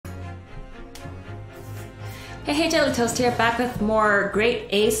Hey, Jelly Toast here, back with more Great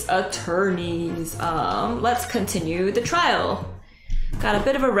Ace Attorneys. Let's continue the trial. Got a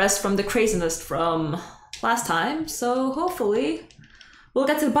bit of a rest from the craziness from last time, so hopefully we'll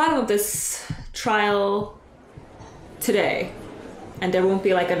get to the bottom of this trial today. And there won't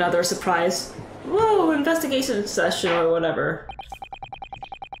be like another surprise, whoa, investigation session or whatever.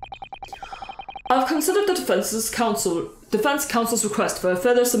 I've considered the defense counsel's request for a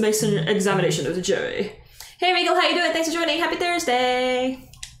further summation examination of the jury. Hey Regal, how you doing? Thanks for joining. Happy Thursday!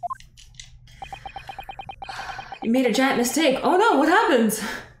 You made a giant mistake. Oh no, what happened?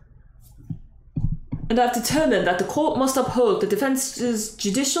 And I've determined that the court must uphold the defense's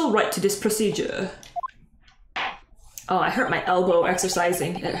judicial right to this procedure. Oh, I hurt my elbow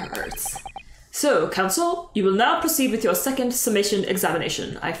exercising. It hurts. So, counsel, you will now proceed with your second summation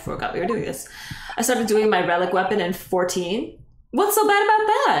examination. I forgot we were doing this. I started doing my relic weapon in 14. What's so bad about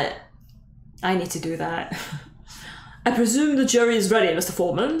that? I need to do that. I presume the jury is ready, Mr.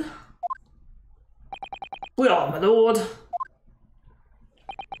 Foreman. We are, my lord.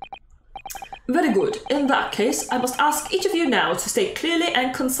 Very good. In that case, I must ask each of you now to state clearly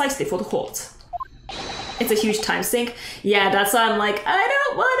and concisely for the court. It's a huge time sink. Yeah, that's why I'm like, I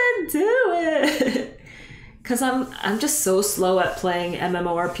don't want to do it. Because I'm just so slow at playing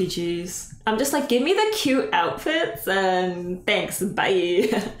MMORPGs. I'm just like, give me the cute outfits and thanks,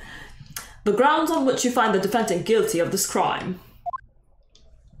 bye. The grounds on which you find the defendant guilty of this crime.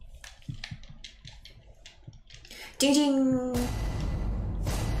 Ding ding!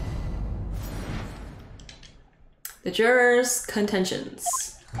 The jurors' contentions.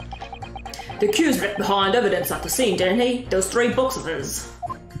 The accused left behind evidence at the scene, didn't he? Those 3 books of his.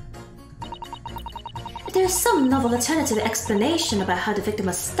 If there's some novel alternative explanation about how the victim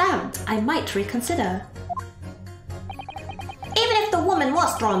was stabbed, I might reconsider. Even if the woman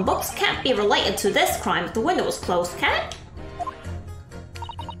was throwing books, can't be related to this crime if the window was closed, can it?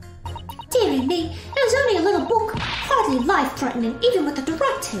 Dearie me, it was only a little book, hardly life-threatening, even with the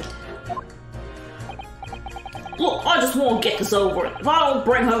directed. Look, I just want to get this over it. If I don't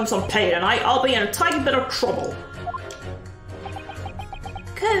bring home some pay tonight, I'll be in a tiny bit of trouble.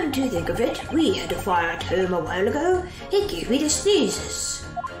 Come to think of it, we had a fire at home a while ago. It gave me the sneezes.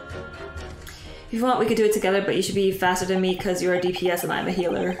 If you want, we could do it together, but you should be faster than me because you're a DPS and I'm a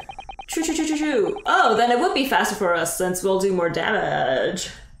healer. True, true, true, true, true. Oh, then it would be faster for us since we'll do more damage.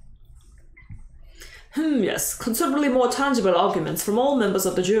 Yes, considerably more tangible arguments from all members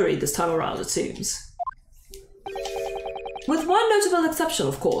of the jury this time around, it seems. With one notable exception,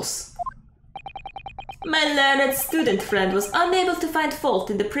 of course. My learned student friend was unable to find fault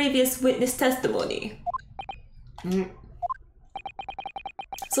in the previous witness testimony.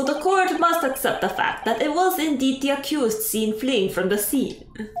 So the court must accept the fact that it was indeed the accused seen fleeing from the scene.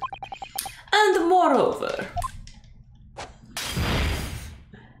 And moreover,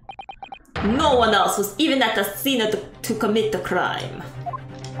 no one else was even at the scene to commit the crime.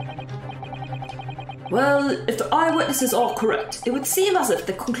 Well, if the eyewitnesses are correct, it would seem as if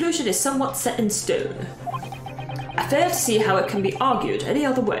the conclusion is somewhat set in stone. I fail to see how it can be argued any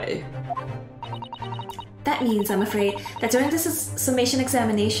other way. That means, I'm afraid, that during this summation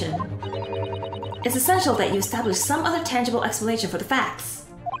examination, it's essential that you establish some other tangible explanation for the facts.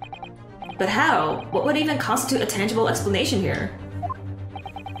 But how? What would even constitute a tangible explanation here?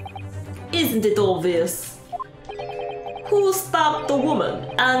 Isn't it obvious? Who stabbed the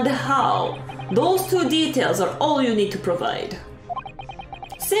woman and how? Those 2 details are all you need to provide.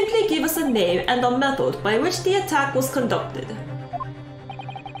 Simply give us a name and a method by which the attack was conducted.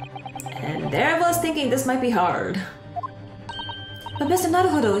 And there I was thinking this might be hard. But Mr.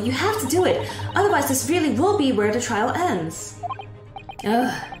 Naruhodo, you have to do it, otherwise this really will be where the trial ends.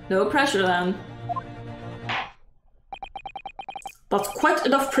 Ugh, no pressure then. That's quite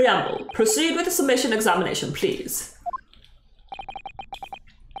enough preamble. Proceed with the summation examination, please.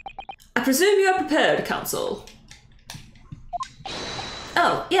 I presume you are prepared, counsel.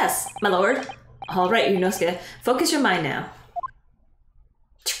 Oh, yes, my lord. All right, Yunosuke, focus your mind now.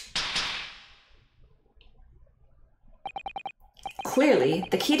 Clearly,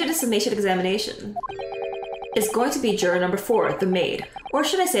 the key to the summation examination is going to be juror number 4, the maid, or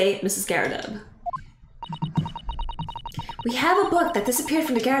should I say, Mrs. Garadeb. We have a book that disappeared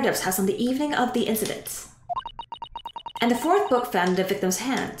from the Garadeb's house on the evening of the incident. And the 4th book found in the victim's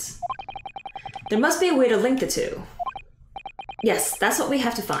hands. There must be a way to link the 2. Yes, that's what we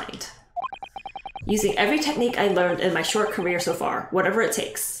have to find. Using every technique I learned in my short career so far, whatever it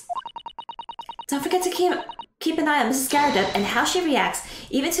takes. Don't forget to keep an eye on Mrs. Garadeb and how she reacts,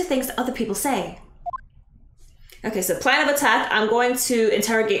 even to things that other people say. Okay, so plan of attack, I'm going to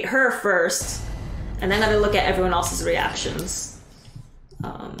interrogate her first. And then I'm gonna look at everyone else's reactions.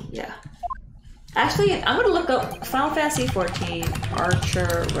 Yeah. Actually, I'm gonna look up Final Fantasy XIV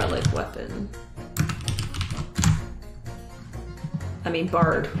Archer Relic Weapon. I mean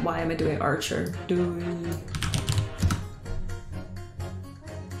Bard. Why am I doing Archer?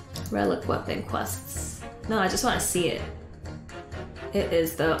 Relic Weapon quests. No, I just want to see it. It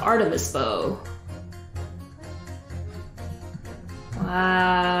is the Artemis Bow.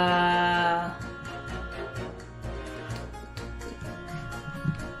 Wow.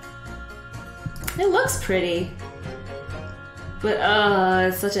 It looks pretty. But,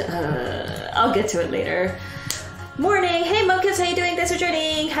 it's such a, I'll get to it later. Morning! Hey Mokas, how you doing? Thanks for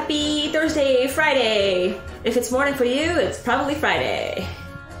joining! Happy Thursday, Friday! If it's morning for you, it's probably Friday.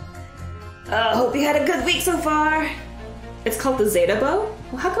 Hope you had a good week so far! It's called the Zeta Bow?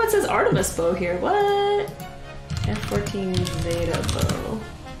 Well, how come it says Artemis Bow here? What? F14 Zeta Bow.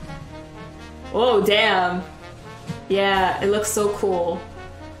 Oh, damn! Yeah, it looks so cool.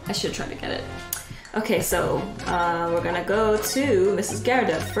 I should try to get it. Okay, so we're gonna go to Mrs.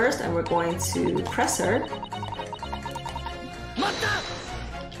 Garda first, and we're going to press her.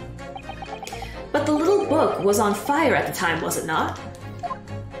 But the little book was on fire at the time, was it not?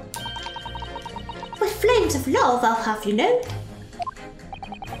 With flames of love, I'll have you know.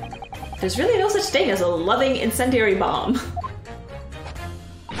 There's really no such thing as a loving incendiary bomb.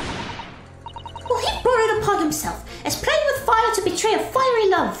 Well, he brought it upon himself as playing with fire to betray a fiery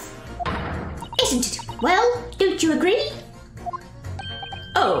love. Isn't it? Well, don't you agree?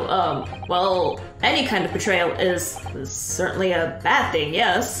 Oh, well, any kind of betrayal is certainly a bad thing,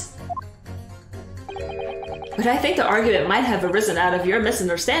 yes. But I think the argument might have arisen out of your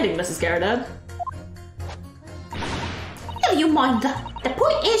misunderstanding, Mrs. Garda. Never you mind that. The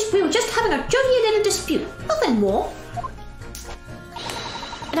point is, we were just having a jolly little dispute, nothing more.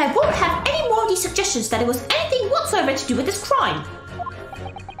 And I won't have any more of these suggestions that it was anything whatsoever to do with this crime.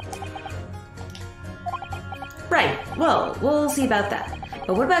 Right, well, we'll see about that.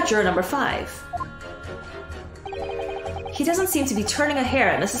 But what about juror number 5? He doesn't seem to be turning a hair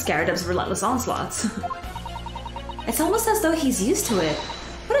at Mrs. Garrard's relentless onslaughts. It's almost as though he's used to it.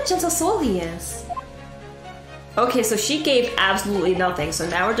 What a gentle soul he is. Okay, so she gave absolutely nothing, so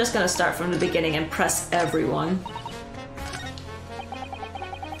now we're just gonna start from the beginning and press everyone.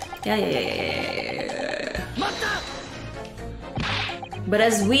 Yeah. But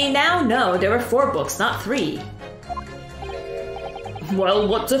as we now know, there were 4 books, not 3. Well,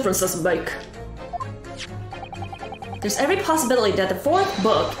 what difference does it make? There's every possibility that the 4th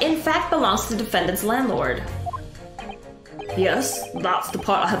book, in fact, belongs to the defendant's landlord. Yes, that's the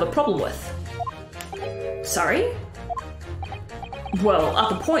part I have a problem with. Sorry? Well, at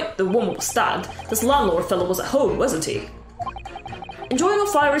the point the woman was stabbed, this landlord fellow was at home, wasn't he? Enjoying a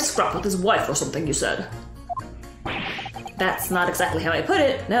fiery scrap with his wife or something, you said. That's not exactly how I put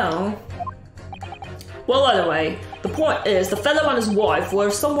it, no. Well, anyway, the point is the fellow and his wife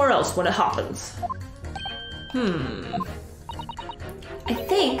were somewhere else when it happened. I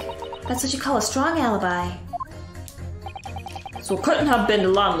think that's what you call a strong alibi. So it couldn't have been the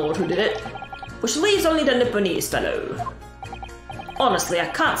landlord who did it, which leaves only the Nipponese fellow. Honestly, I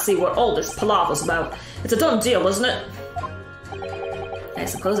can't see what all this palaver's about. It's a done deal, isn't it? I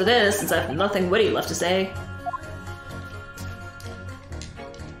suppose it is, since I have nothing witty left to say.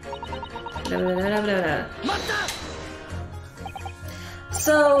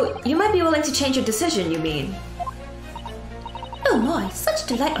 So, you might be willing to change your decision, you mean? Oh my, such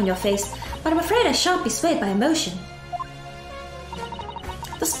delight on your face, but I'm afraid I shan't be swayed by emotion.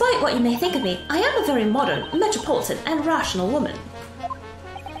 Despite what you may think of me, I am a very modern, metropolitan, and rational woman.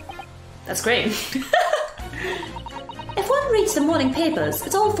 That's great. If one reads the morning papers,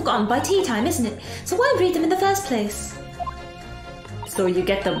 it's all forgotten by tea time, isn't it? So why read them in the first place? So you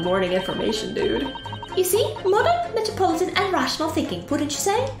get the morning information, dude. You see? Modern, metropolitan, and rational thinking, wouldn't you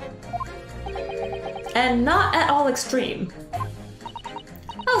say? And not at all extreme.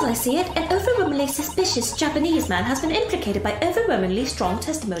 As I see it, an overwhelmingly suspicious Japanese man has been implicated by overwhelmingly strong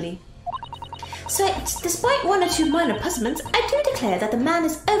testimony. So, despite 1 or 2 minor puzzlements, I do declare that the man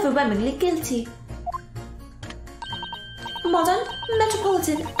is overwhelmingly guilty. Modern,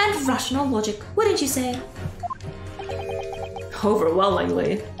 metropolitan, and rational logic, wouldn't you say?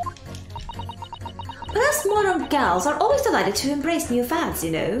 Overwhelmingly. But us modern gals are always delighted to embrace new fads,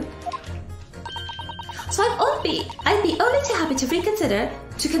 you know. So I'd be only too happy to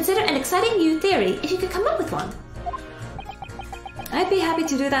consider an exciting new theory if you could come up with one. I'd be happy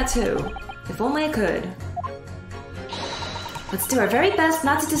to do that too, if only I could. Let's do our very best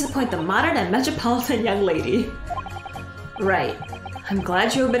not to disappoint the modern and metropolitan young lady. Right. I'm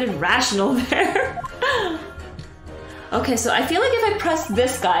glad you omitted rational there. Okay, so I feel like if I press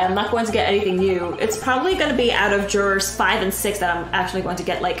this guy, I'm not going to get anything new. It's probably going to be out of jurors 5 and 6 that I'm actually going to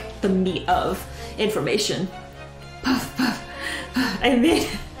get, like, the meat of information. Puff, puff, puff. I mean...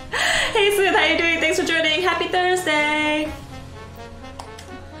 Hey, Smooth, how you doing? Thanks for joining. Happy Thursday!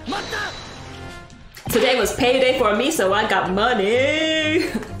 Today was payday for me, so I got money!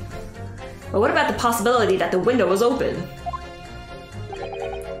 But what about the possibility that the window was open?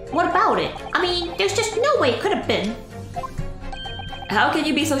 What about it? I mean, there's just no way it could have been. How can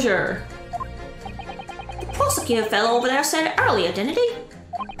you be so sure? The prosecutor fellow over there said it earlier, didn't he?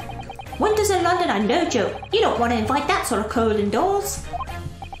 Winters in London are no joke. You don't want to invite that sort of cold indoors.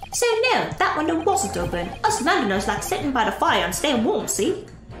 So no, that window wasn't open. Us Londoners like sitting by the fire and staying warm, see?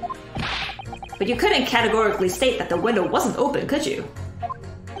 But you couldn't categorically state that the window wasn't open, could you?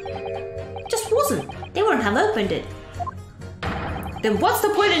 Just wasn't. They wouldn't have opened it. Then what's the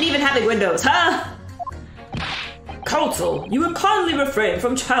point in even having windows, huh? Counsel, you would kindly refrain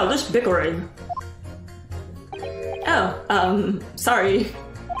from childish bickering. Oh, sorry.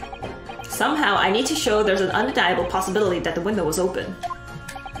 Somehow I need to show there's an undeniable possibility that the window was open.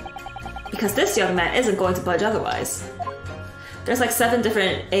 Because this young man isn't going to budge otherwise. There's like 7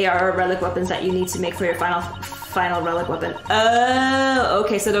 different AR relic weapons that you need to make for your final relic weapon. Oh,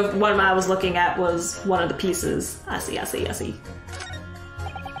 okay, so the one I was looking at was one of the pieces. I see. Okay,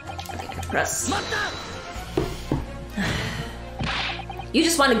 press. You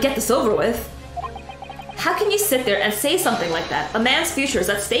just want to get this over with. How can you sit there and say something like that? A man's future is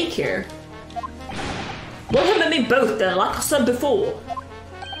at stake here. Well, him and me both then, like I said before.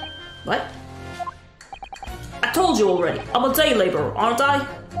 What? I told you already, I'm a day laborer, aren't I?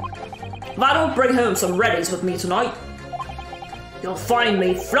 If I don't bring home some readies with me tonight, you'll find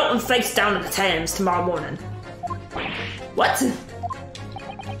me floating face down in the Thames tomorrow morning. What?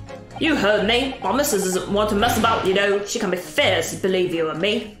 You heard me. My missus doesn't want to mess about, you know. She can be fierce, believe you and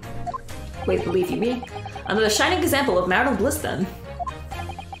me. Wait, believe you me? Another shining example of marital bliss then.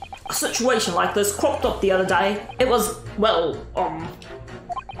 A situation like this cropped up the other day. It was, well,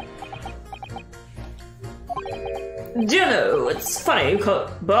 do you know, it's funny,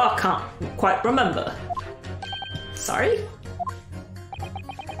 but I can't quite remember. Sorry?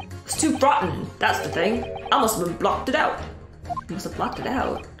 It's too rotten, that's the thing. I must have blocked it out. Must have blocked it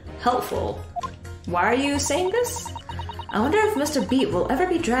out. Helpful. Why are you saying this? I wonder if Mr. Beat will ever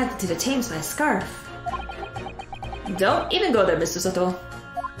be dragged into the Thames by a scarf. Don't even go there, Mr. Soto.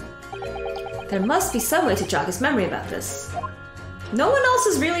 There must be some way to jog his memory about this. No one else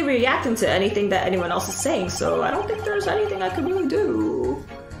is really reacting to anything that anyone else is saying, so I don't think there's anything I could really do.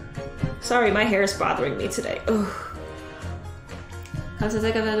 Sorry, my hair is bothering me today. Ugh.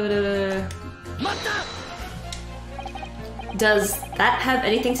 Does that have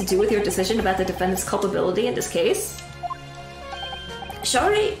anything to do with your decision about the defendant's culpability in this case?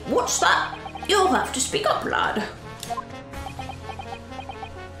 Sorry, what's that? You'll have to speak up, lad.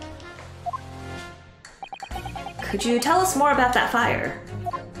 Could you tell us more about that fire?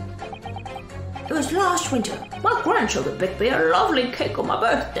 It was last winter. My grandchildren baked me a lovely cake on my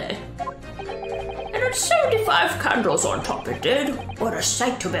birthday. It had 75 candles on top, it did. What a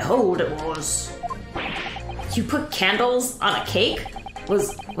sight to behold it was. You put candles on a cake?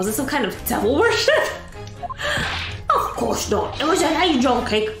 Was it some kind of devil worship? Of course not. It was an angel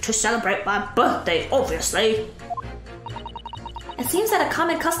cake to celebrate my birthday, obviously. It seems that a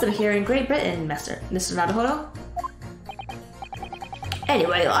common custom here in Great Britain, Mr. Naruhodo.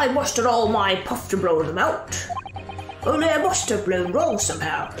 Anyway, I mustered all my puff to blow them out. Only I must have blown wrong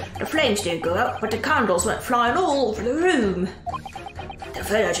somehow. The flames didn't go out, but the candles went flying all over the room. The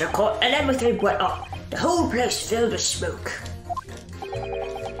furniture caught and everything went up. The whole place filled with smoke.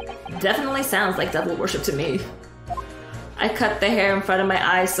 Definitely sounds like devil worship to me. I cut the hair in front of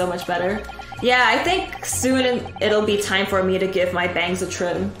my eyes so much better. Yeah, I think soon it'll be time for me to give my bangs a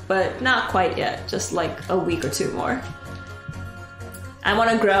trim, but not quite yet, just like a week or 2 more. I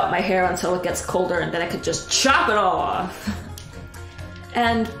want to grow out my hair until it gets colder and then I could just chop it off.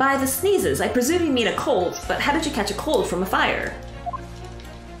 And by the sneezes, I presume you mean a cold, but how did you catch a cold from a fire?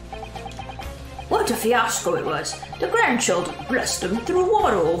 What a fiasco it was. The grandchildren, bless them, threw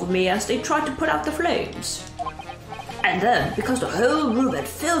water over me as they tried to put out the flames. And then, because the whole room had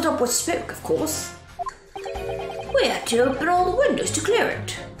filled up with smoke, of course, we had to open all the windows to clear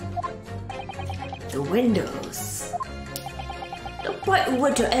it. The windows. The bright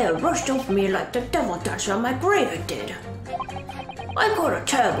winter air rushed over me like the devil touched on my grave it did. I got a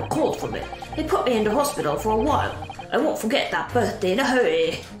terrible cold from it. They put me in the hospital for a while. I won't forget that birthday in a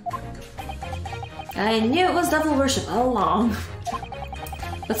hurry. I knew it was devil worship all along.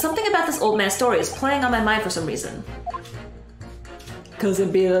 but something about this old man's story is playing on my mind for some reason. Could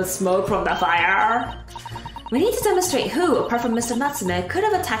it be the smoke from the fire? We need to demonstrate who, apart from Mr. Natsume, could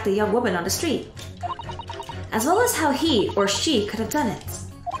have attacked the young woman on the street. As well as how he or she could have done it.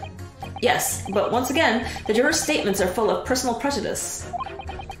 Yes, but once again, the jurors' statements are full of personal prejudice.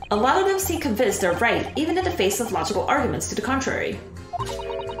 A lot of them seem convinced they're right, even in the face of logical arguments to the contrary.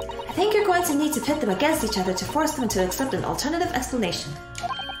 I think you're going to need to pit them against each other to force them to accept an alternative explanation.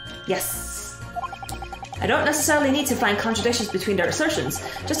 Yes. I don't necessarily need to find contradictions between their assertions,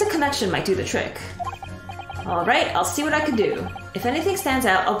 just a connection might do the trick. Alright, I'll see what I can do. If anything stands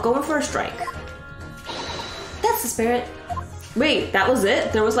out, I'll go in for a strike. That's the spirit. Wait, that was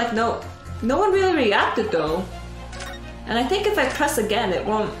it? There was like no one really reacted though. And I think if I press again, it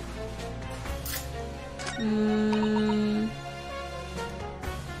won't...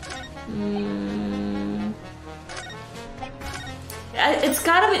 It's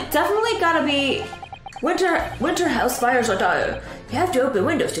definitely gotta be... Winter house fires are dire. You have to open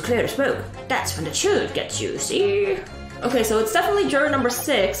windows to clear the smoke. That's when the chilled gets you, see? Okay, so it's definitely juror number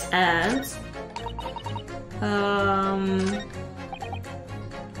 6 and...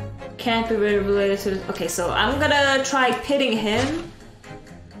 Can't be related to this. Okay, so I'm gonna try pitting him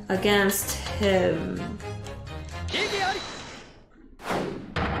against him.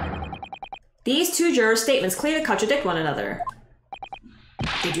 These two jurors' statements clearly contradict one another.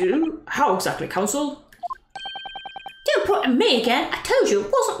 Did you? How exactly, counsel? Don't point at me again. I told you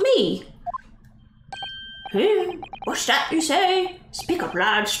it wasn't me. What's that you say? Speak up,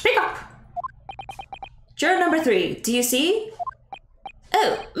 lad, speak up. Juror number 3, do you see?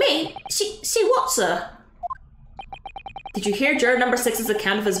 Oh, me? See what, sir? Did you hear juror number 6's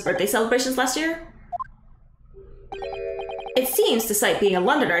account of his birthday celebrations last year? It seems, despite being a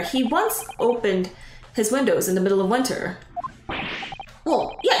Londoner, he once opened his windows in the middle of winter.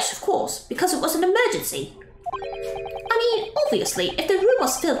 Well, yes, of course, because it was an emergency. I mean, obviously, if the room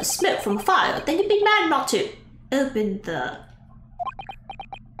was filled with smoke from a fire, then you'd be mad not to open the...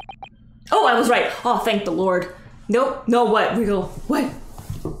 Oh, I was right. Oh, thank the Lord. Nope. No, what? What?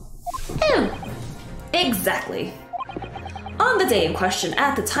 Oh. Exactly. On the day in question,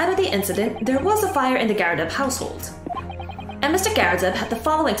 at the time of the incident, there was a fire in the Garadeb household. And Mr. Garadeb had the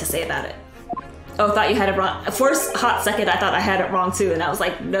following to say about it. Oh, thought you had it wrong. First hot second, I thought I had it wrong too, and I was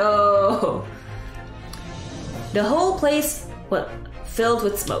like, no. The whole place was filled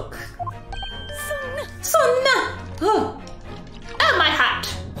with smoke. Sunna! Oh, my hat!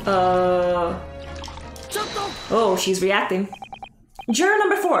 Oh, she's reacting. Juror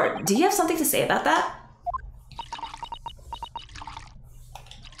number 4, do you have something to say about that?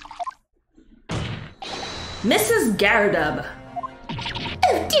 Mrs. Garadeb.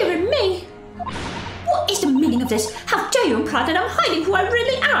 Oh, dear me! What is the meaning of this? How dare you imply that I'm hiding who I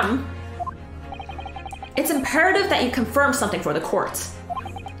really am? It's imperative that you confirm something for the court.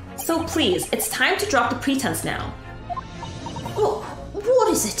 So please, it's time to drop the pretense now. What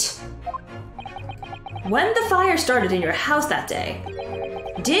is it? When the fire started in your house that day,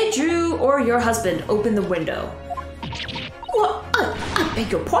 did you or your husband open the window? What? I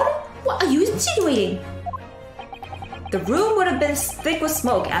beg your pardon? What are you insinuating? The room would have been thick with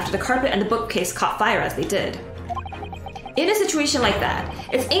smoke after the carpet and the bookcase caught fire as they did. In a situation like that,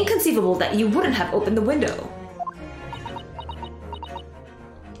 it's inconceivable that you wouldn't have opened the window.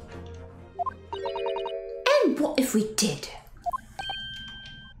 And what if we did?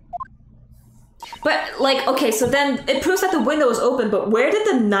 But, like, okay, so then it proves that the window was open, but where did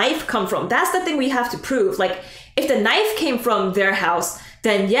the knife come from? That's the thing we have to prove. Like, if the knife came from their house,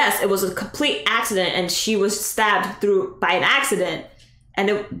 then yes, it was a complete accident and she was stabbed through by an accident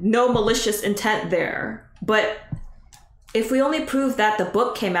and no malicious intent there. But if we only prove that the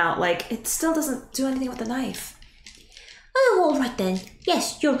book came out, like, it still doesn't do anything with the knife. Oh, all right then.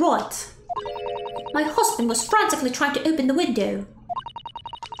 Yes, you're right. My husband was frantically trying to open the window.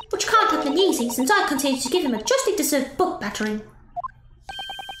 Which can't have been easy, since I continued to give him a justly deserved book battering.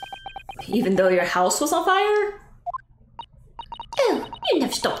 Even though your house was on fire? Oh, you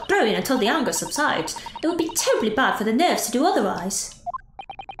never stop throwing until the anger subsides. It would be terribly bad for the nerves to do otherwise.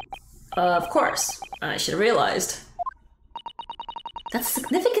 Of course. I should have realized. That's a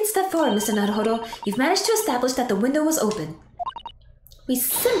significant step forward, Mr. Naruhodo. You've managed to establish that the window was open. We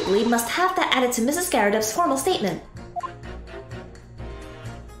simply must have that added to Mrs. Garadeb's formal statement.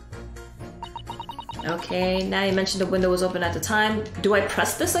 Okay, now you mentioned the window was open at the time. Do I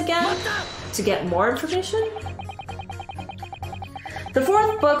press this again to get more information? The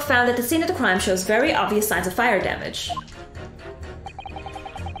 4th book found that the scene of the crime shows very obvious signs of fire damage.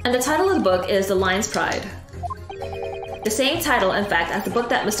 And the title of the book is The Lion's Pride. The The same title, in fact, as the book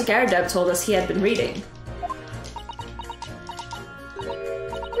that Mr. Garrideb told us he had been reading.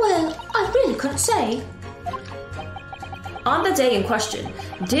 Well, I really couldn't say. On the day in question,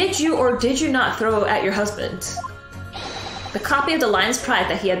 did you or did you not throw at your husband the copy of The Lion's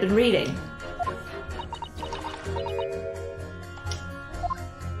Pride that he had been reading?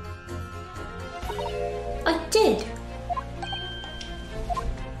 I did.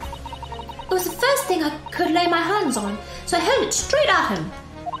 It was the first thing I could lay my hands on, so I hurled it straight at him.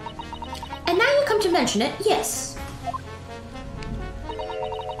 And now you come to mention it, yes.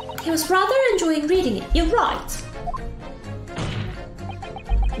 He was rather enjoying reading it, you're right.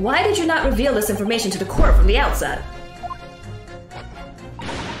 Why did you not reveal this information to the court from the outset?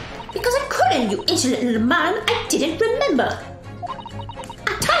 Because I couldn't, you insolent little man. I didn't remember.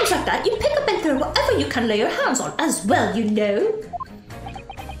 At times like that, you pick up and throw whatever you can lay your hands on as well, you know.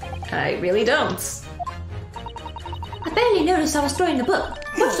 I really don't. I barely noticed I was throwing the book,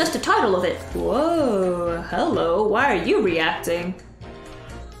 much less the title of it. Whoa, hello, why are you reacting?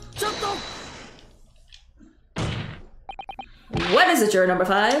 What is it, juror number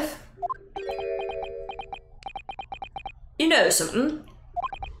 5? You know something?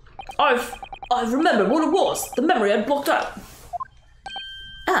 I've remembered what it was. The memory I'd blocked out.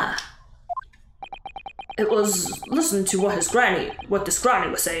 Ah. It was listening to what this granny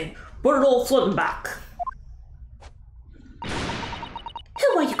was saying, but it all floating back.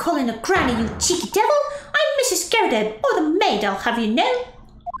 Who are you calling a granny, you cheeky devil? I'm Mrs. Garrideb, or the maid, I'll have you know.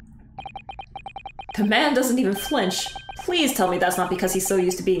 The man doesn't even flinch. Please tell me that's not because he's so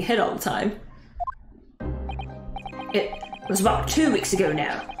used to being hit all the time. It was about 2 weeks ago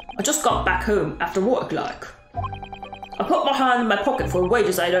now. I just got back home after work, like. I put my hand in my pocket for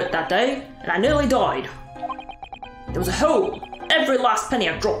wages I'd earned that day, and I nearly died. There was a hole. Every last penny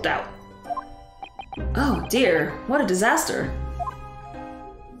had dropped out. Oh dear, what a disaster.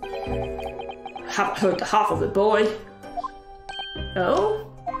 Haven't heard the half of it, boy. Oh?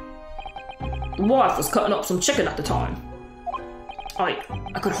 The wife was cutting up some chicken at the time.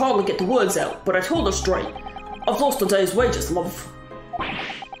 I could hardly get the words out, but I told her straight. I've lost a day's wages, love.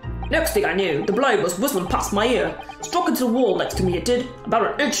 Next thing I knew, the blade was whistling past my ear. Struck into the wall next to me, it did,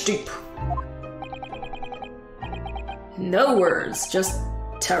 about an inch deep. No words, just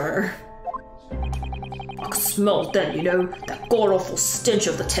terror. I could smell it then, you know, that god-awful stench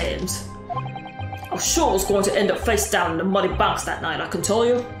of the Thames. I was sure I was going to end up face down in the muddy banks that night, I can tell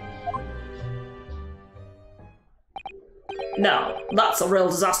you. Now, that's a real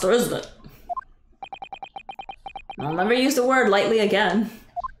disaster, isn't it? I'll never use the word lightly again.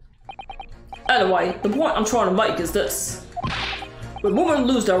 Anyway, the point I'm trying to make is this. When women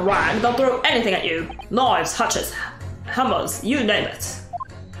lose their rag, they'll throw anything at you. Knives, hatchets, hammers, you name it.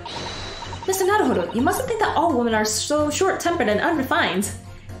 Mr. Naruhodo, you mustn't think that all women are so short-tempered and unrefined.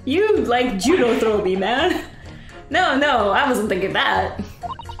 You, like, judo throw me, man. No, I wasn't thinking that.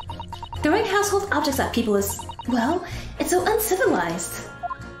 Throwing household objects at people is, well, it's so uncivilized.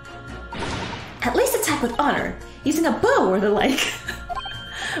 At least attack with honor, using a bow or the like.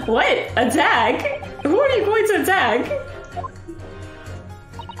 What? Attack? Who are you going to attack?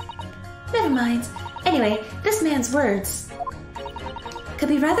 Never mind. Anyway, this man's words could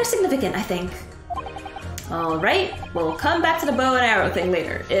be rather significant, I think. Alright, we'll come back to the bow and arrow thing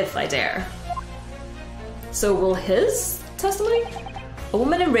later, if I dare. So will his testimony? A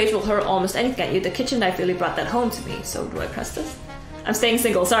woman enraged will hurl almost anything at you. The kitchen knife really brought that home to me. So do I press this? I'm staying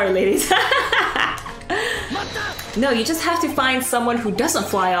single, sorry ladies. No, you just have to find someone who doesn't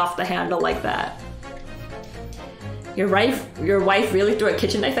fly off the handle like that. Your wife really threw a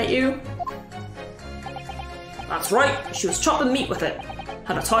kitchen knife at you? That's right, she was chopping meat with it.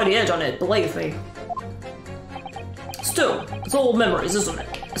 Had a tidy edge on it, believe me. Still, it's all memories, isn't it?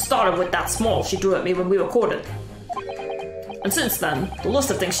 It started with that small she threw at me when we recorded. And since then, the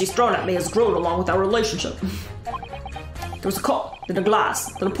list of things she's thrown at me has grown along with our relationship. There was a cup, then a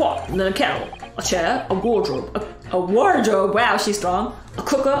glass, then a pot, and then a kettle, a chair, a wardrobe, a wardrobe, wow, she's strong, a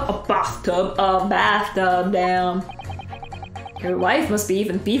cooker, a bathtub, damn. Your wife must be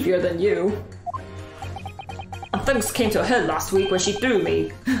even beefier than you. And things came to a head last week when she threw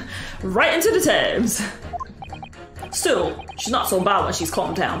me right into the Thames. Still, she's not so bad when she's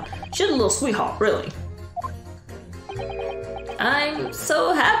calmed down. She's a little sweetheart, really. I'm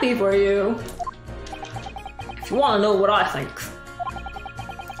so happy for you. If you want to know what I think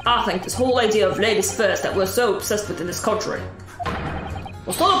this whole idea of ladies first that we're so obsessed with in this country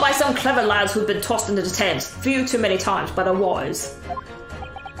was started by some clever lads who've been tossed into the Thames few too many times by their wives.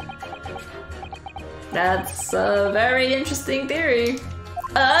 That's a very interesting theory.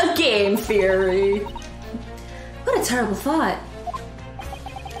 A game theory. What a What a terrible thought.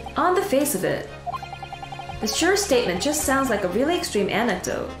 On the face of it, this sure statement just sounds like a really extreme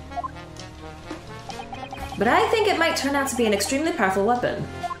anecdote. But I think it might turn out to be an extremely powerful weapon.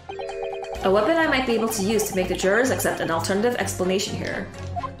 A weapon I might be able to use to make the jurors accept an alternative explanation here.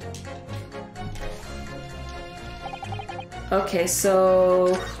 Okay,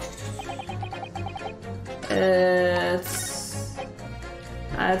 so... It's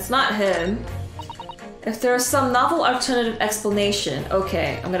not him. If there's some novel alternative explanation,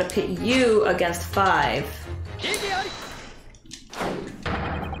 okay, I'm gonna pit you against 5.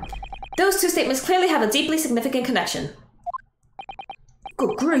 Those two statements clearly have a deeply significant connection.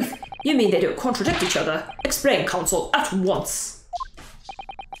 Good grief, you mean they don't contradict each other? Explain, counsel, at once.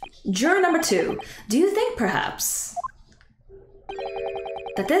 Juror number 2, do you think perhaps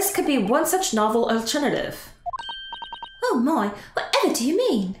that this could be one such novel alternative? Oh my, whatever do you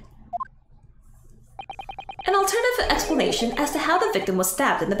mean? An alternative explanation as to how the victim was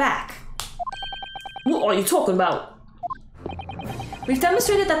stabbed in the back. What are you talking about? We've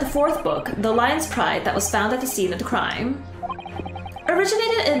demonstrated that the 4th book, The Lion's Pride, that was found at the scene of the crime,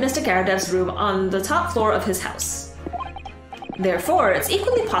 originated in Mr. Garadev's room on the top floor of his house. Therefore, it's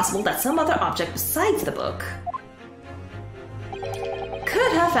equally possible that some other object besides the book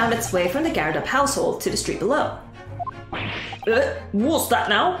could have found its way from the Garadev household to the street below. What's that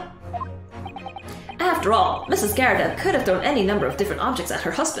now? After all, Mrs. Garadev could have thrown any number of different objects at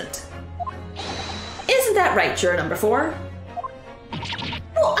her husband. Isn't that right, juror number 4?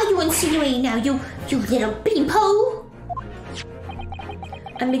 What are you insinuating now, you little beanpole?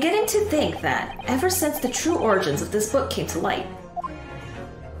 I'm beginning to think that, ever since the true origins of this book came to light,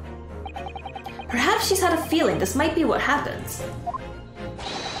 perhaps she's had a feeling this might be what happens.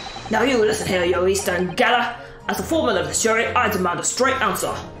 Now you listen here, you Eastern Gala. As a foreman of the jury, I demand a straight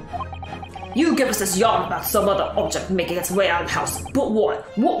answer. You give us this yarn about some other object making its way out of the house, but what?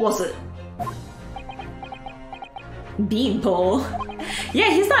 What was it? Beanpole. Yeah,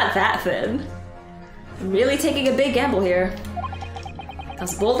 he's not that thin. I'm really taking a big gamble here.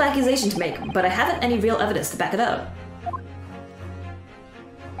 That's a bold accusation to make, but I haven't any real evidence to back it up.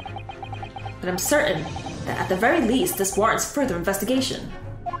 But I'm certain that at the very least this warrants further investigation.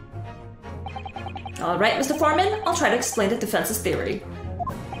 Alright, Mr. Foreman, I'll try to explain the defense's theory.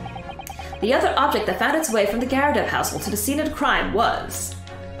 The other object that found its way from the Garadev household to the scene of the crime was...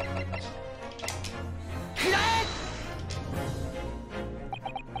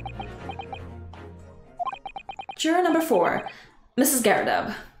 Juror number 4, Mrs.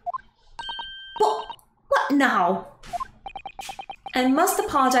 Garadev. What now? I must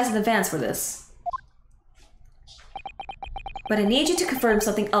apologize in advance for this. But I need you to confirm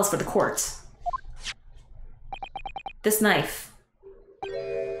something else for the court. This knife.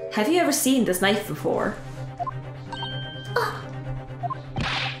 Have you ever seen this knife before?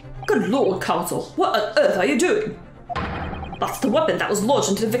 Good lord, counsel, what on earth are you doing? That's the weapon that was lodged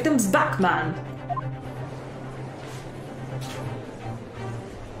into the victim's back, man.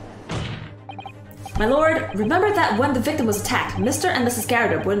 My lord, remember that when the victim was attacked, Mr. and Mrs.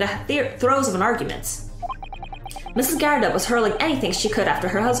 Garadev were in the throes of an argument. Mrs. Garadev was hurling anything she could after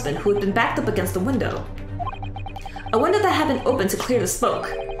her husband, who had been backed up against the window. A window that had been opened to clear the smoke,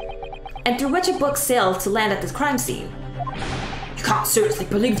 and through which a book sailed to land at the crime scene. You can't seriously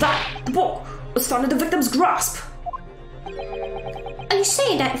believe that! The book was found in the victim's grasp! Are you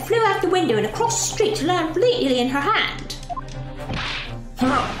saying that it flew out the window and across the street to land immediately in her hand?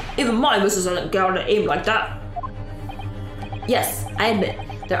 Even my Mrs. Garadev aimed like that. Yes, I admit,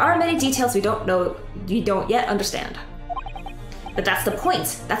 there are many details we don't yet understand. But that's the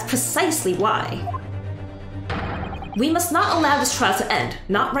point. That's precisely why. We must not allow this trial to end.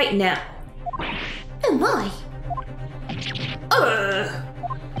 Not right now. Oh my.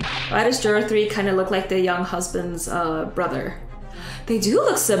 Why does Juror 3 kind of look like the young husband's brother? They do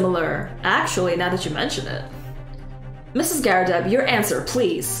look similar, actually, now that you mention it. Mrs. Garadev, your answer,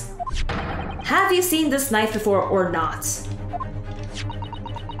 please. Have you seen this knife before or not?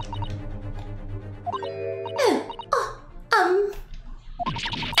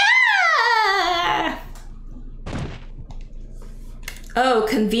 Oh,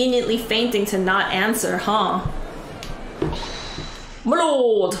 conveniently fainting to not answer, huh? My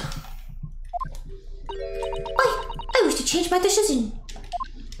lord! I wish to change my decision.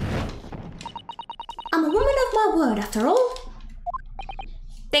 I'm a woman of my word, after all.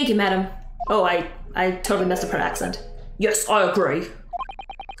 Thank you, madam. Oh, I totally messed up her accent. Yes, I agree.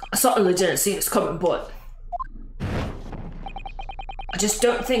 I certainly didn't see this coming, but... I just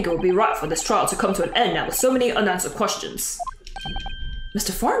don't think it would be right for this trial to come to an end now with so many unanswered questions.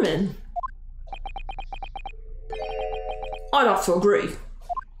 Mr. Foreman? I'd have to agree.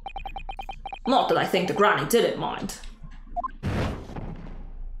 Not that I think the granny didn't mind.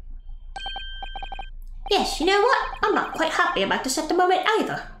 Yes, you know what? I'm not quite happy about this at the moment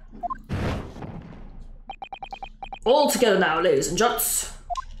either. All together now, ladies and gents.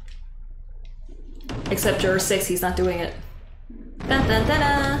 Except Juror 6, he's not doing it. Dun, dun, dun,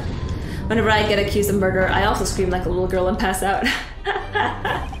 dun. Whenever I get accused of murder, I also scream like a little girl and pass out.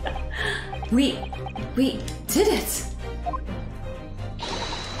 We did it!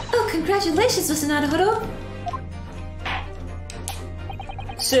 Oh, congratulations, Mr. Naruhodo!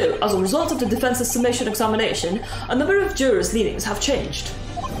 So, as a result of the defense's summation examination, a number of jurors' leanings have changed.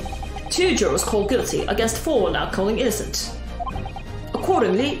 2 jurors called guilty against 4 now calling innocent.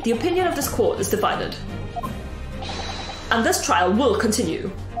 Accordingly, the opinion of this court is divided. And this trial will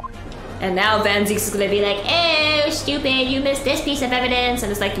continue. And now Van Zieks is gonna be like, oh, stupid, you missed this piece of evidence.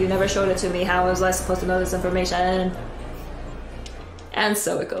 And it's like, you never showed it to me, how was I supposed to know this information? And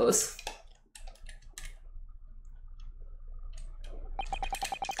so it goes.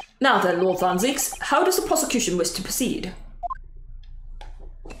 Now then, Lord Van Zieks, how does the prosecution wish to proceed?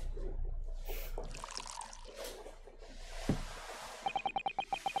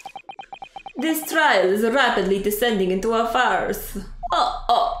 This trial is rapidly descending into a farce.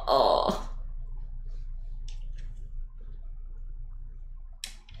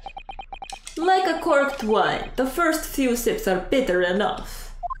 Like a corked wine, the first few sips are bitter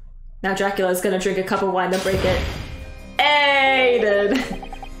enough. Now Dracula is gonna drink a cup of wine to break it. Aided!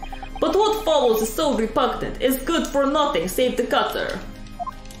 But what follows is so repugnant, is good for nothing save the gutter.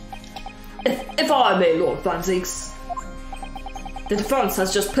 If I may, Lord Van Zieks. The defense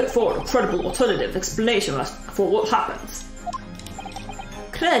has just put forward a credible alternative explanation for what happens.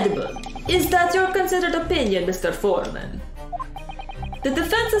 Credible? Is that your considered opinion, Mr. Foreman? The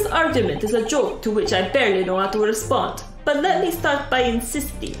defense's argument is a joke to which I barely know how to respond, but let me start by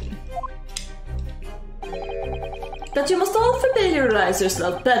insisting that you must all familiarize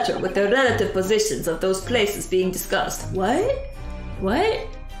yourself better with the relative positions of those places being discussed. What? What?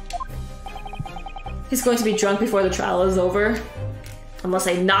 He's going to be drunk before the trial is over. Unless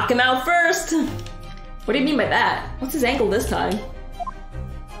I knock him out first! What do you mean by that? What's his angle this time?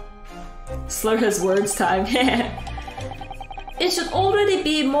 Slur his words time. It should already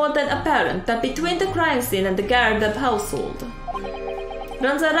be more than apparent that between the crime scene and the Garrett household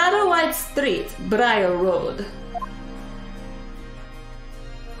runs a rather wide street, Briar Road.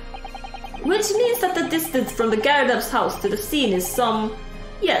 Which means that the distance from the Garrett's house to the scene is some,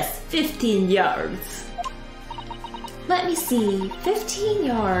 yes, 15 yards. Let me see, 15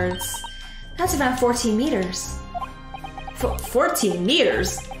 yards. That's around 14 meters. 14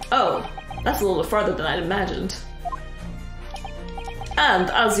 meters? Oh, that's a little farther than I'd imagined. And,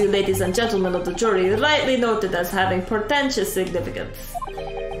 as you ladies and gentlemen of the jury rightly noted as having portentous significance,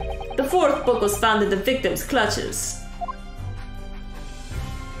 the 4th book was found in the victim's clutches.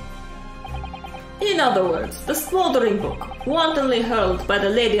 In other words, the smoldering book, wantonly hurled by the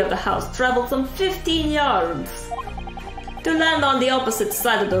lady of the house, traveled some 15 yards to land on the opposite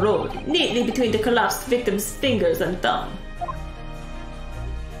side of the road, neatly between the collapsed victim's fingers and thumb.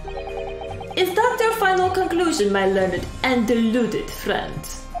 Is that your final conclusion, my learned and deluded friend?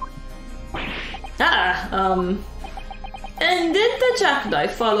 And did the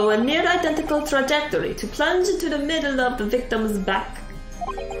jackknife follow a near-identical trajectory to plunge into the middle of the victim's back?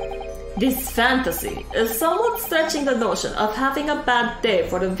 This fantasy is somewhat stretching the notion of having a bad day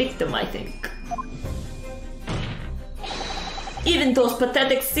for the victim, I think. Even those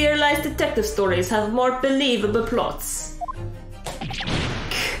pathetic serialized detective stories have more believable plots.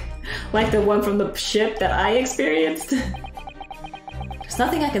 Like the one from the ship that I experienced. There's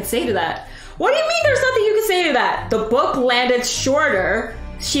nothing I can say to that. What do you mean there's nothing you can say to that? The book landed shorter.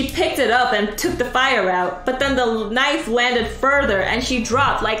 She picked it up and took the fire out, but then the knife landed further and she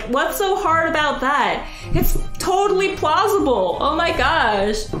dropped. Like, what's so hard about that? It's totally plausible. Oh my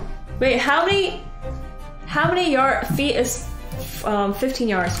gosh. Wait, how many feet is 15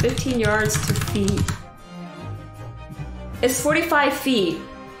 yards? 15 yards to feet. It's 45 feet.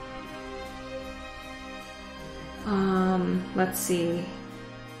 Let's see.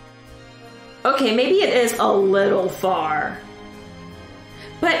 Okay, maybe it is a little far.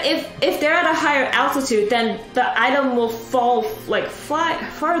 But if they're at a higher altitude, then the item will fall, like, fly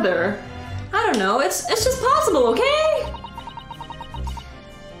farther. I don't know, it's just possible, okay?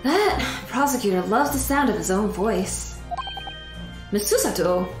 That prosecutor loves the sound of his own voice. Miss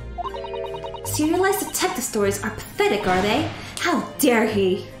Susato. Serialized detective stories are pathetic, are they? How dare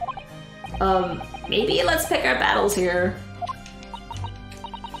he? Maybe let's pick our battles here.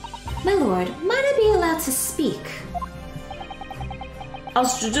 My lord, might I be allowed to speak?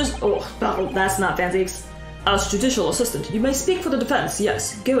 That's not fancy. As judicial assistant, you may speak for the defense.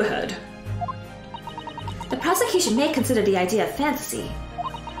 Yes, go ahead. The prosecution may consider the idea of fantasy,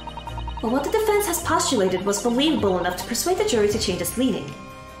 but what the defense has postulated was believable enough to persuade the jury to change its leaning.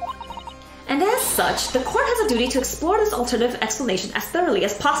 And as such, the court has a duty to explore this alternative explanation as thoroughly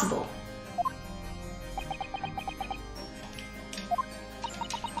as possible.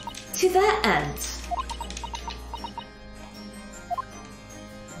 To that end,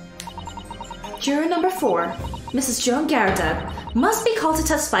 juror number 4, Mrs. Joan Garadeb, must be called to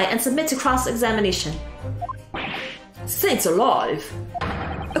testify and submit to cross-examination. Saints alive!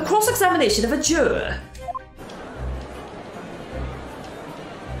 A cross-examination of a juror?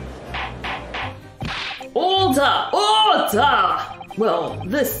 Order! Order! Well,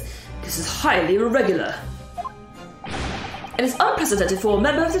 this is highly irregular. It is unprecedented for a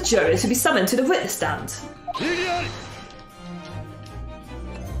member of the jury to be summoned to the witness stand.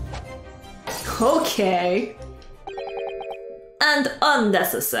 Okay. And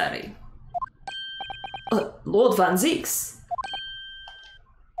unnecessary. Lord Van Zieks.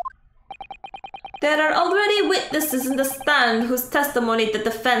 There are already witnesses in the stand whose testimony the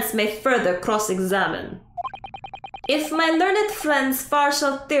defense may further cross-examine. If my learned friend's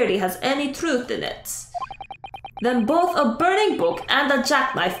partial theory has any truth in it, then both a burning book and a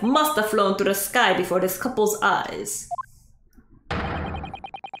jackknife must have flown through the sky before this couple's eyes.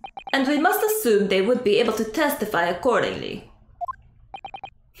 And we must assume they would be able to testify accordingly.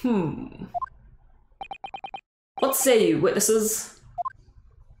 What say you, witnesses?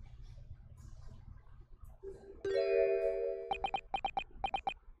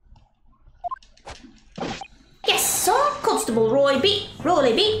 Yes, sir. Constable Roy B.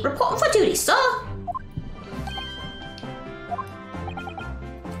 Reporting for duty, sir.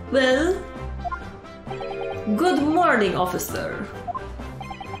 Well, good morning, officer.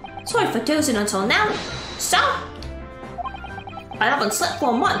 Sorry for dozing until now, sir. I haven't slept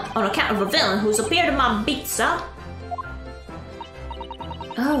for a month on account of a villain who's appeared in my beat, sir.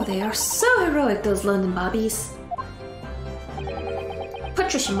 Oh, they are so heroic, those London bobbies.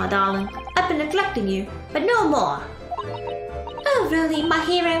 Patricia, my darling, I've been neglecting you, but no more. Oh, really, my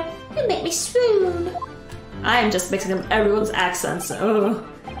hero? You make me swoon. I am just mixing up everyone's accents.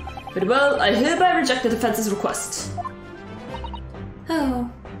 But well, I hereby reject the defense's request. Oh.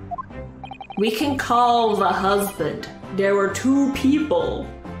 We can call the husband. There were 2 people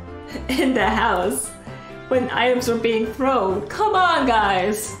in the house when items were being thrown. Come on,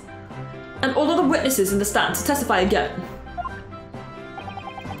 guys! And all of the witnesses in the stand to testify again.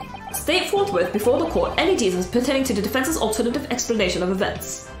 State forthwith before the court any details pertaining to the defense's alternative explanation of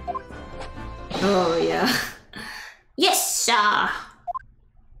events. Oh, yeah. Yes, sir.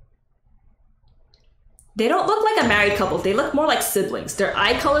 They don't look like a married couple, they look more like siblings. Their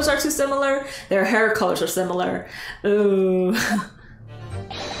eye colors are too similar, their hair colors are similar. Ooh.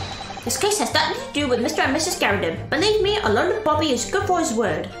 This case has nothing to do with Mr. and Mrs. Garadeb. Believe me, a London Bobby is good for his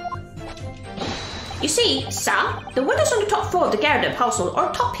word. You see, sir, the windows on the top floor of the Garadeb household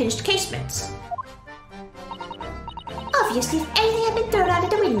are top-hinged casements. Obviously, if anything had been thrown out of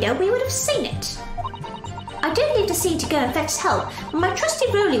the window, we would have seen it. I did leave the scene to go and fetch help, but my trusty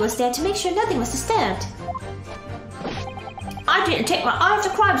Roly was there to make sure nothing was disturbed. I didn't take my eye off the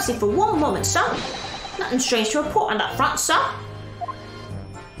crime scene for one moment, sir. Nothing strange to report on that front, sir.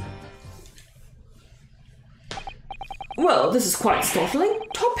 Well, this is quite startling.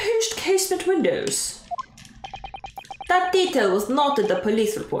 Top-hinged casement windows. That detail was not in the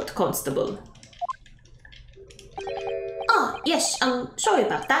police report, Constable. Oh, yes, I'm sorry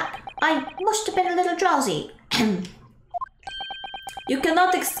about that. I must have been a little drowsy. You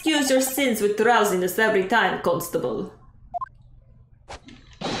cannot excuse your sins with drowsiness every time, Constable.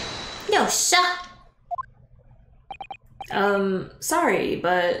 No, sir. Sorry,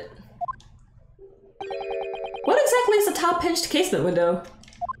 but... what exactly is a top-hinged casement window?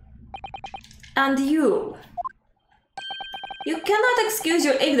 And you? You cannot excuse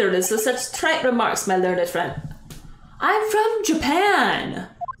your ignorance with such trite remarks, my learned friend. I'm from Japan!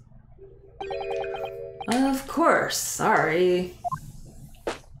 Of course, sorry.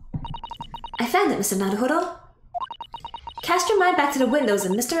 I found it, Mr. Naruhodo. Cast your mind back to the windows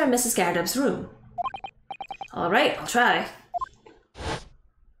in Mr. and Mrs. Garadeb's room. Alright, I'll try.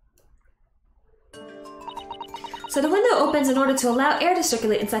 So the window opens in order to allow air to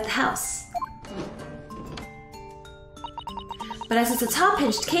circulate inside the house. But as it's a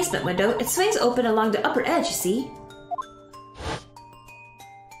top-hinged casement window, it swings open along the upper edge, you see.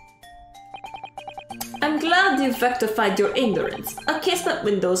 I'm glad you've rectified your ignorance. A casement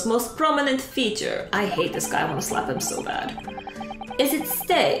window's most prominent feature, I hate this guy, I want to slap him so bad, is its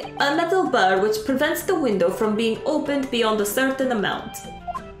stay, a metal bar which prevents the window from being opened beyond a certain amount.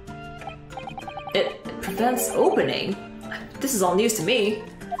 It prevents opening? This is all news to me.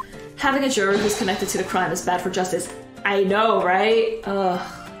 Having a juror who's connected to the crime is bad for justice. I know, right? Ugh.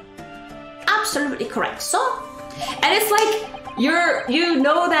 Absolutely correct, sir. And it's like, you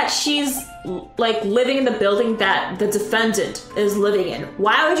know that she's like living in the building that the defendant is living in.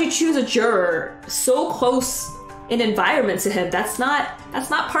 Why would you choose a juror so close in environment to him? That's not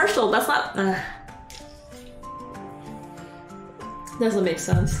partial. That's not. Doesn't make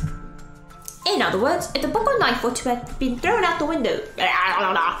sense. In other words, if the book or knife were to have been thrown out the window,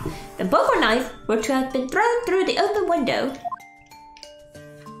 the book or knife were to have been thrown through the open window,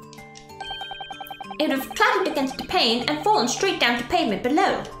 it would have clattered against the pane and fallen straight down to pavement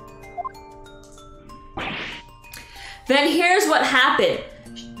below. Then here's what happened.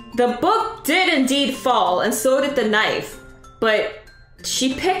 The book did indeed fall, and so did the knife. But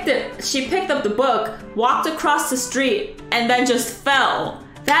she picked up the book, walked across the street, and then just fell.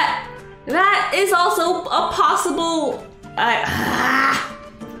 That is also a possible.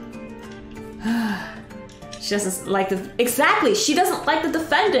 She doesn't like exactly. She doesn't like the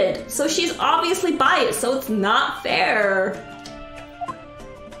defendant, so she's obviously biased. So it's not fair.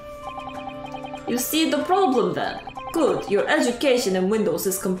 You see the problem then? Good. Your education in Windows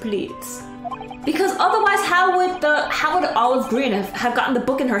is complete. Because otherwise, how would Olive Green have gotten the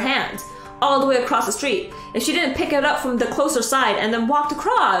book in her hand all the way across the street if she didn't pick it up from the closer side and then walked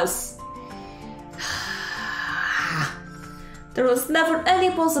across? There was never any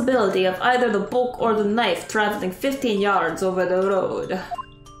possibility of either the book or the knife traveling 15 yards over the road.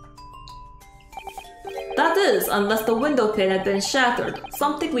 That is, unless the window pane had been shattered,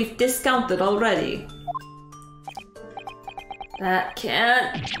 something we've discounted already. That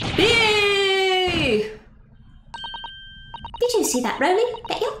can't be! Did you see that, Rowley?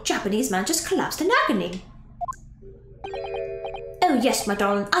 That young Japanese man just collapsed in agony. Oh yes, my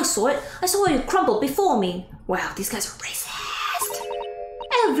darling, I saw it. I saw you crumble before me. Wow, these guys are racist.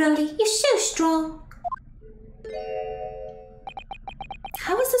 Oh, Rowley, you're so strong.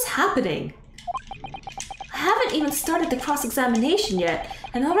 How is this happening? I haven't even started the cross-examination yet,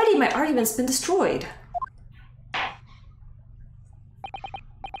 and already my argument's been destroyed.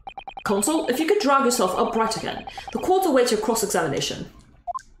 Consul, if you could drag yourself upright again. The court awaits your cross-examination.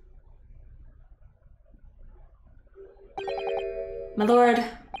 My lord.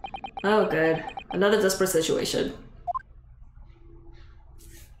 Oh, good. Another desperate situation.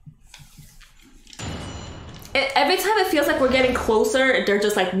 Every time it feels like we're getting closer, they're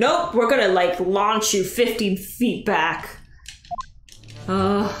just like, nope, we're gonna like launch you 15 feet back.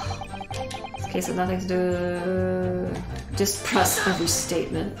 This case has nothing to do. Just press every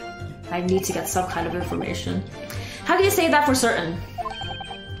statement. I need to get some kind of information. How can you say that for certain?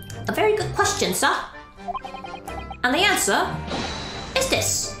 A very good question, sir. And the answer is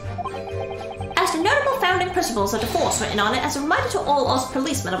this. As the notable founding principles of the force written on it as a reminder to all us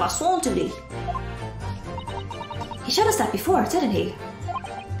policemen of our sworn duty. He showed us that before, didn't he?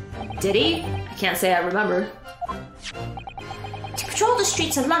 Did he? I can't say I remember. To patrol the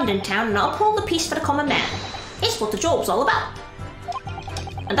streets of London town and uphold the peace for the common man. It's what the job's all about.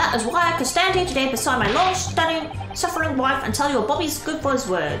 And that is why I could stand here today beside my long-standing, suffering wife and tell you Bobby's good for his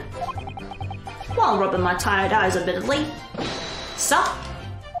word. While rubbing my tired eyes admittedly. Sir?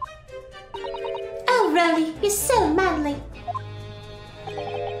 Oh, Rowley, you're so manly.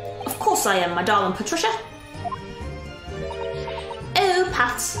 Of course I am, my darling Patricia. Oh,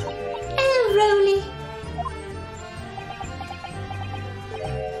 Pat. Oh, Rowley.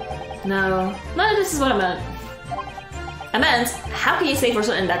 No, none of this is what I meant. I meant, how can you say for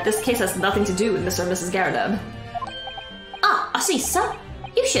certain that this case has nothing to do with Mr. and Mrs. Garadeb? Ah, I see, sir.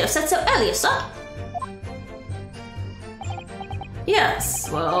 You should have said so earlier, sir. Yes,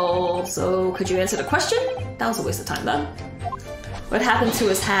 well, so could you answer the question? That was a waste of time then. What happened to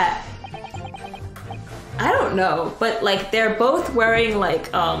his hat? I don't know, but like they're both wearing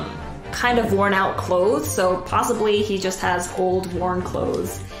like kind of worn out clothes, so possibly he just has old worn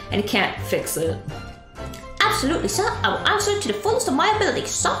clothes and he can't fix it. Absolutely, sir. I will answer to the fullest of my ability,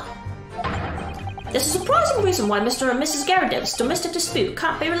 sir. There's a surprising reason why Mr. and Mrs. Garadeb's domestic dispute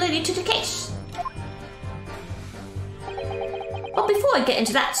can't be related to the case. But before I get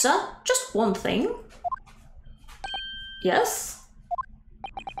into that, sir, just one thing. Yes?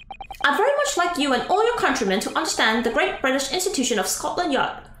 I'd very much like you and all your countrymen to understand the great British institution of Scotland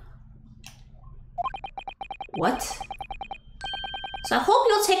Yard. What? So I hope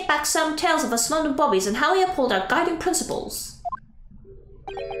you'll take back some tales of us London bobbies and how we uphold our guiding principles.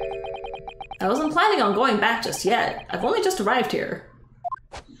 I wasn't planning on going back just yet. I've only just arrived here.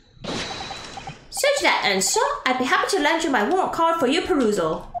 To that end, sir, I'd be happy to lend you my warrant card for your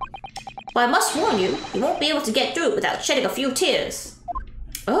perusal. But I must warn you, you won't be able to get through it without shedding a few tears.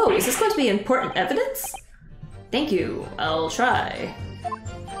 Oh, is this going to be important evidence? Thank you. I'll try.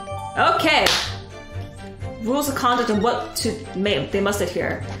 Okay. Rules of conduct and what they must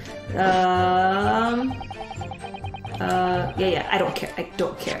adhere. Yeah, I don't care. I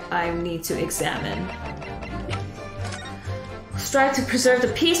don't care. I need to examine. Strive to preserve the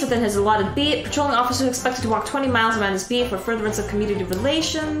peace within his allotted beat. Patrolling officers expected to walk 20 miles around his beat for furtherance of community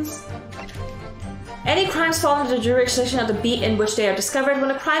relations. Any crimes fall under the jurisdiction of the beat in which they are discovered. When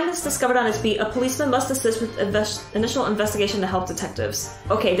a crime is discovered on his beat, a policeman must assist with initial investigation to help detectives.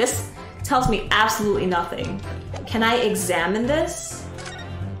 Okay, this tells me absolutely nothing. Can I examine this?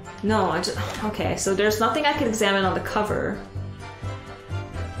 No, I just... Okay, so there's nothing I can examine on the cover.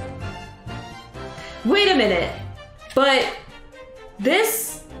 Wait a minute! But...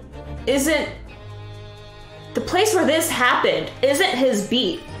 this isn't... the place where this happened isn't his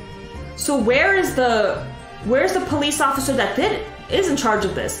beat. So where's the police officer that is in charge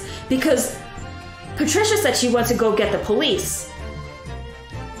of this? Because Patricia said she went to go get the police.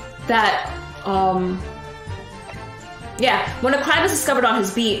 That, yeah, when a crime is discovered on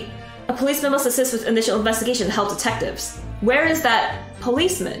his beat, a policeman must assist with initial investigation to help detectives. Where is that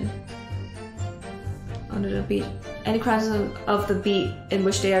policeman? Under the beat. Any crimes of the beat in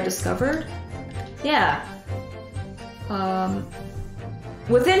which they are discovered? Yeah.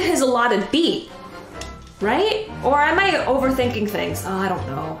 Within his allotted beat, right? Or am I overthinking things? Oh, I don't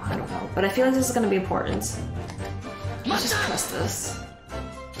know. But I feel like this is going to be important. Let's just press this.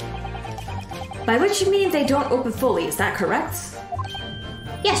 By which you mean they don't open fully, is that correct?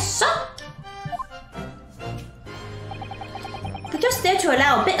 Yes, sir. They're just there to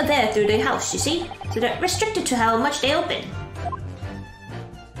allow a bit of air through the house, you see? So they're restricted to how much they open.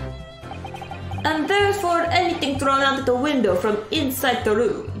 And therefore anything thrown out of the window from inside the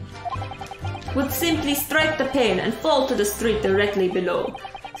room would simply strike the pane and fall to the street directly below.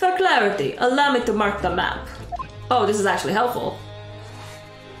 For clarity, allow me to mark the map. Oh, this is actually helpful.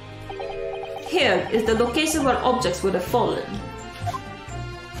 Here is the location where objects would have fallen.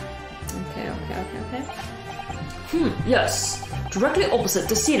 Okay. Yes. Directly opposite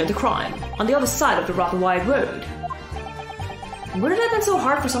the scene of the crime, on the other side of the rather wide road. Would it have been so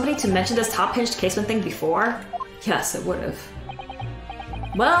hard for somebody to mention this top-hinged casement thing before? Yes, it would have.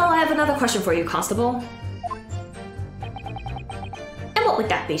 Well, I have another question for you, Constable. And what would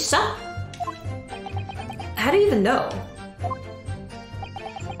that be, sir? How do you even know?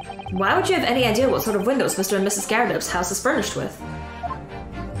 Why would you have any idea what sort of windows Mr. and Mrs. Garredub's house is furnished with?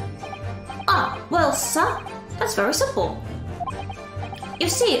 Ah, well, sir, that's very simple. You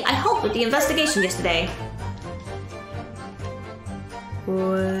see, I helped with the investigation yesterday.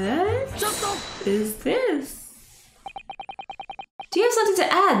 What is this? Do you have something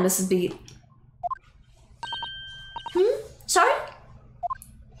to add, Mrs. Beat? Sorry?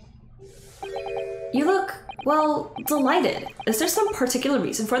 You look, well, delighted. Is there some particular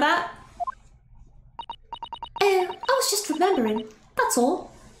reason for that? Oh, I was just remembering. That's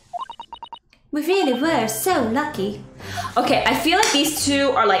all. We really were so lucky. Okay, I feel like these two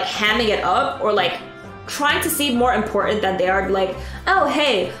are like hamming it up or like trying to seem more important than they are. Like, oh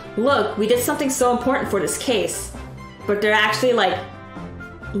hey, look, we did something so important for this case. But they're actually like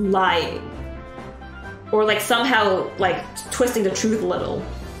lying. Or like somehow like twisting the truth a little.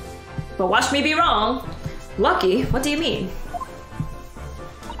 But watch me be wrong. Lucky? What do you mean?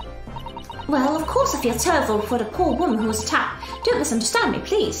 Well, of course I feel terrible for the poor woman who was attacked. Don't misunderstand me,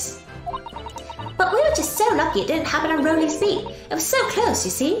 please. But we were just so lucky it didn't happen on Rowley's beat. It was so close,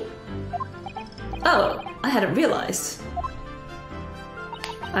 you see. Oh, I hadn't realized.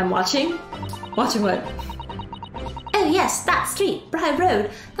 I'm watching? Watching what? Oh yes, that street, Briar Road,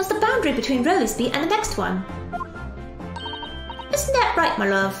 was the boundary between Rowley's beat and the next one. Isn't that right, my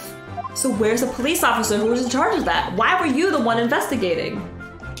love? So where's the police officer who was in charge of that? Why were you the one investigating?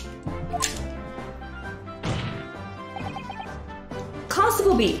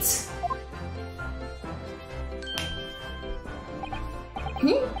 Constable Beats.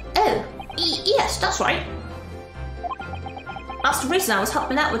 Oh, yes, that's right. That's the reason I was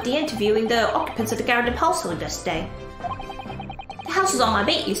helping out with the interviewing the occupants of the Garredub household yesterday. The house was on my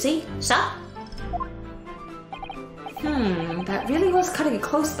beat, you see, sir. That really was cutting it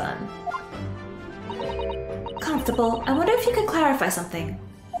close then. Constable, I wonder if you could clarify something.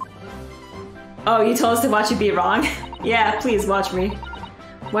 Oh, you told us to watch you be wrong? Yeah, please watch me.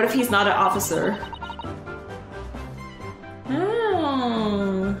 What if he's not an officer?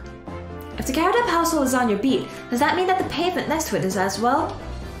 If the Garredub household is on your beat, does that mean that the pavement next to it is as well?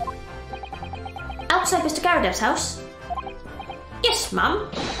 I outside Mr. Garadev's house? Yes, ma'am.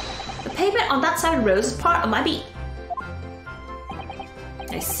 The pavement on that side of the road is part of my beat.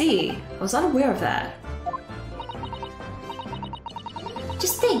 I see. I was unaware of that.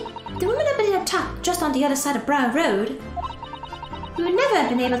 Just think, the woman had been attacked just on the other side of Brown Road. We would never have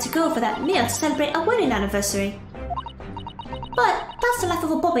been able to go for that meal to celebrate our wedding anniversary. But that's the life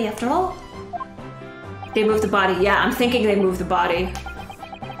of a bobby after all. They moved the body. Yeah, I'm thinking they moved the body.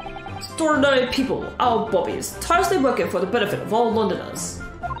 Extraordinary people, our bobbies, tirelessly working for the benefit of all Londoners.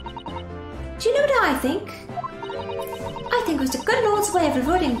 Do you know what I think? I think it was the good Lord's way of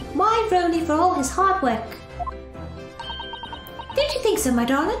rewarding my Rowley for all his hard work. Don't you think so, my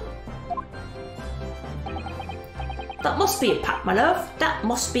darling? That must be it, Pat, my love. That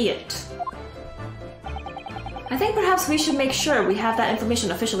must be it. I think perhaps we should make sure we have that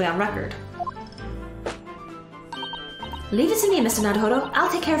information officially on record. Leave it to me, Mr. Naruhodo. I'll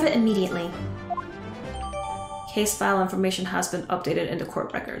take care of it immediately. Case file information has been updated in the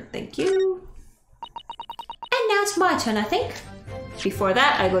court record. Thank you. And now it's my turn, I think. Before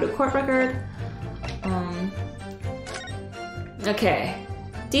that, I go to court record. Okay.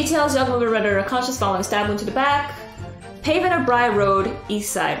 Details: young woman rendered unconscious following stab wound to the back. Pavement of Briar Road,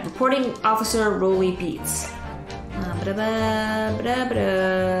 east side. Reporting officer Rowley Beats.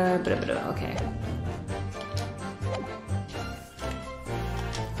 Okay.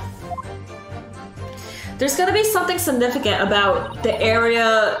 There's gonna be something significant about the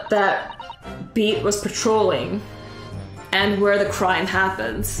area that Beat was patrolling and where the crime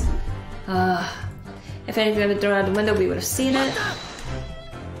happens. If anything had been thrown out the window, we would have seen it.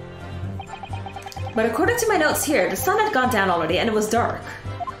 But according to my notes here, the sun had gone down already and it was dark.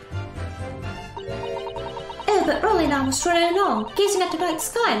 Oh, but Rowley and I was strolling along, gazing at the night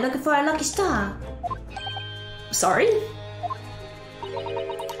sky and looking for our lucky star. Sorry?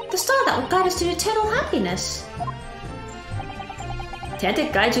 The star that would guide us to eternal happiness. Can't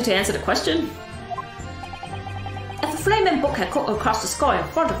it guide you to answer the question? If a flaming book had cut across the sky in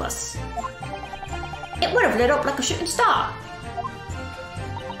front of us, it would have lit up like a shooting star.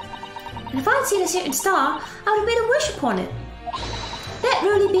 And if I'd seen a shooting star, I would have made a wish upon it. Let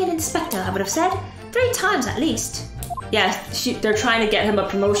Rowley be an inspector, I would have said. 3 times at least. Yeah, they're trying to get him a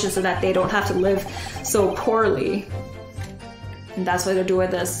promotion so that they don't have to live so poorly. And that's why they're doing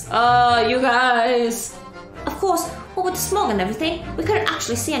this. You guys! Of course, what with the smog and everything, we couldn't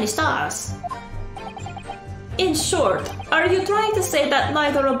actually see any stars. In short, are you trying to say that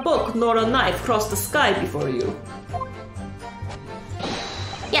neither a book nor a knife crossed the sky before you?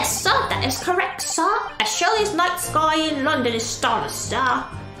 Yes, sir, that is correct, sir. As surely as night sky in London is starless, sir.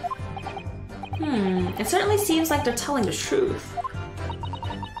 It certainly seems like they're telling the truth.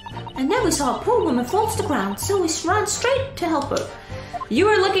 And then we saw a poor woman fall to the ground, so we ran straight to help her. You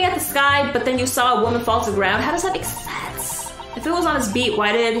were looking at the sky, but then you saw a woman fall to the ground? How does that make sense? If it was on his beat,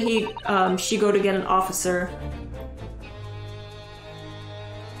 why did she go to get an officer?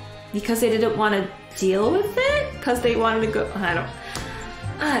 Because they didn't want to deal with it? Because they wanted to go... I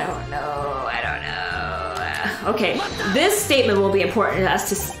don't know. Okay, this statement will be important as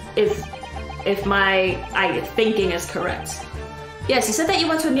to if my thinking is correct. Yes, you said that you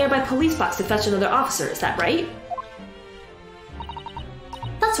went to a nearby police box to fetch another officer, is that right?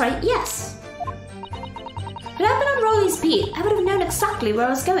 That's right, yes. If it had been on Rowley's beat, I would have known exactly where I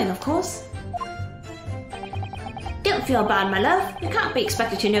was going, of course. Don't feel bad, my love. You can't be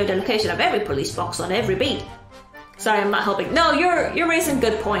expected to know the location of every police box on every beat. Sorry, I'm not helping. No, you're raising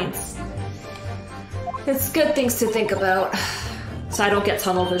good points. It's good things to think about, so I don't get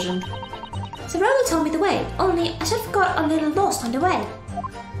tunnel vision. So Rowley told me the way, only I should have got a little lost on the way.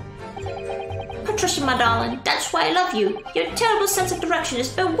 Patricia, my darling, that's why I love you. Your terrible sense of direction is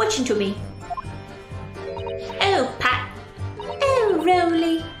bewitching to me. Oh, Pat. Oh,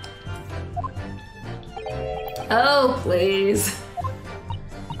 Rowley. Oh, please.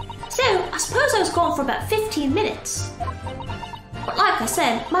 So, I suppose I was gone for about 15 minutes. But like I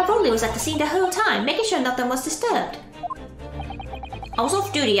said, my Rowley was at the scene the whole time, making sure nothing was disturbed. I was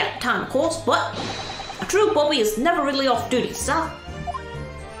off duty at the time, of course, but a true bobby is never really off duty, sir.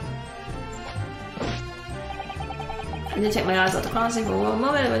 I didn't take my eyes off the crossing for one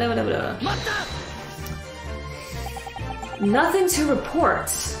moment. Nothing to report.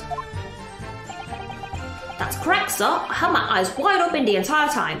 That's correct, sir. I had my eyes wide open the entire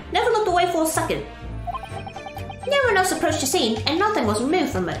time. Never looked away for a second. No one else approached the scene, and nothing was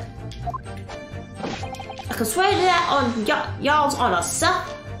removed from it. I can swear to that on y'all's honor, sir.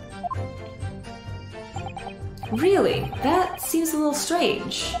 Really? That seems a little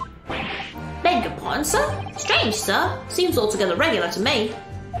strange. Beg your pardon, sir? Strange, sir. Seems altogether regular to me.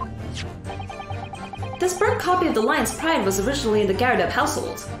 This burnt copy of The Lion's Pride was originally in the Garadeb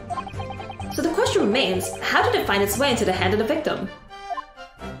household. So the question remains, how did it find its way into the hand of the victim?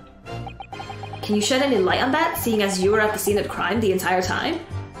 Can you shed any light on that, seeing as you were at the scene of the crime the entire time?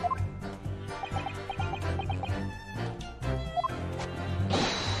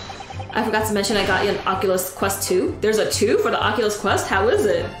 I forgot to mention I got you an Oculus Quest 2. There's a 2 for the Oculus Quest? How is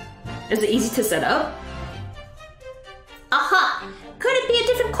it? Is it easy to set up? Aha! Could it be a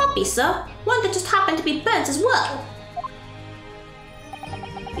different copy, sir? One that just happened to be burnt as well?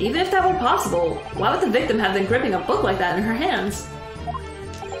 Even if that were possible, why would the victim have been gripping a book like that in her hands?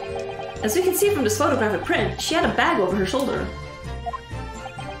 As we can see from this photographic print, she had a bag over her shoulder.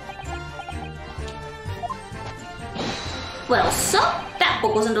 Well, sir, that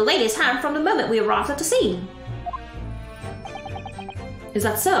book was in the lady's hand from the moment we arrived at the scene. Is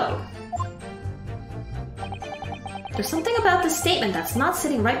that so? There's something about this statement that's not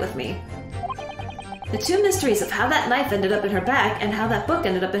sitting right with me. The two mysteries of how that knife ended up in her bag and how that book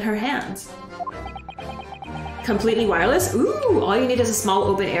ended up in her hands. Completely wireless? Ooh, all you need is a small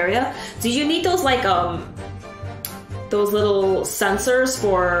open area. Do you need those like those little sensors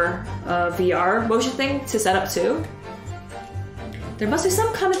for VR motion thing to set up too? There must be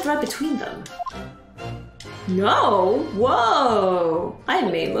some common thread between them. No? Whoa! I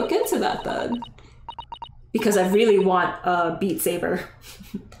may look into that then. Because I really want a Beat Saber.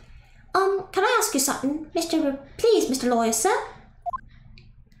 Can I ask you something, Please, Mr. Lawyer, sir?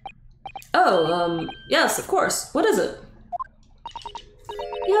 Oh, yes, of course. What is it?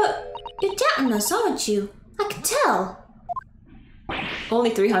 You're doubting us, aren't you? I can tell.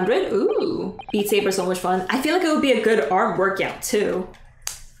 Only 300? Ooh. Beat Saber's so much fun. I feel like it would be a good arm workout, too.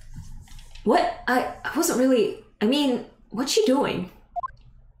 What? I wasn't really... I mean, what's she doing?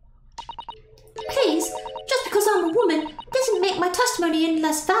 Please, just because I'm a woman doesn't make my testimony any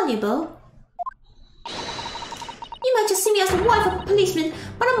less valuable. You might just see me as the wife of a policeman,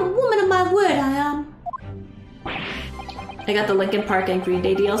 but I'm a woman of my word, I am. I got the Linkin Park and Green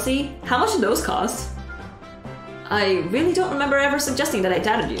Day DLC. How much did those cost? I really don't remember ever suggesting that I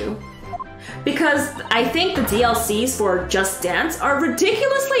doubted you. Because I think the DLCs for Just Dance are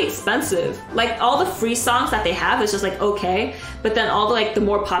ridiculously expensive. Like, all the free songs that they have is just like, okay. But then all the, like, the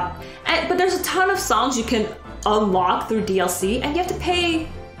more pop... but there's a ton of songs you can unlock through DLC, and you have to pay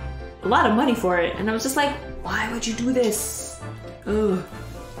a lot of money for it. And I was just like, why would you do this? Ugh.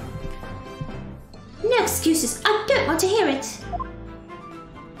 No excuses. I don't want to hear it.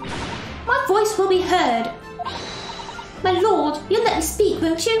 My voice will be heard. My lord, you'll let me speak,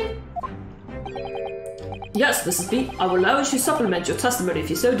 won't you? Yes, Mrs. B. I will allow you to supplement your testimony if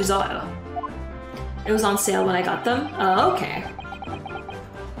you so desire. It was on sale when I got them? Oh, okay.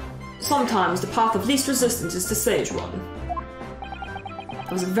 Sometimes the path of least resistance is the sage one.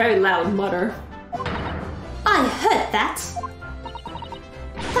 That was a very loud mutter. I heard that.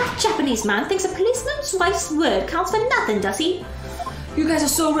 That Japanese man thinks a policeman's wife's word counts for nothing, does he? You guys are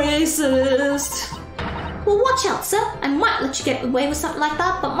so racist. Well, watch out, sir. I might let you get away with something like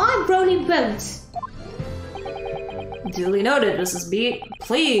that, but my Broly won't. Duly noted, Mrs. B.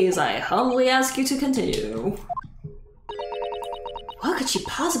 Please, I humbly ask you to continue. What could she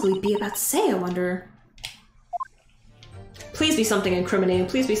possibly be about to say, I wonder? Please be something incriminating.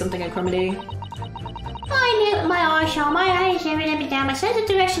 Please be something incriminating. I know my eyes are my eyes every let me down. My sense of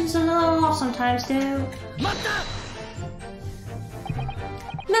direction's a little off sometimes, too.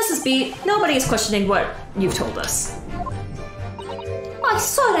 Mrs. B, nobody is questioning what you've told us. I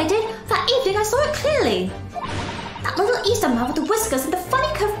saw it, I did. That evening I saw it clearly. That little Easter man with the whiskers and the funny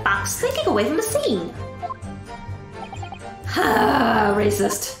curved back slinking away from the scene. Ha,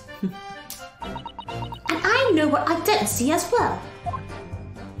 racist. And I know what I didn't see as well.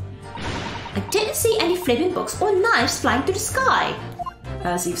 I didn't see any flaming books or knives flying through the sky.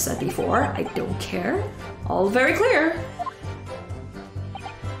 As you've said before, I don't care. All very clear.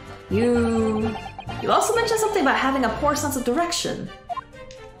 You also mentioned something about having a poor sense of direction.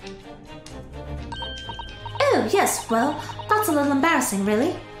 Oh, yes, well, that's a little embarrassing,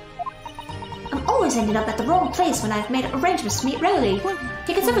 really. I'm always ending up at the wrong place when I've made arrangements to meet Rowley.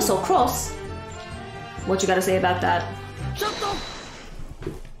 He gets ever so cross. What you gotta say about that?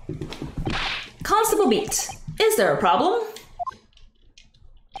 Constable Beat, is there a problem?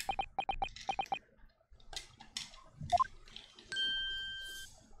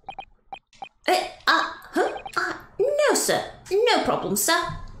 No, sir. No problem,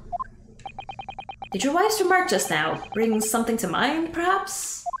 sir. Did your wife's remark just now bring something to mind,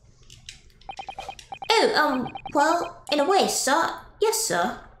 perhaps? Oh, well, in a way, sir. Yes,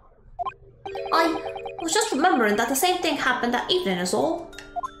 sir. I was just remembering that the same thing happened that evening is all.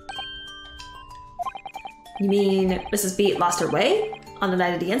 You mean Mrs. Beat lost her way on the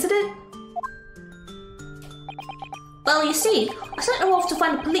night of the incident? Well, you see, I sent her off to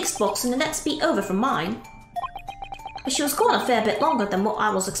find a police box in the next beat over from mine. But she was gone a fair bit longer than what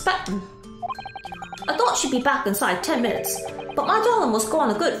I was expecting. I thought she'd be back inside 10 minutes, but my darling was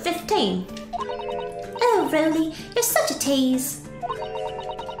gone a good 15. Oh, Roly, you're such a tease.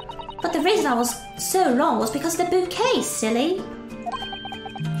 But the reason I was so long was because of the bouquet, silly.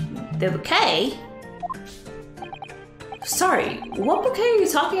 The bouquet? Sorry, what bouquet are you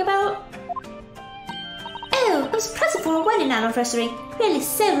talking about? Oh, it was a present for a wedding anniversary. Really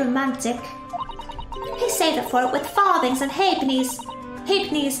so romantic. He saved up for it with farthings and halfpennies.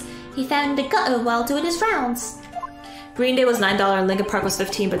 Halfpennies he found in the gutter while doing his rounds. Green Day was $9 and Linkin Park was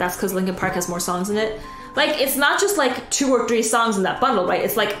 $15, but that's because Linkin Park has more songs in it. Like, it's not just like 2 or 3 songs in that bundle, right?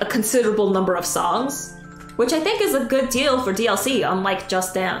 It's like a considerable number of songs, which I think is a good deal for DLC, unlike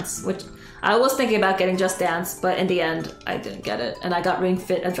Just Dance, which I was thinking about getting Just Dance, but in the end, I didn't get it, and I got Ring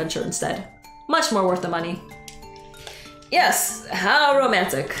Fit Adventure instead. Much more worth the money. Yes, how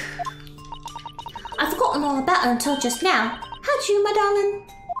romantic. I'd forgotten all about her until just now. How'd you, my darling?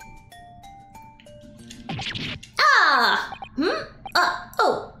 Ah!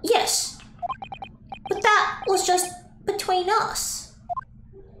 Oh, yes. But that was just between us.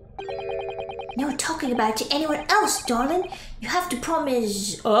 No talking about it to anyone else, darling. You have to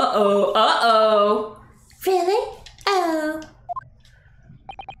promise. Uh-oh. Really? Oh.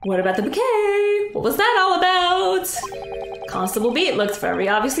 What about the bouquet? What was that all about? Constable Beat looked very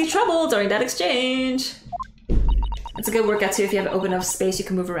obviously troubled during that exchange. It's a good workout too if you have open enough space you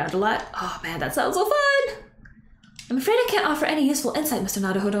can move around a lot. Oh man, that sounds so fun! I'm afraid I can't offer any useful insight, Mr.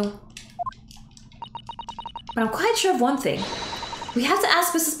 Naruhodo. But I'm quite sure of one thing. We have to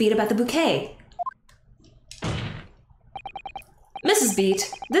ask Mrs. Beat about the bouquet. Mrs.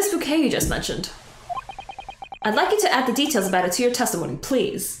 Beat, this bouquet you just mentioned. I'd like you to add the details about it to your testimony,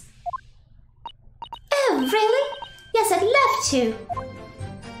 please. Oh, really? Yes, I'd love to.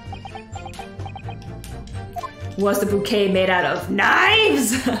 Was the bouquet made out of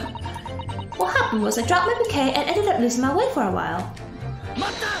knives? What happened was I dropped my bouquet and ended up losing my way for a while.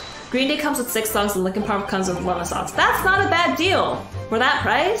 Green Day comes with 6 songs and Linkin Park comes with 11 songs. That's not a bad deal. For that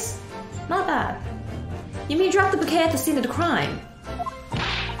price? Not bad. You mean you dropped the bouquet at the scene of the crime?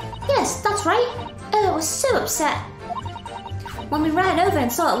 Yes, that's right. Oh, I was so upset. When we ran over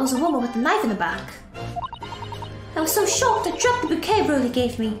and saw it was a woman with a knife in the back. I was so shocked I dropped the bouquet Roly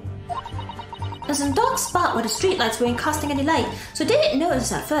gave me. It was in a dark spot where the streetlights weren't casting any light, so I didn't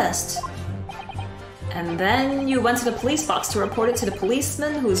notice at first. And then you went to the police box to report it to the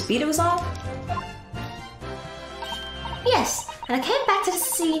policeman whose beat it was on? Yes, and I came back to the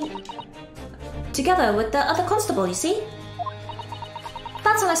scene together with the other constable, you see?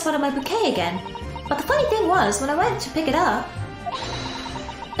 That's when I spotted my bouquet again. But the funny thing was, when I went to pick it up,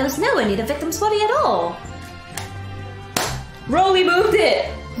 it was nowhere near the victim's body at all. Roly moved it!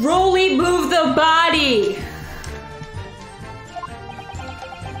 Roly moved the body!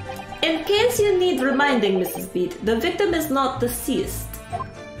 In case you need reminding, Mrs. Beat, the victim is not deceased.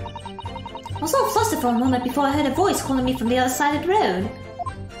 I was all flustered for a moment before I heard a voice calling me from the other side of the road.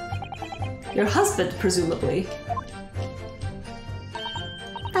 Your husband, presumably.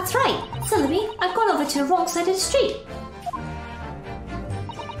 That's right. Silly me, I've gone over to the wrong side of the street.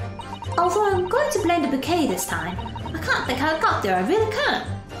 Although I'm going to blame the bouquet this time. I can't think how it got there, I really can't.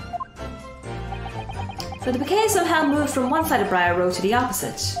 So the bouquet somehow moved from one side of Briar Road to the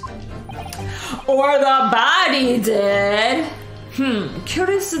opposite. Or the body did!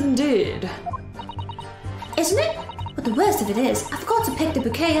 Curious indeed. Isn't it? But the worst of it is, I forgot to pick the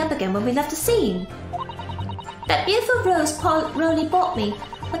bouquet up again when we left the scene. That beautiful rose Paul Roly bought me,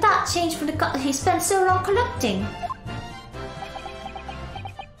 but that changed from the gut he spent so long collecting.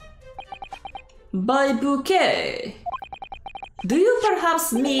 By bouquet, do you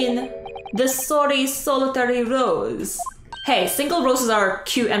perhaps mean the sorry solitary rose? Hey, single roses are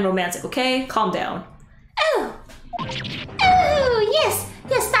cute and romantic, okay? Calm down. Oh, yes,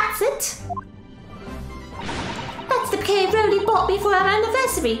 that's it. That's the bouquet Roly bought me for our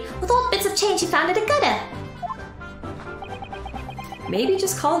anniversary, with all the bits of change he found in the gutter. Maybe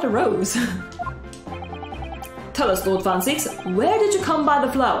just call it a rose. Tell us, Lord Van Six, where did you come by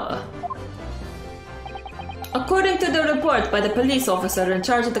the flower? According to the report by the police officer in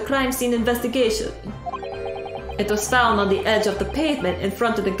charge of the crime scene investigation, it was found on the edge of the pavement in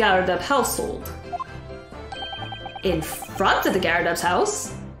front of the Garadab household. In front of the Garadab's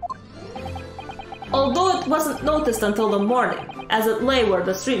house? Although it wasn't noticed until the morning, as it lay where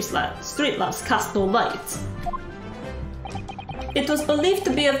the street lamps cast no light. It was believed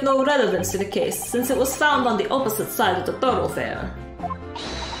to be of no relevance to the case, since it was found on the opposite side of the thoroughfare.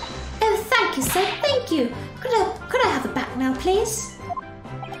 Oh, thank you, sir, thank you. Could I have it back now, please?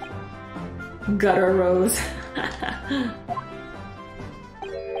 Gutter Rose.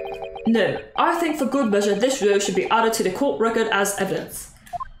 No, I think for good measure this rose should be added to the court record as evidence.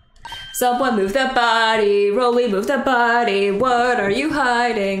 Someone move their body, Rolly move their body, what are you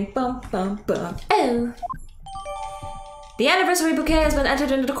hiding? Bum bum bum. Oh. The anniversary bouquet has been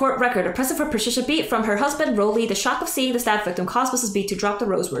entered into the court record. A present for Patricia Beat from her husband, Rolly. The shock of seeing the stab victim caused Mrs. Beat to drop the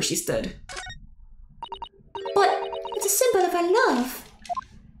rose where she stood. But it's a symbol of our love.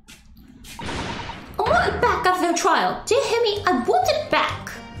 I want it back after the trial. Do you hear me? I want it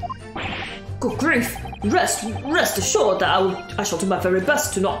back. Good grief! Rest assured that I shall do my very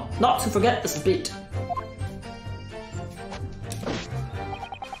best to not to forget Mrs. Beat.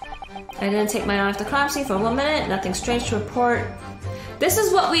 I didn't take my eye off the crime scene for 1 minute. Nothing strange to report. This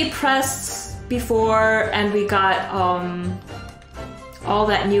is what we pressed before, and we got all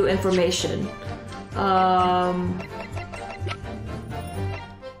that new information.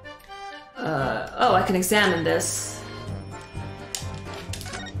 Oh, I can examine this.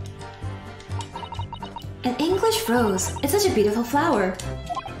 An English rose. It's such a beautiful flower.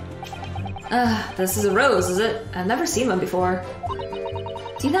 This is a rose, is it? I've never seen one before.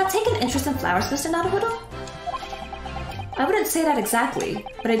 Do you not take an interest in flowers, Mr. Naruhodo? I wouldn't say that exactly,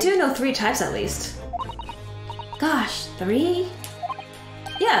 but I do know 3 types at least. Gosh, 3?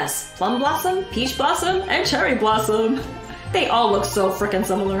 Yes, plum blossom, peach blossom, and cherry blossom. They all look so frickin'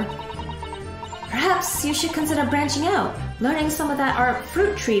 similar. Perhaps you should consider branching out, learning some of that art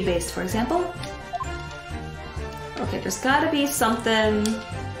fruit tree based, for example. Okay, there's gotta be something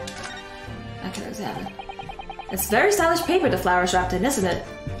I can examine. It's very stylish paper the flower's wrapped in, isn't it?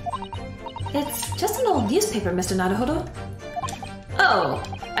 It's just an old newspaper, Mr. Naruhodo. Oh,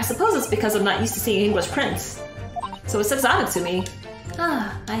 I suppose it's because I'm not used to seeing English prints. So it's exotic to me.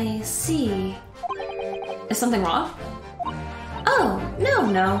 Ah, I see. Is something wrong? Oh,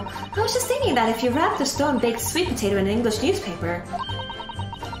 no. I was just thinking that if you wrapped a stone-baked sweet potato in an English newspaper,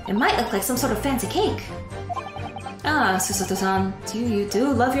 it might look like some sort of fancy cake. Ah, Susato-san, you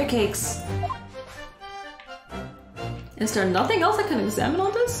do love your cakes. Is there nothing else I can examine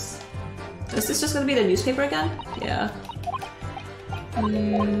on this? Is this just gonna be the newspaper again? Yeah.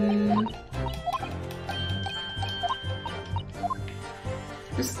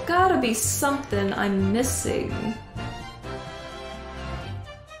 There's gotta be something I'm missing.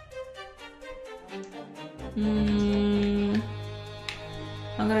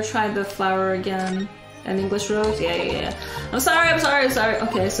 I'm gonna try the flower again. An English rose? Yeah. I'm sorry.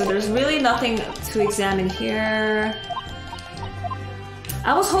 Okay, so there's really nothing to examine here.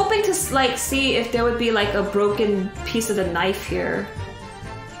 I was hoping to like see if there would be like a broken piece of the knife here.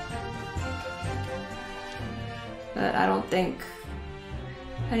 But I don't think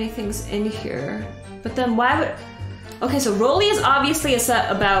anything's in here. But then why would... Okay, so Rolly is obviously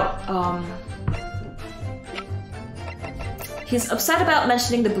upset about, he's upset about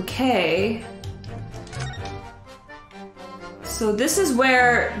mentioning the bouquet. So this is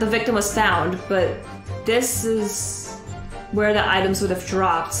where the victim was found, but this is where the items would have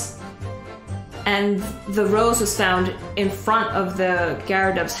dropped. And the rose was found in front of the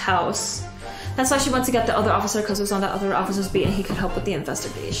Garadub's house. That's why she went to get the other officer, because it was on that other officer's beat and he could help with the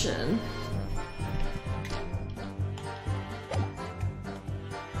investigation.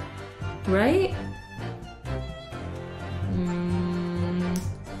 Right?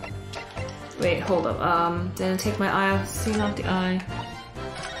 Wait, hold up. Didn't take my eye off, scene off the eye.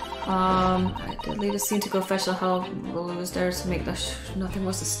 I did leave the scene to go fetch the help. Rolly was there to make nothing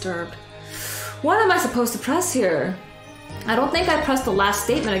was disturbed. What am I supposed to press here? I don't think I pressed the last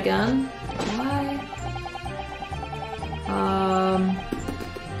statement again. Why?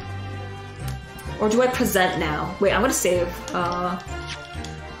 Or do I present now? Wait, I'm gonna save.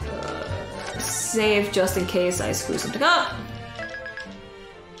 Save just in case I screw something up.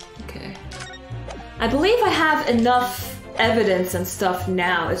 Okay. I believe I have enough evidence and stuff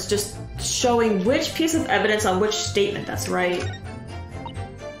now. It's just showing which piece of evidence on which statement that's right.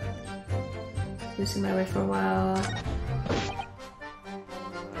 Losing my way for a while.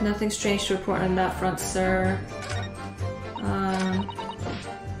 Nothing strange to report on that front, sir.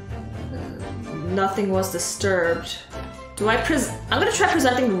 Nothing was disturbed. Do I I'm gonna try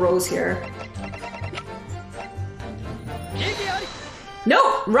presenting the rose here.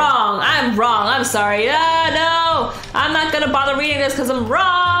 Nope, wrong. I'm wrong. I'm sorry. No, I'm not gonna bother reading this because I'm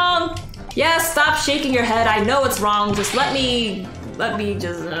wrong. Yes, stop shaking your head. I know it's wrong. Just let me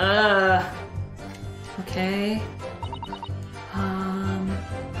just. Okay.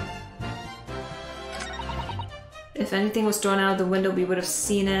 If anything was thrown out of the window, we would have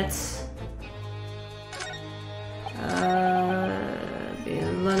seen it.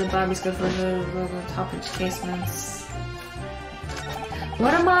 Below the Bobby's good for the top inch casements.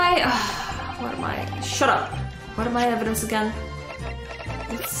 What am I? What am I? Shut up. What am I evidence again?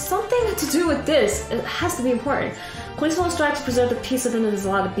 It's something to do with this. It has to be important. Policeman will strive to preserve the peace within the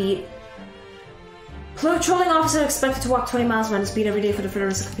allowed beat. Patrolling officer expected to walk 20 miles around this beat every day for the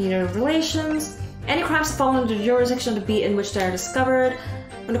furtherance of community relations. Any crimes fall under the jurisdiction of the beat in which they are discovered.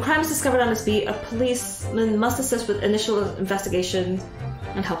 When a crime is discovered on this beat, a policeman must assist with initial investigation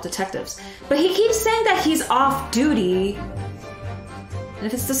and help detectives. But he keeps saying that he's off duty. And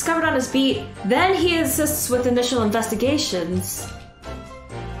if it's discovered on his beat, then he assists with initial investigations.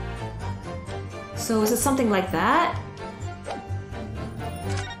 So is it something like that?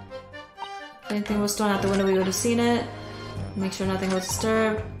 If anything was thrown out the window, we would have seen it. Make sure nothing was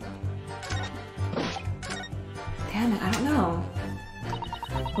disturbed. Damn it, I don't know.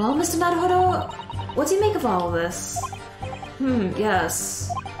 Well, Mr. Naruhodo, what do you make of all of this?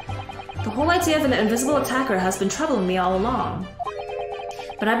 Yes. The whole idea of an invisible attacker has been troubling me all along.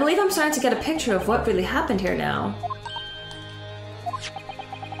 But I believe I'm starting to get a picture of what really happened here now.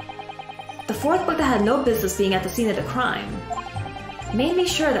 The fourth book that had no business being at the scene of the crime made me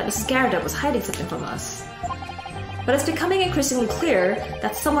sure that Mrs. Garrett was hiding something from us. But it's becoming increasingly clear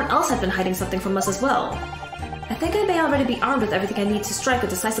that someone else had been hiding something from us as well. I think I may already be armed with everything I need to strike a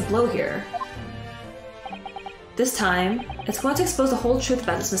decisive blow here. This time, it's going to expose the whole truth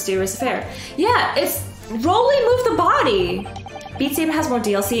about this mysterious affair. Yeah, it's Rolly Move the Body! Beat Saber has more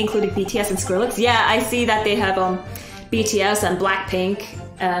DLC, including BTS and Skrillex. Yeah, I see that they have BTS and Blackpink,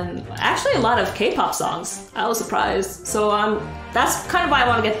 and actually a lot of K-pop songs. I was surprised. So that's kind of why I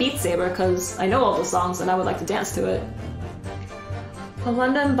want to get Beat Saber, because I know all the songs and I would like to dance to it. A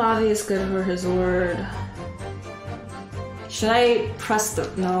London Bobby is good for his word. Should I press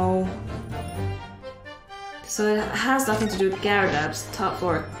the... no. So it has nothing to do with Gyarados, top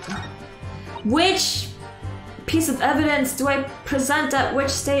floor. Which piece of evidence do I present at which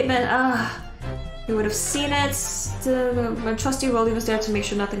statement? You would have seen it. My trusty Rolly was there to make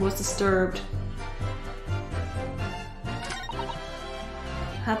sure nothing was disturbed.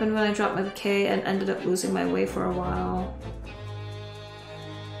 Happened when I dropped my bouquet and ended up losing my way for a while.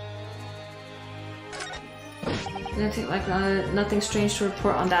 Anything like that? Nothing strange to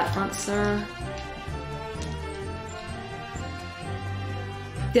report on that front, sir.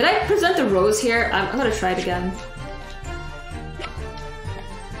 Did I present the rose here? I'm gonna try it again.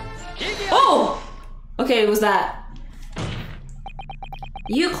 Oh! Okay, it was that.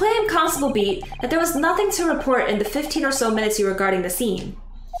 You claim, Constable Beat, that there was nothing to report in the 15 or so minutes you were guarding the scene.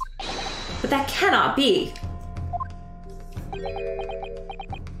 But that cannot be.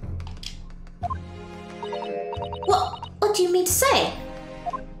 What do you mean to say?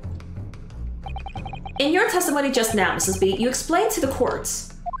 In your testimony just now, Mrs. Beat, you explained to the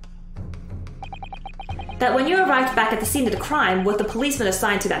courts that when you arrived back at the scene of the crime with the policeman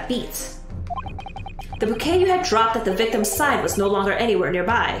assigned to that beat, the bouquet you had dropped at the victim's side was no longer anywhere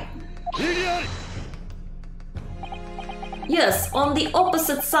nearby. Yes, on the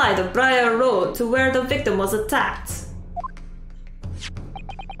opposite side of Briar Road to where the victim was attacked.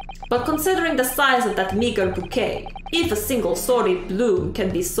 But considering the size of that meager bouquet, if a single sorry bloom can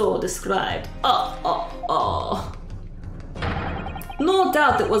be so described, no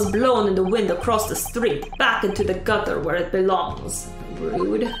doubt it was blown in the wind across the street, back into the gutter where it belongs.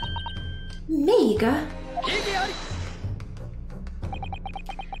 Rude. Meager?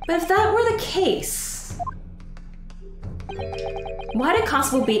 But if that were the case, why did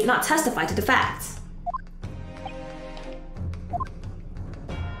Constable Beat not testify to the facts?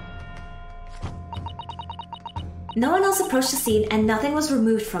 No one else approached the scene and nothing was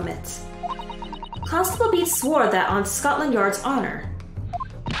removed from it. Constable Beat swore that on Scotland Yard's honor.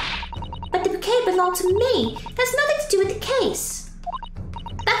 But the bouquet belonged to me. That's nothing to do with the case.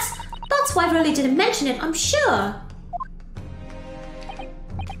 That's why Rolly didn't mention it, I'm sure.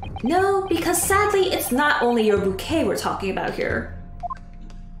 No, because sadly, it's not only your bouquet we're talking about here.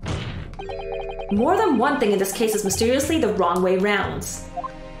 More than one thing in this case is mysteriously the wrong way round.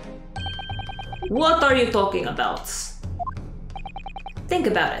 What are you talking about? Think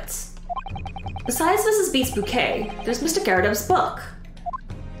about it. Besides Mrs. Beat's bouquet, there's Mr. Garrett's book.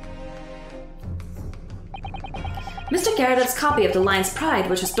 Mr. Garrett's copy of The Lion's Pride,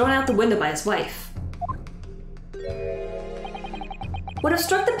 which was thrown out the window by his wife. Would have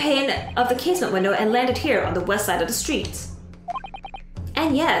struck the pane of the casement window and landed here on the west side of the street.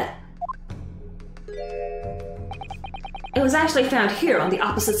 And yet, it was actually found here on the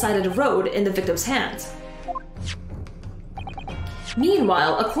opposite side of the road in the victim's hand.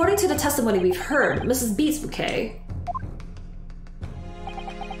 Meanwhile, according to the testimony we've heard, Mrs. Beat's bouquet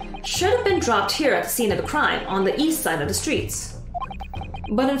should have been dropped here at the scene of the crime, on the east side of the streets.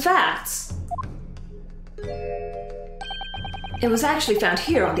 But in fact, it was actually found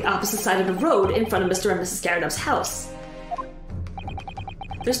here on the opposite side of the road in front of Mr. and Mrs. Garridub's house.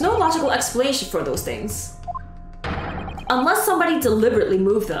 There's no logical explanation for those things. Unless somebody deliberately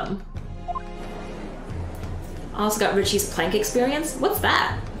moved them. Also got Richie's plank experience? What's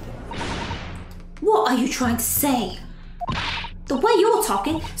that? What are you trying to say? The way you're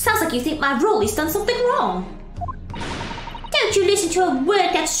talking sounds like you think my Rolly's done something wrong. Don't you listen to a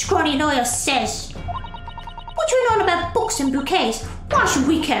word that scrawny lawyer says. What you know about books and bouquets? Why should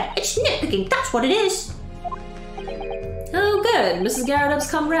we care? It's nitpicking, that's what it is. Oh good, Mrs. Garridub's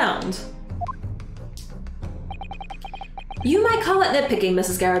come round. You might call it nitpicking,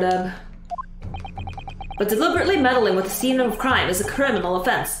 Mrs. Garridub. But deliberately meddling with the scene of crime is a criminal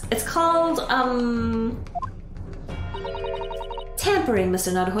offense. It's called, tampering,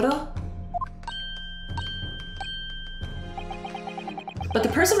 Mr. Naruhodo. But the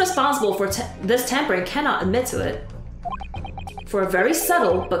person responsible for this tampering cannot admit to it. For a very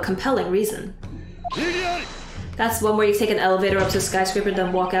subtle but compelling reason. That's one where you take an elevator up to a skyscraper and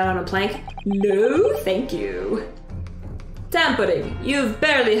then walk out on a plank? No, thank you. Tampering. You've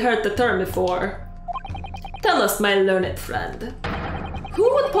barely heard the term before. Tell us, my learned friend.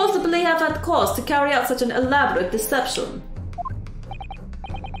 Who would possibly have had cause to carry out such an elaborate deception?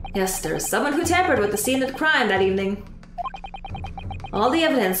 Yes, there is someone who tampered with the scene of the crime that evening. All the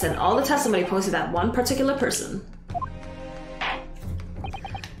evidence and all the testimony points to that one particular person.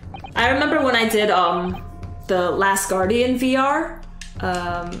 I remember when I did the Last Guardian VR,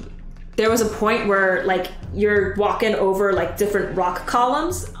 there was a point where like you're walking over like different rock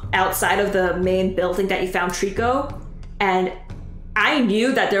columns outside of the main building that you found Trico, and I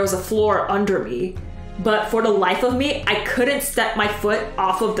knew that there was a floor under me, but for the life of me, I couldn't step my foot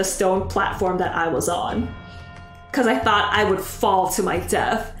off of the stone platform that I was on. Because I thought I would fall to my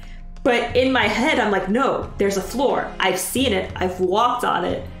death. But in my head, I'm like, no, there's a floor. I've seen it. I've walked on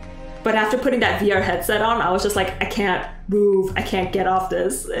it. But after putting that VR headset on, I was just like, I can't move. I can't get off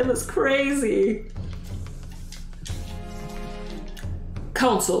this. It was crazy.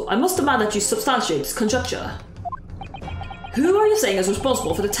 Counsel, I must demand that you substantiate this conjecture. Who are you saying is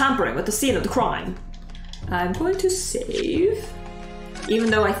responsible for the tampering with the scene of the crime? I'm going to save. Even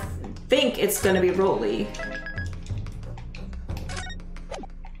though I think it's going to be Rolly.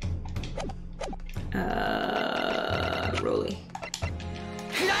 Rolly.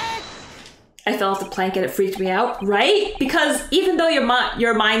 I fell off the plank and it freaked me out, right? Because even though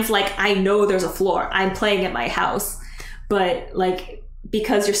your mind's like, I know there's a floor, I'm playing at my house, but like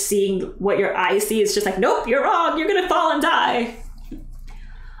because you're seeing what your eyes see, it's just like, nope, you're wrong, you're gonna fall and die.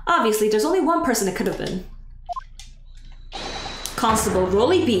 Obviously, there's only one person it could have been. Constable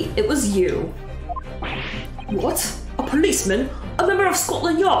Rolly Beat, it was you. What? A policeman? A member of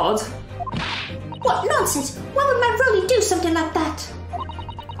Scotland Yard? What nonsense! Why would my Rolly do something like that?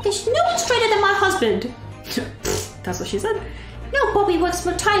 There's no one straighter than my husband. That's what she said. No, Bobby works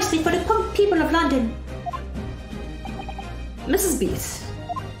more tirelessly for the people of London. Mrs. Beat,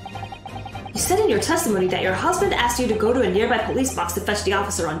 you said in your testimony that your husband asked you to go to a nearby police box to fetch the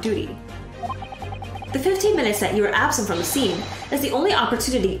officer on duty. The 15 minutes that you were absent from the scene is the only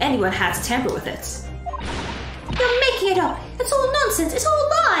opportunity anyone had to tamper with it. You're making it up! It's all nonsense! It's all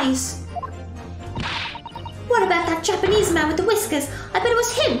lies! What about that Japanese man with the whiskers? I bet it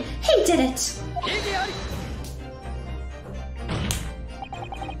was him! He did it!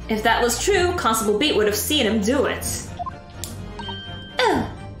 If that was true, Constable Beat would have seen him do it.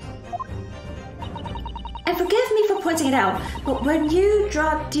 Oh. And forgive me for pointing it out, but when you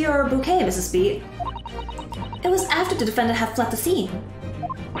dropped your bouquet, Mrs. Beat, it was after the defendant had fled the scene.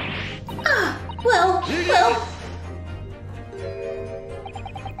 Ah, well.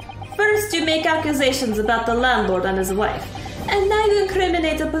 First you make accusations about the landlord and his wife, and now you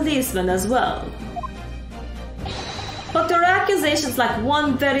incriminate a policeman as well. But your accusations lack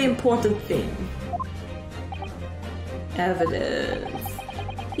one very important thing. Evidence.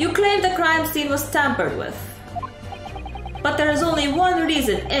 You claim the crime scene was tampered with. But there is only one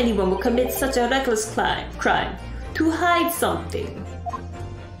reason anyone would commit such a reckless crime. To hide something.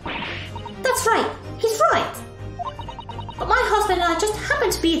 That's right. He's right. But my husband and I just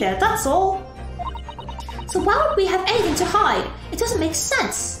happened to be there, that's all. So why would we have anything to hide? It doesn't make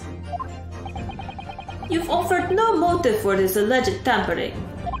sense. You've offered no motive for this alleged tampering.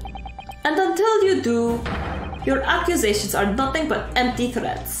 And until you do, your accusations are nothing but empty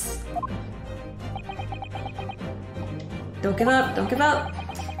threats. Don't give up, don't give up.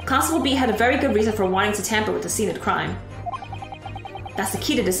 Constable B had a very good reason for wanting to tamper with the scene of the crime. That's the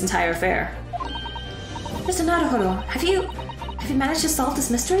key to this entire affair. Mr. Naruhodo, have you managed to solve this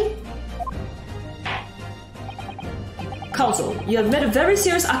mystery? Counsel, you have made a very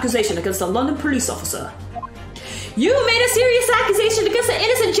serious accusation against a London police officer. You made a serious accusation against an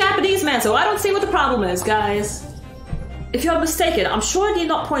innocent Japanese man, so I don't see what the problem is, guys. If you're mistaken, I'm sure I need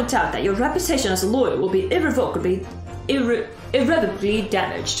not point out that your reputation as a lawyer will be irrevocably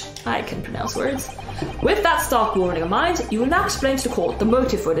damaged. I can pronounce words. With that stark warning in mind, you will now explain to the court the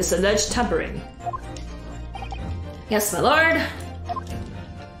motive for this alleged tampering. Yes, my lord.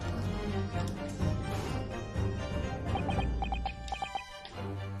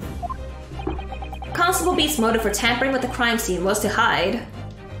 Constable B's motive for tampering with the crime scene was to hide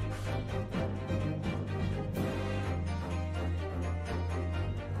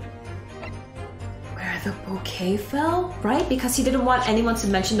where the bouquet fell, right? Because he didn't want anyone to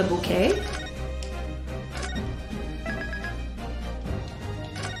mention the bouquet.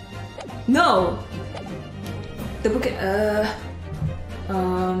 No! The bouquet,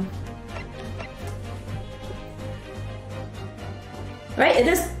 right,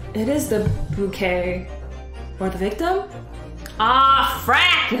 it is the bouquet for the victim? Ah,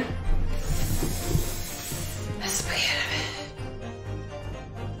 frack!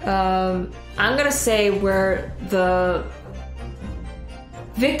 I'm gonna say where the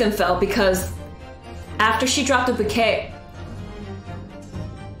victim fell because after she dropped the bouquet...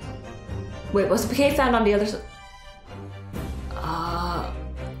 Wait, was the bouquet found on the other side?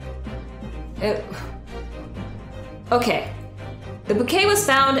 Okay. The bouquet was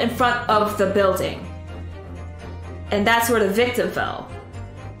found in front of the building. And that's where the victim fell.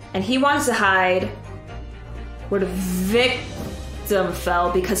 And he wanted to hide where the victim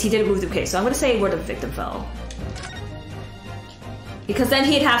fell because he didn't move the bouquet. So I'm going to say where the victim fell. Because then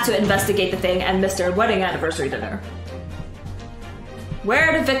he'd have to investigate the thing and miss their wedding anniversary dinner.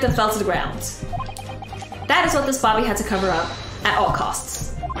 Where the victim fell to the ground. That is what this Bobby had to cover up at all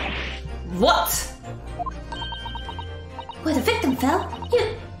costs. What? Where the victim fell?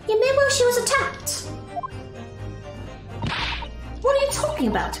 You mean where she was attacked? What are you talking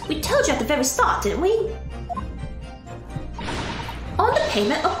about? We told you at the very start, didn't we? On the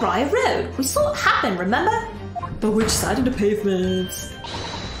pavement of Briar Road. We saw it happen, remember? But which side of the pavement?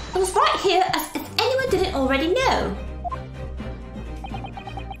 It was right here, as if anyone didn't already know.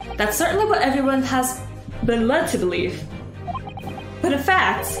 That's certainly what everyone has been led to believe. But in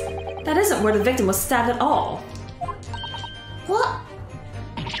fact, that isn't where the victim was stabbed at all. What?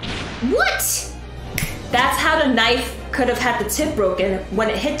 What? That's how the knife could have had the tip broken when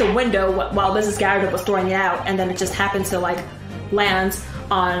it hit the window while Mrs. Garrett was throwing it out, and then it just happened to like land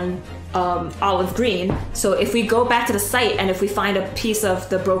on olive green. So if we go back to the site and if we find a piece of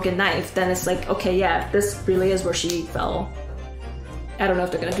the broken knife, then it's like, okay, yeah, this really is where she fell. I don't know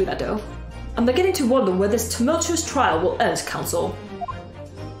if they're gonna do that though. I'm beginning to wonder where this tumultuous trial will end, Counsel.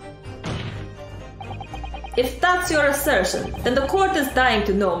 If that's your assertion, then the court is dying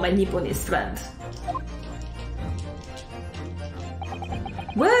to know, my Nipponese friend.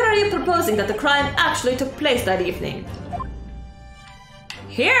 Where are you proposing that the crime actually took place that evening?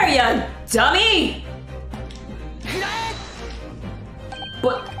 Here, ya dummy!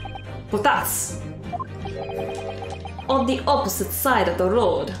 But that's... on the opposite side of the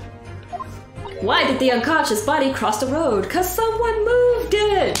road. Why did the unconscious body cross the road? 'Cause someone moved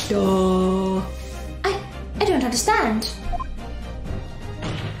it! Duh. I don't understand.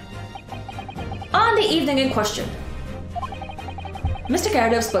 On the evening in question, Mr.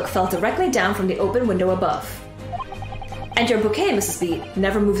 Garridov's book fell directly down from the open window above. And your bouquet, Mrs. B,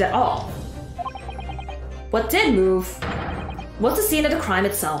 never moved at all. What did move was the scene of the crime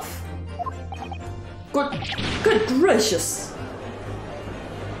itself. Good gracious!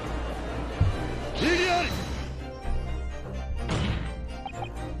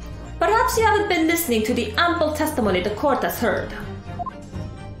 Perhaps you haven't been listening to the ample testimony the court has heard.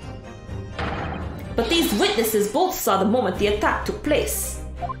 But these witnesses both saw the moment the attack took place.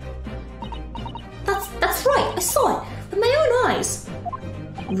 That's right, I saw it with my own eyes.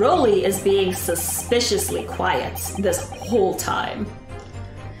 Rolly is being suspiciously quiet this whole time.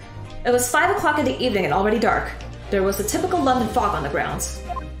 It was 5 o'clock in the evening and already dark. There was a typical London fog on the grounds.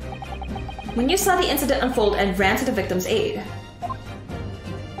 When you saw the incident unfold and ran to the victim's aid.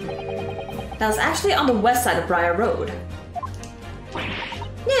 That was actually on the west side of Briar Road.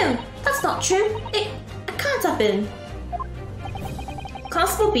 No, that's not true. I can't have been.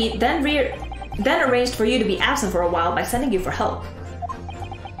 Constable B then arranged for you to be absent for a while by sending you for help.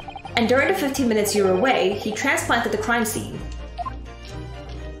 And during the 15 minutes you were away, he transplanted the crime scene.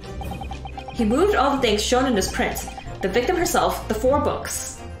 He moved all the things shown in this print, the victim herself, the 4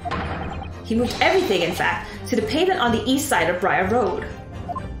 books. He moved everything, in fact, to the pavement on the east side of Briar Road.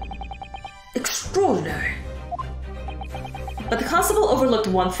 Extraordinary. But the constable overlooked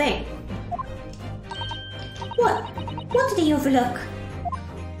one thing. What? What did he overlook?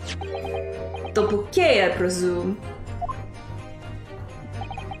 The bouquet, I presume.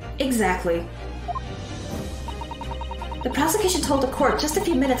 Exactly. The prosecution told the court just a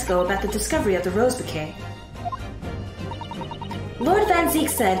few minutes ago about the discovery of the rose bouquet. Lord Van Zeek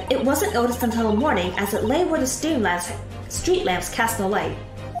said it wasn't noticed until the morning as it lay where the street lamps cast no light.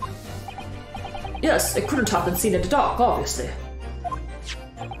 Yes, it couldn't have been seen in the dark, obviously.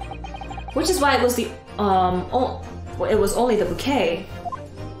 Which is why it was it was only the bouquet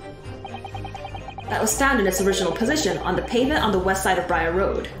that was found in its original position on the pavement on the west side of Briar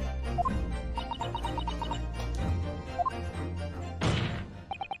Road.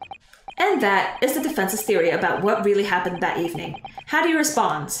 And that is the defense's theory about what really happened that evening. How do you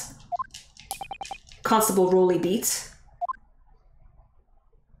respond? Constable Rolly Beat.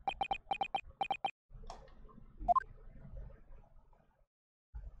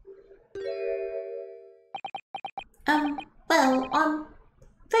 Well, I'm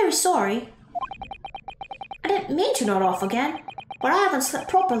very sorry. I didn't mean to nod off again, but I haven't slept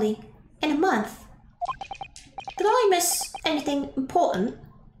properly in a month. Did I miss anything important?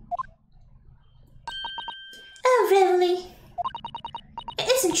 Oh, really? It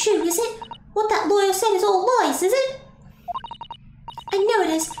isn't true, is it? What that lawyer said is all lies, is it? I know it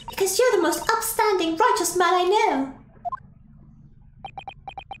is, because you're the most upstanding, righteous man I know.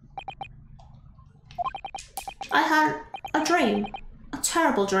 I had a dream. A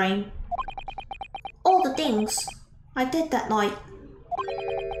terrible dream. All the things I did that night.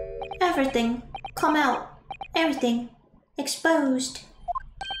 Everything come out. Everything exposed.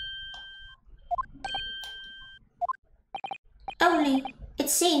 Only, it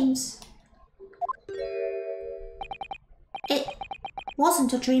seems, it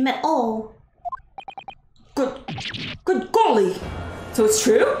wasn't a dream at all. Good golly! So it's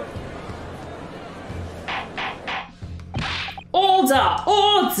true? Order!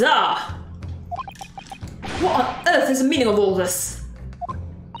 Order! What on earth is the meaning of all this?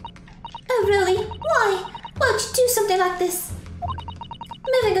 Oh, really? Why? Why would you do something like this?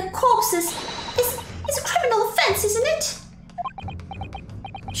 Moving a corpse is a criminal offense, isn't it?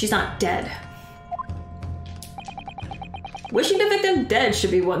 She's not dead. Wishing the victim dead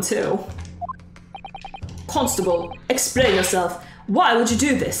should be one too. Constable, explain yourself. Why would you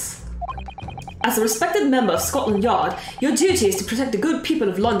do this? As a respected member of Scotland Yard, your duty is to protect the good people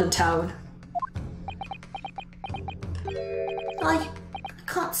of London Town. I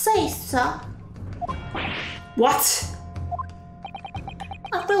can't say, sir. What?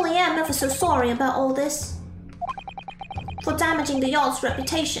 I really am ever so sorry about all this. For damaging the Yard's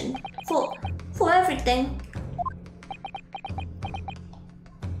reputation. For everything.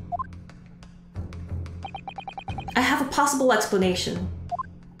 I have a possible explanation.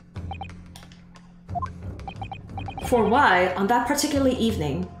 For why, on that particular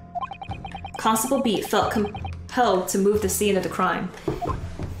evening, Constable Beat felt compelled to move the scene of the crime.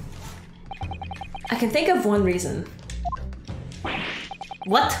 I can think of one reason.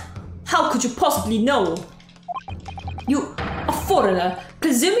 What? How could you possibly know? You, a foreigner,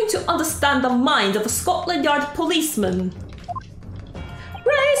 presuming to understand the mind of a Scotland Yard policeman.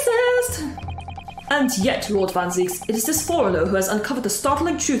 Racist! And yet, Lord Van Zeeks, it is this foreigner who has uncovered the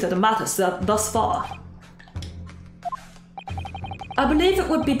startling truth of the matter thus far. I believe it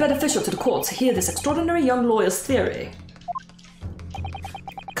would be beneficial to the court to hear this extraordinary young lawyer's theory.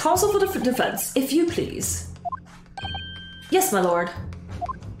 Counsel for the defense, if you please. Yes, my lord.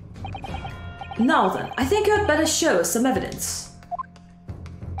 Now then, I think you had better show us some evidence.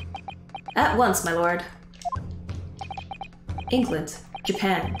 At once, my lord. England,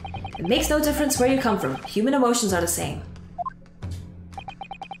 Japan. It makes no difference where you come from. Human emotions are the same.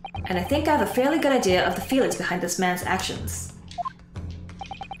 And I think I have a fairly good idea of the feelings behind this man's actions.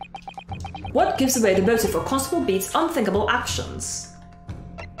 What gives away the motive for Constable Beat's unthinkable actions?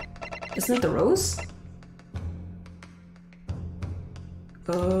 Isn't it the rose?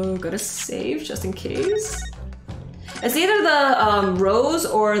 Oh, gotta save just in case. It's either the rose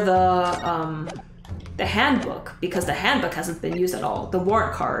or the handbook, because the handbook hasn't been used at all. The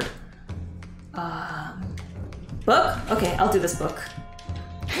warrant card. Book? Okay, I'll do this book.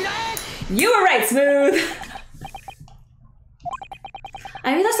 You were right, Smooth!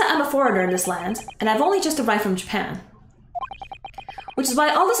 I realize that I'm a foreigner in this land, and I've only just arrived from Japan. Which is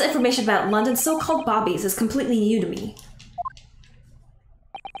why all this information about London's so-called bobbies is completely new to me.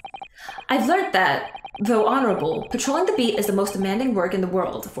 I've learned that, though honorable, patrolling the beat is the most demanding work in the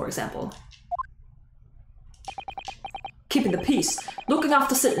world, for example. Keeping the peace, looking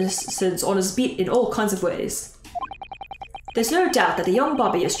after citizens on his beat in all kinds of ways. There's no doubt that the young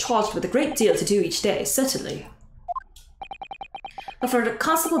bobby is charged with a great deal to do each day, certainly. But for the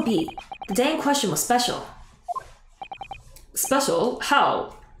constable beat, the day in question was special. Special?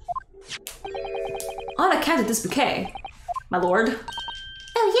 How? On account of this bouquet, my lord.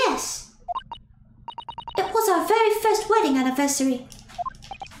 Oh yes. It was our very first wedding anniversary.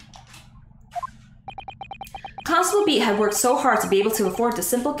 Constable Beat had worked so hard to be able to afford this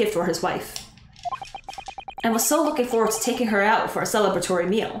simple gift for his wife, and was so looking forward to taking her out for a celebratory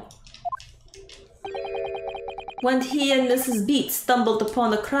meal. When he and Mrs. Beat stumbled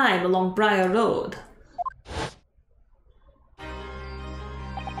upon a crime along Briar Road.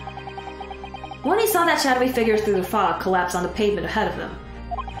 When he saw that shadowy figure through the fog collapse on the pavement ahead of him,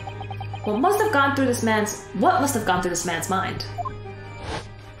 what must have gone through this man's mind?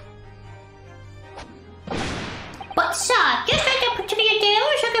 What's up? Just like a particular day, I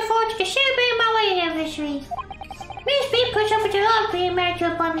was looking forward to celebrating my wedding anniversary. Miss B puts up with your love being married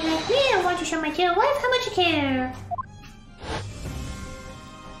to a bunny like me and want to show my dear wife how much I care.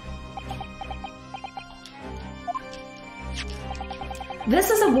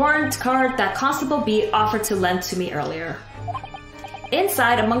 This is a warrant card that Constable Beat offered to lend to me earlier.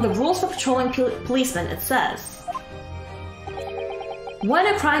 Inside, among the rules for patrolling policemen, it says, when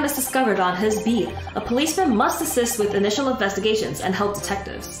a crime is discovered on his beat, a policeman must assist with initial investigations and help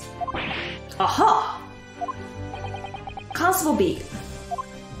detectives. Aha! Constable Beat.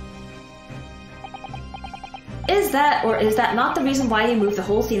 Is that or is that not the reason why you moved the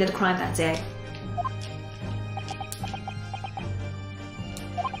whole scene of the crime that day?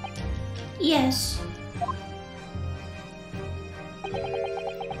 Yes.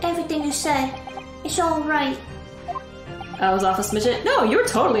 Everything you said, it's all right. I was off a smidget. No, you were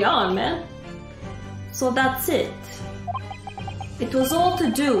totally on, man. So that's it. It was all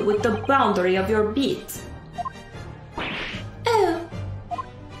to do with the boundary of your beat. Oh.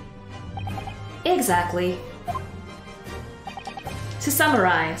 Exactly. To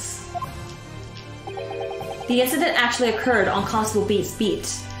summarize, the incident actually occurred on Constable Beat's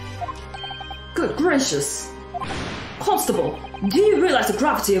beat. Good gracious! Constable, do you realize the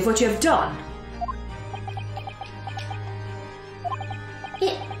gravity of what you have done?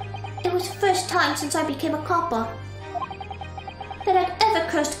 It was the first time since I became a copper that I'd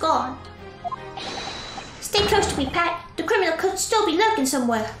ever cursed God. Stay close to me, Pat. The criminal could still be lurking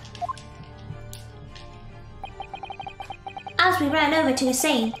somewhere. As we ran over to the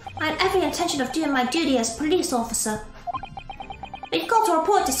scene, I had every intention of doing my duty as a police officer. We've got to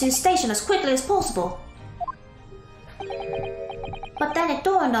report this to the station as quickly as possible. But then it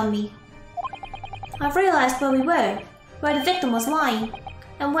dawned on me. I've realized where we were, where the victim was lying,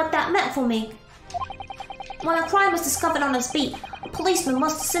 and what that meant for me. When a crime is discovered on his beat, a policeman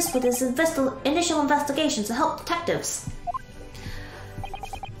must assist with his initial investigations to help detectives.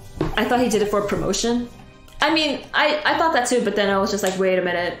 I thought he did it for promotion. I mean, I thought that too, but then I was just like, wait a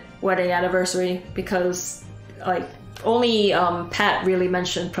minute, wedding anniversary, because like only Pat really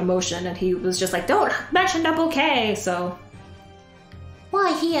mentioned promotion, and he was just like, don't mention the bouquet, so.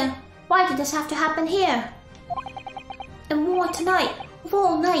 Why here? Why did this have to happen here? And more tonight, of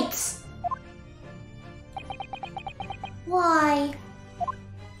all nights. Why?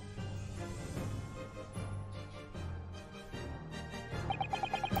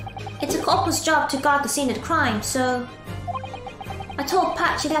 It's a corporal's job to guard the scene of the crime, so I told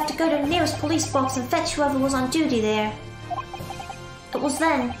Pat she'd have to go to the nearest police box and fetch whoever was on duty there. It was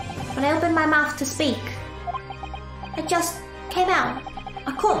then, when I opened my mouth to speak, it just came out.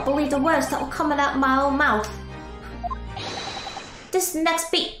 I couldn't believe the words that were coming out of my own mouth. This is the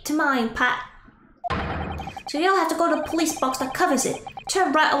next beat to mine, Pat. So you'll have to go to the police box that covers it,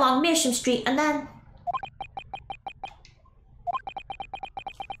 turn right along Mearsham Street, and then...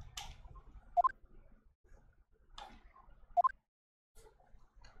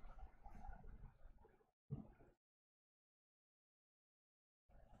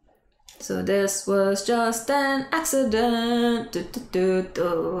 So this was just an accident. Do, do, do,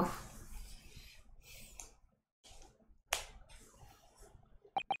 do.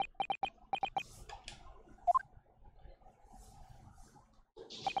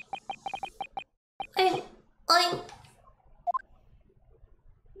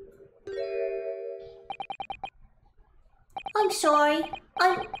 I'm sorry.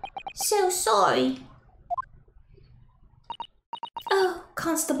 I'm so sorry. Oh.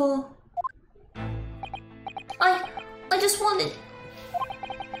 Constable. I just wanted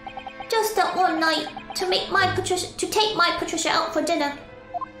just that one night to take my Patricia out for dinner.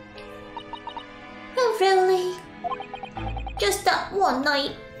 Oh really? Just that one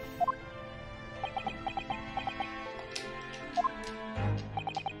night.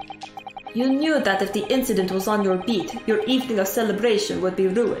 You knew that if the incident was on your beat, your evening of celebration would be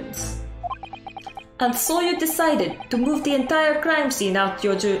ruined. And so you decided to move the entire crime scene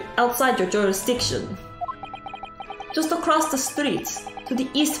outside your jurisdiction. Just across the street, to the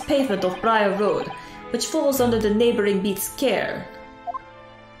east pavement of Briar Road, which falls under the neighboring beat's care.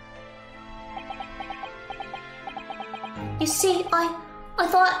 You see, I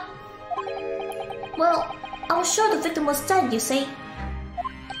thought... Well, I was sure the victim was dead, you see.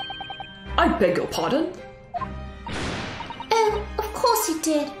 I beg your pardon? Oh, of course he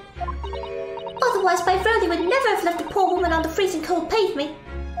did. Otherwise, my Rowley would never have left the poor woman on the freezing cold pavement.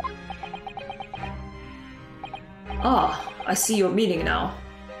 Ah, I see your meaning now.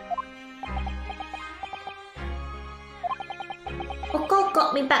 Well, God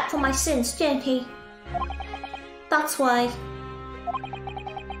got me back for my sins, didn't he? That's why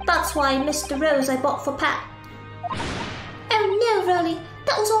Mr. Rose I bought for Pat. Oh no, Rowley,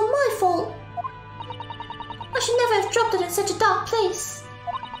 that was all my fault. I should never have dropped it in such a dark place.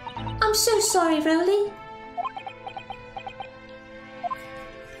 I'm so sorry, Rowley.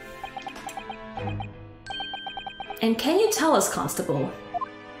 And can you tell us, Constable,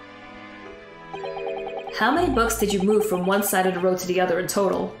 how many books did you move from one side of the road to the other in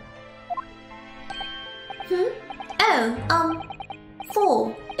total? Oh,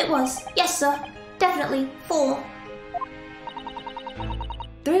 4. It was. Yes, sir. Definitely 4.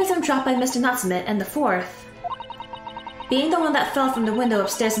 3 of them dropped by Mr. Natsume, and the 4th being the one that fell from the window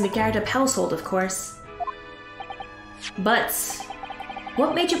upstairs in the Garrett household, of course. But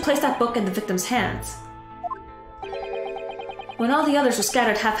what made you place that book in the victim's hands? When all the others were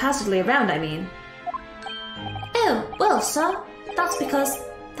scattered haphazardly around, I mean. Oh, well, sir, that's because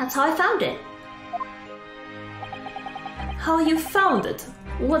that's how I found it. How you found it?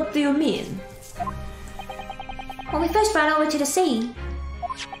 What do you mean? When we first ran over to the scene,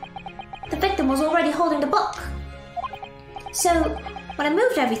 the victim was already holding the book. So, when I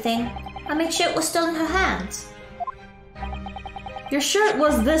moved everything, I made sure it was still in her hands. You're sure it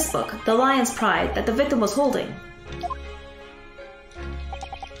was this book, The Lion's Pride, that the victim was holding?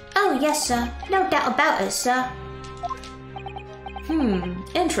 Oh, yes, sir. No doubt about it, sir.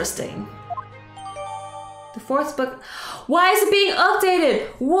 Interesting. The 4th book... Why is it being updated?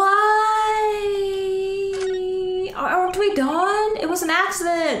 Why? Aren't we done? It was an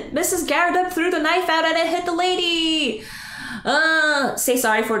accident. Mrs. Garrett threw the knife out and it hit the lady. Say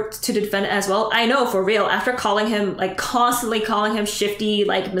sorry to the defendant as well. I know, for real. After calling him, constantly calling him shifty,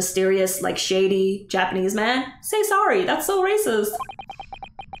 mysterious, shady Japanese man, say sorry. That's so racist.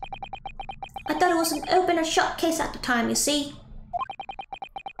 I thought it was an open and shut case at the time, you see.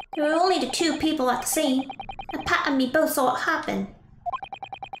 There were only the 2 people at the scene, and Pat and me both saw it happen.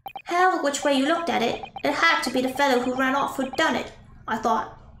 However which way you looked at it, it had to be the fellow who ran off who'd done it, I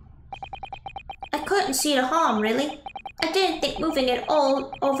thought. I couldn't see the harm, really. I didn't think moving it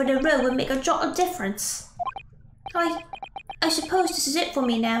all over the road would make a jot of difference. I suppose this is it for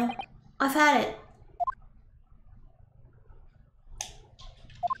me now. I've had it.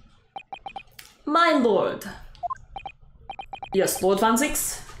 My lord. Yes, Lord Van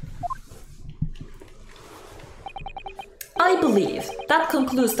Zix? I believe that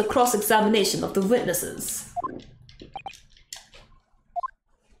concludes the cross-examination of the witnesses.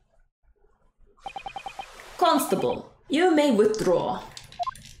 Constable, you may withdraw.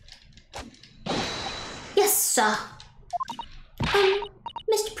 Yes, sir.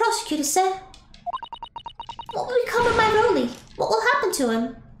 Mr. Prosecutor, sir. What will become of my Rowley? What will happen to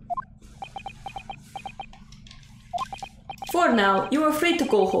him? For now, you are free to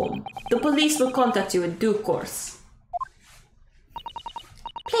go home. The police will contact you in due course.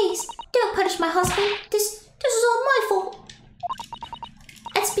 Please, don't punish my husband. This is all my fault.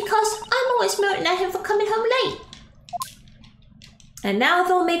 It's because I'm always moaning at him for coming home late. And now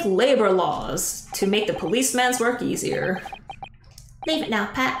they'll make labor laws to make the policeman's work easier. Leave it now,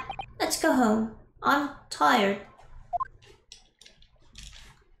 Pat. Let's go home. I'm tired.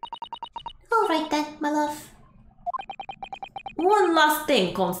 All right then, my love. One last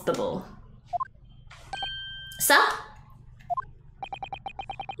thing, Constable. Sir?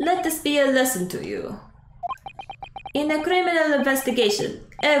 Let this be a lesson to you. In a criminal investigation,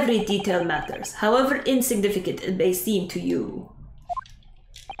 every detail matters, however insignificant it may seem to you.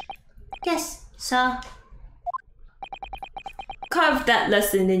 Yes, sir. carve that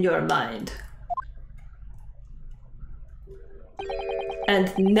lesson in your mind.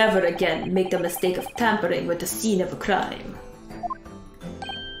 And never again make the mistake of tampering with the scene of a crime.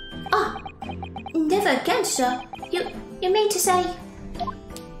 Ah, never again, sir. You mean to say?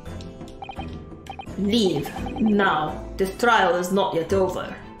 Leave, now. This trial is not yet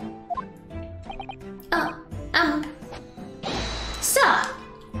over. Sir!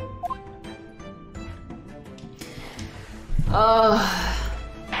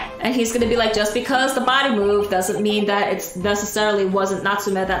 And he's gonna be like, just because the body moved doesn't mean that it's necessarily wasn't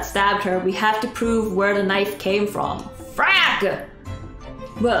Natsume that stabbed her. We have to prove where the knife came from. Frag!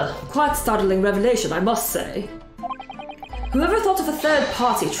 Well, quite startling revelation, I must say. Whoever thought of a third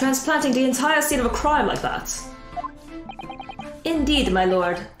party transplanting the entire scene of a crime like that? Indeed, my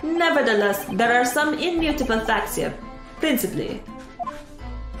lord. Nevertheless, there are some immutable facts here. Principally,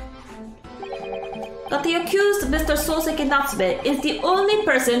 that the accused, Mr. Soseki Natsume, is the only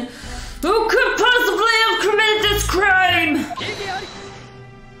person who could possibly have committed this crime!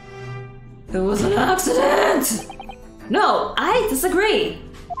 It was an accident! No, I disagree.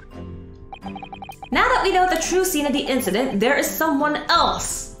 Now that we know the true scene of the incident, there is someone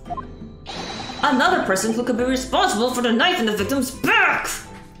else. Another person who could be responsible for the knife in the victim's back!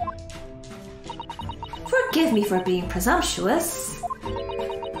 Forgive me for being presumptuous,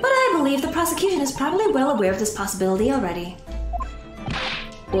 but I believe the prosecution is probably well aware of this possibility already.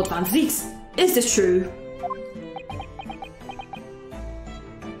 Old Van Zieks, is this true?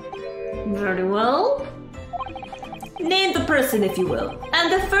 Very well. Name the person, if you will,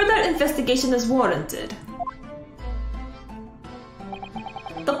 and a further investigation is warranted.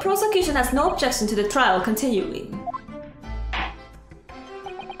 The prosecution has no objection to the trial continuing.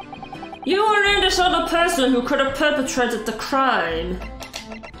 You are named as the person who could have perpetrated the crime.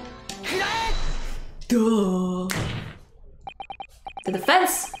 Duh. The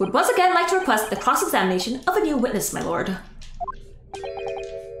defense would once again like to request the cross-examination of a new witness, my lord.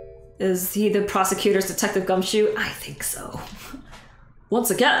 Is he the prosecutor's Detective Gumshoe? I think so.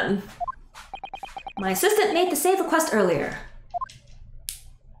 Once again. My assistant made the same request earlier.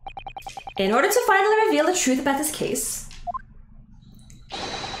 In order to finally reveal the truth about this case,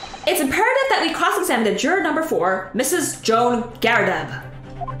 it's imperative that we cross-examine the juror number 4, Mrs. Joan Gardeb.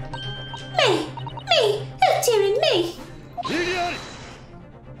 Me! Who's cheering me?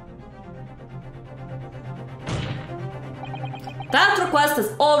 That request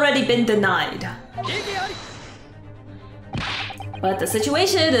has already been denied. But the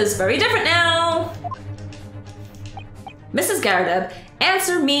situation is very different now. Mrs. Gardeb,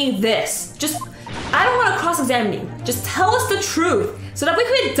 answer me this. I don't want to cross-examine you. Just tell us the truth so that we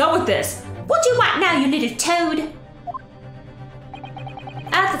can be done with this. What do you want now, you little toad?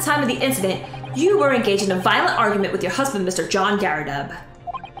 At the time of the incident, you were engaged in a violent argument with your husband, Mr. John Gardeb.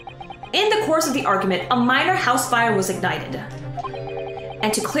 In the course of the argument, a minor house fire was ignited.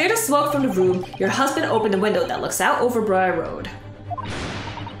 And to clear the smoke from the room, your husband opened a window that looks out over Briar Road.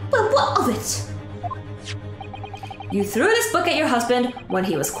 Well, what of it? You threw this book at your husband when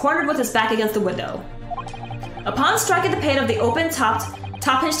he was cornered with his back against the window. Upon striking the pane of the open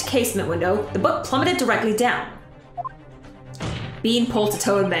top-hinged casement window, the book plummeted directly down. Bean pulled to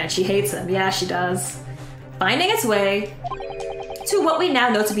Toad Man. She hates him. Yeah, she does. Finding its way to what we now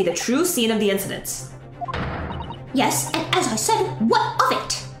know to be the true scene of the incident. Yes, and as I said, what of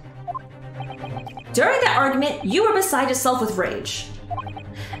it? During that argument, you were beside yourself with rage.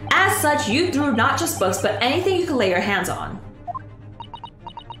 As such, you threw not just books, but anything you could lay your hands on.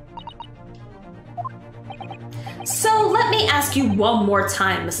 So let me ask you one more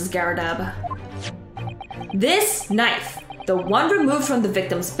time, Mrs. Gardeb. This knife, the one removed from the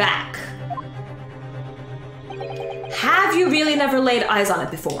victim's back, have you really never laid eyes on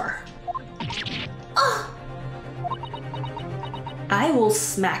it before? I will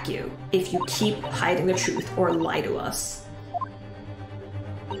smack you if you keep hiding the truth or lie to us.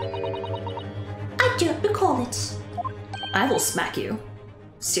 I don't recall it. I will smack you.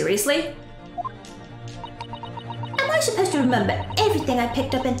 Seriously? Am I supposed to remember everything I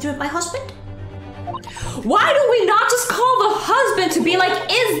picked up and threw at my husband? Why do we not just call the husband to be like,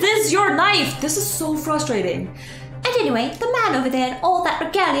 is this your knife? This is so frustrating. And anyway, the man over there in all that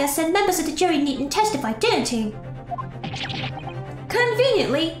regalia said members of the jury needn't testify, didn't he?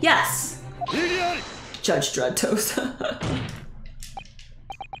 Conveniently, yes. Judge Dreadtoast.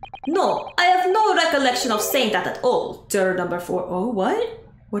 No, I have no recollection of saying that at all. Juror number 4. Oh, what?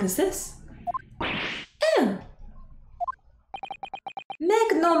 What is this?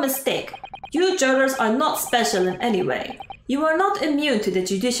 Make no mistake. You jurors are not special in any way. You are not immune to the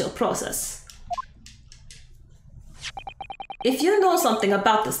judicial process. If you know something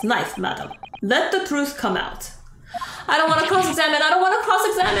about this knife, madam, let the truth come out. I don't want to cross-examine, I don't want to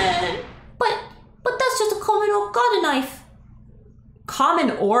cross-examine! But that's just a common old garden knife.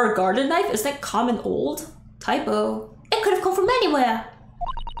 Common or garden knife? Isn't it common old? Typo. It could have come from anywhere.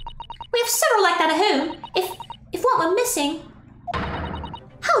 We have several like that at home. If one were missing...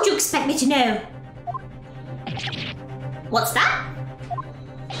 How would you expect me to know? What's that?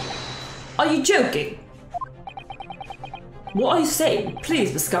 Are you joking? What are you saying?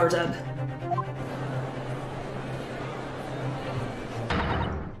 Please, Miss Gardeb.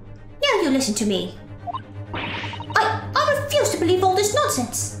 Now you listen to me. I refuse to believe all this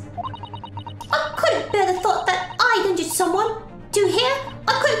nonsense. I couldn't bear the thought that I injured someone. Do you hear?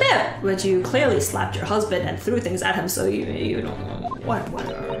 I couldn't bear it. But you clearly slapped your husband and threw things at him, so you don't know what.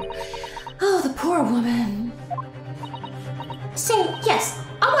 Oh, the poor woman. So, yes,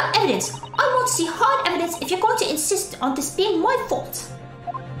 I want evidence. I want to see hard evidence if you're going to insist on this being my fault.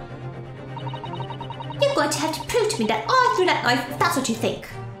 You're going to have to prove to me that I threw that knife if that's what you think.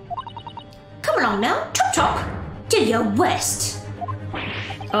 Come along now, chop chop. Do your worst.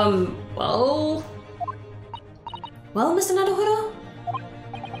 Well, Mr. Naruhodo?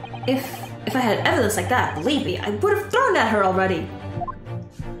 If I had evidence like that, believe me, I would have thrown at her already.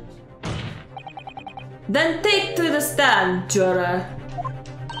 Then take to the stand, juror.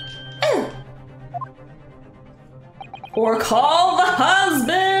 Oh. Or call the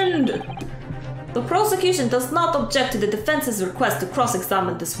husband! The prosecution does not object to the defense's request to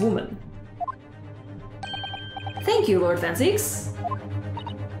cross-examine this woman. Thank you, Lord Van Zieks.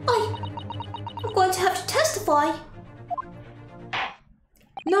 I'm going to have to testify.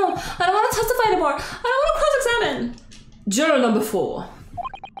 No, I don't want to testify anymore. I don't want to cross-examine. Juror number 4.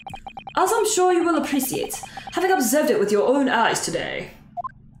 As I'm sure you will appreciate, having observed it with your own eyes today,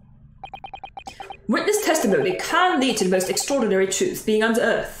 witness testimony can lead to the most extraordinary truths being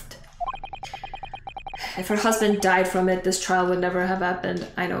unearthed. If her husband died from it, this trial would never have happened.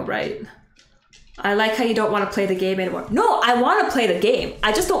 I know, right? I like how you don't want to play the game anymore. No, I want to play the game.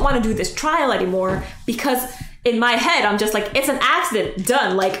 I just don't want to do this trial anymore because in my head, I'm just like, it's an accident.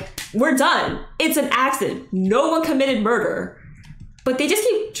 Done. Like, we're done. It's an accident. No one committed murder. But they just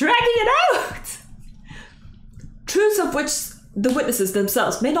keep dragging it out. Truths of which the witnesses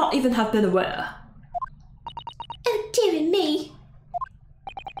themselves may not even have been aware. Oh, dearie me.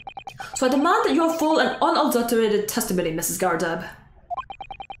 So I demand that your full and unadulterated testimony, Mrs. Gardeb.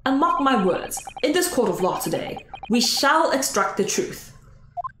 And mark my words, in this court of law today, we shall extract the truth.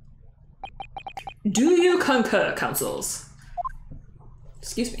 Do you concur, counsels?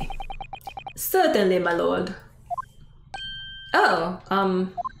 Excuse me. Certainly, my lord. Oh,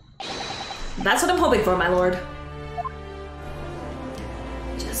 that's what I'm hoping for, my lord.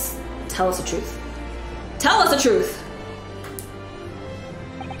 Just tell us the truth. Tell us the truth!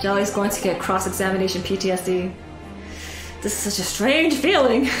 Jelly's going to get cross-examination PTSD. This is such a strange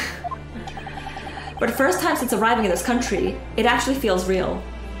feeling. For the first time since arriving in this country, it actually feels real.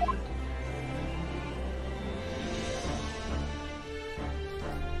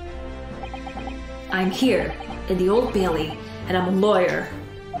 I'm here, in the Old Bailey, and I'm a lawyer.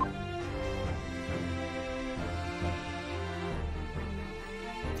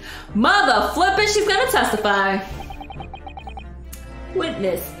 Mother flippin', she's gonna testify.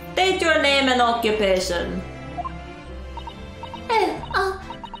 Witness, state your name and occupation.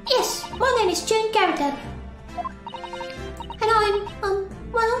 Yes, my name is Jane Garrett. And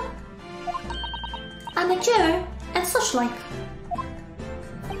I'm a juror and such like.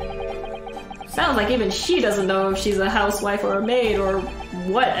 Sounds like even she doesn't know if she's a housewife or a maid or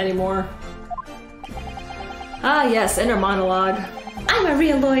what anymore. Ah yes, inner monologue. I'm a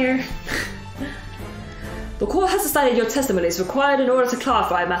real lawyer. The court has decided your testimony is required in order to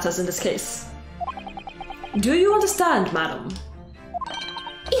clarify matters in this case. Do you understand, madam?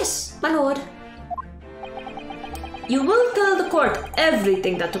 Yes, my lord. You will tell the court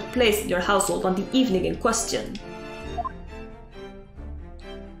everything that took place in your household on the evening in question.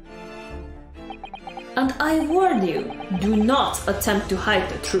 And I warn you, do not attempt to hide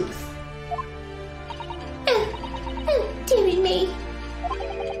the truth. Oh, dearie me.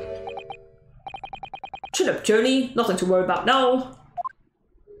 Chin up, Joni. Nothing to worry about now.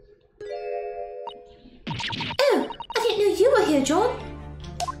 Oh, I didn't know you were here, John.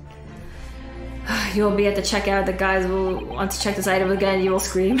 You'll be at the checkout. The guys will want to check this item again. You will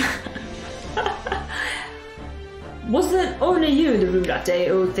scream. Wasn't only you in the room that day,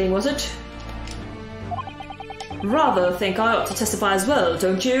 old thing, was it? Rather think I ought to testify as well,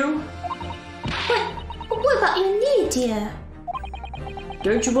 don't you? What about your knee, dear?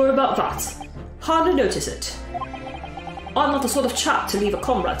 Don't you worry about that. Hardly notice it. I'm not the sort of chap to leave a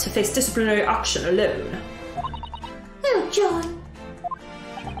comrade to face disciplinary action alone. Oh, John.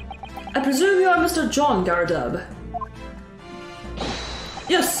 I presume you are Mr. John Garadeb?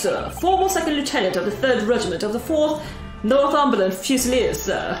 Yes, sir. Former second lieutenant of the 3rd Regiment of the 4th Northumberland Fusiliers,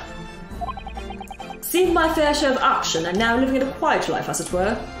 sir. Seen my fair share of action and now living in a quiet life, as it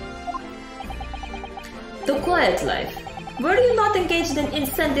were. The quiet life? Were you not engaged in an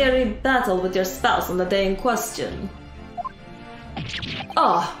incendiary battle with your spouse on the day in question?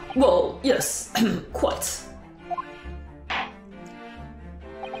 Ah, well, yes, quite.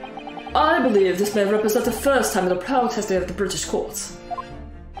 I believe this may represent the first time in the proud history of the British court.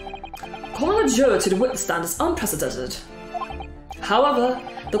 Calling a juror to the witness stand is unprecedented. However,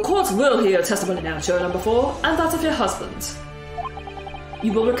 the court will hear testimony now, juror number 4, and that of your husband.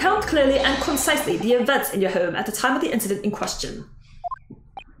 You will recount clearly and concisely the events in your home at the time of the incident in question.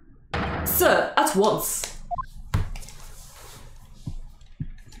 Sir, at once.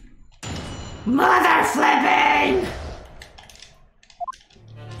 Mother flipping!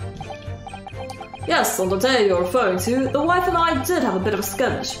 Yes, on the day you're referring to, the wife and I did have a bit of a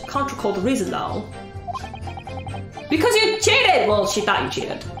skirmish. Can't recall the reason now. Because you cheated! Well, she thought you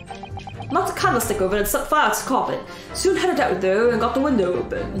cheated. Knocked a candlestick over and set fire to the carpet. Soon headed out though and got the window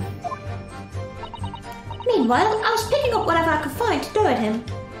open. Meanwhile, I was picking up whatever I could find to throw at him.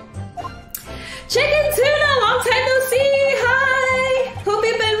 Chicken Tuna, long time no see! Hi! Hope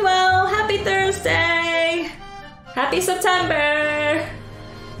you've been well. Happy Thursday! Happy September!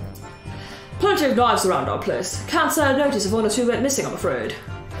 Plenty of knives around our place. Can't say I noticed if 1 or 2 went missing, I'm afraid.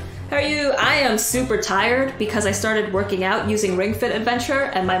 How are you? I am super tired because I started working out using Ring Fit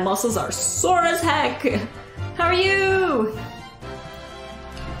Adventure and my muscles are sore as heck. How are you?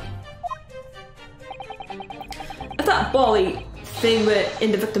 If that Bali thing went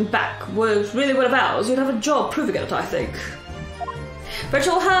in the victim back was really one of ours, you'd have a job proving it, I think.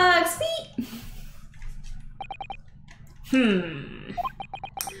 Virtual hugs!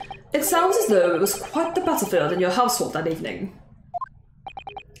 It sounds as though it was quite the battlefield in your household that evening.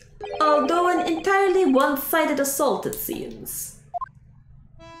 Although an entirely one-sided assault, it seems.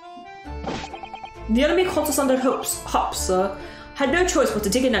 The enemy caught us under hops, sir. Had no choice but to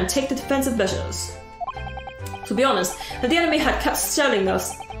dig in and take the defensive measures. To be honest, if the enemy had kept shelling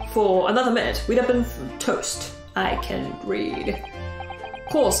us for another minute, we'd have been toast. I can read.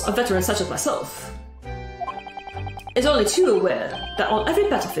 Of course, a veteran such as myself is only too aware that on every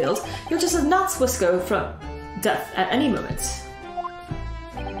battlefield, you're just a gnat's whisker from death at any moment.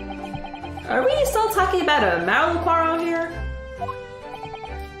 Are we still talking about a marital quarrel here?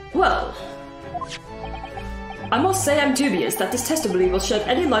 Well, I must say I'm dubious that this testimony will shed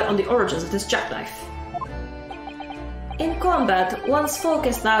any light on the origins of this jackknife. In combat, one's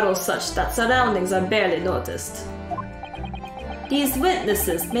focus narrows such that surroundings are barely noticed. These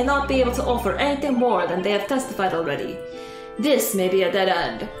witnesses may not be able to offer anything more than they have testified already. This may be a dead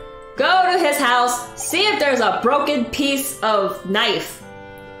end. Go to his house, see if there's a broken piece of knife.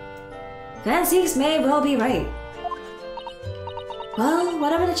 Van Zieks may well be right. Well,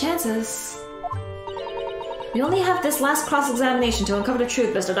 whatever the chances. We only have this last cross-examination to uncover the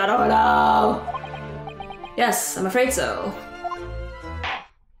truth, Mr. Dorado. Yes, I'm afraid so.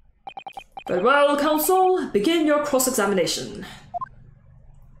 Very well, counsel. Begin your cross-examination.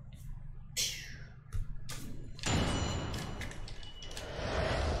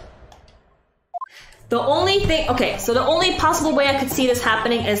 The only thing, okay, so the only possible way I could see this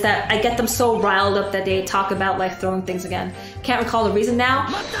happening is that I get them so riled up that they talk about like throwing things again. Can't recall the reason now.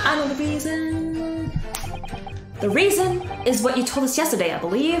 I know the reason. The reason is what you told us yesterday, I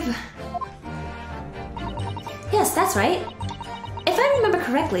believe. Yes, that's right. If I remember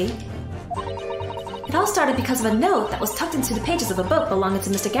correctly, it all started because of a note that was tucked into the pages of a book belonging to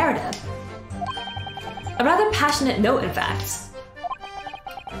Mr. Garadeb. A rather passionate note, in fact.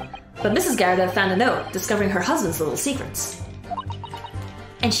 But Mrs. Garadeb found a note, discovering her husband's little secrets.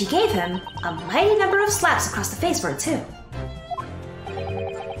 And she gave him a mighty number of slaps across the face for it too.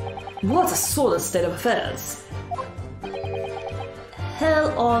 What a sordid state of affairs.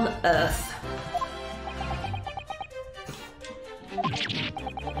 Hell on earth.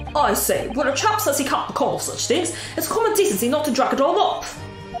 I say, when a chap says he can't recall such things, it's common decency not to drag it all up.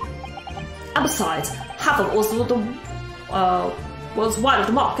 And besides, half of it was wide of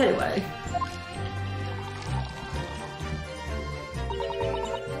the mark anyway.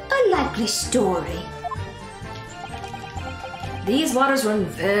 A likely story. These waters run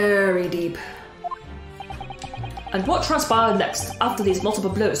very deep. And what transpired next, after these multiple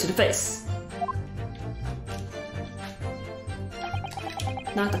blows to the face?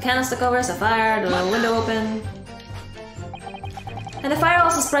 Knocked the candlestick over, set fire, the window open. And the fire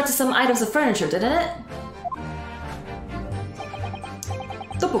also spread to some items of furniture, didn't it?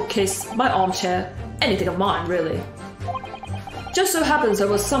 The bookcase, my armchair, anything of mine, really. Just so happens there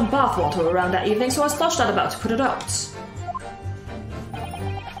was some bathwater around that evening, so I splashed that about to put it out.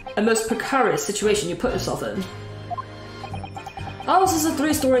 A most precarious situation you put yourself in. Ours is a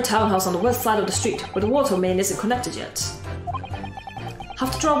 3-story townhouse on the west side of the street, where the water main isn't connected yet.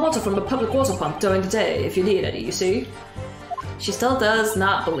 Have to draw water from a public water pump during the day if you need any, you see? She still does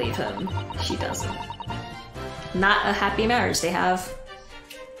not believe him. She doesn't. Not a happy marriage they have.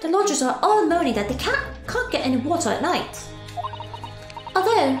 The lodgers are all moaning that they can't get any water at night.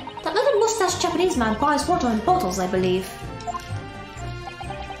 Although, that little mustached Japanese man buys water in bottles, I believe.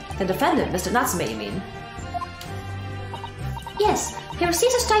 The defendant, Mr. Natsume, you mean? Yes, he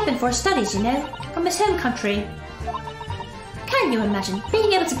receives a stipend for his studies, you know, from his home country. Can you imagine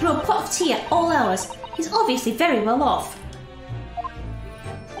being able to brew a pot of tea at all hours? He's obviously very well off.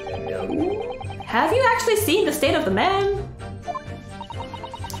 Have you actually seen the state of the man?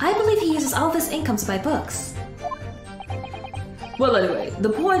 I believe he uses all of his income to buy books. Well, anyway, the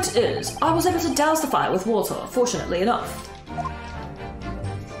point is, I was able to douse the fire with water, fortunately enough.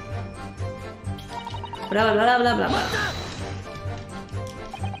 Blah, blah, blah, blah, blah, blah.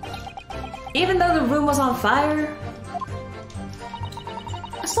 Even though the room was on fire,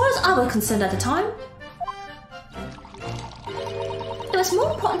 as far as I was concerned at the time, it was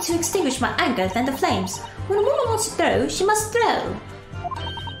more important to extinguish my anger than the flames. When a woman wants to throw, she must throw.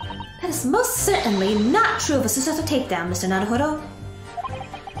 That is most certainly not true of a successful takedown, Mr. Naruhodo.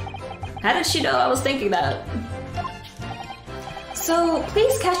 How did she know I was thinking that? So,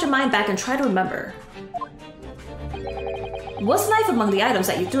 please cast your mind back and try to remember. Was knife among the items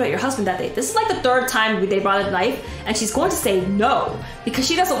that you threw at your husband that day? This is like the 3rd time they brought a knife, and she's going to say no, because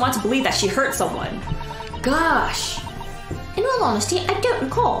she doesn't want to believe that she hurt someone. Gosh. In all honesty, I don't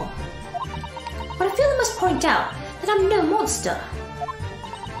recall. But I feel I must point out that I'm no monster.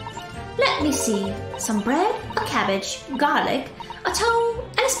 Let me see. Some bread, a cabbage, garlic, a towel,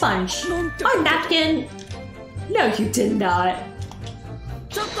 and a sponge. A napkin. No, you did not.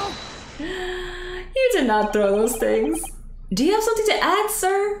 You did not throw those things. Do you have something to add,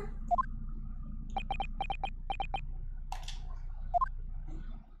 sir?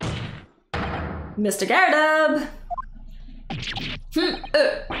 Mr. Gardub!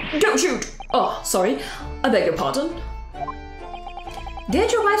 Don't shoot! Oh, sorry. I beg your pardon.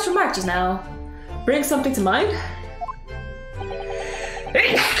 Did your wife's remark just now bring something to mind?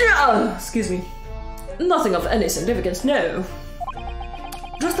 Excuse me. Nothing of any significance, no.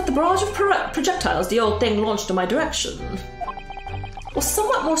 Just that the barrage of projectiles the old thing launched in my direction was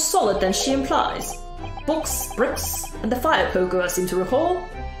somewhat more solid than she implies. Books, bricks, and the fire poker I seem to recall.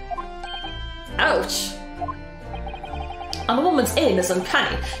 Ouch. And the woman's aim is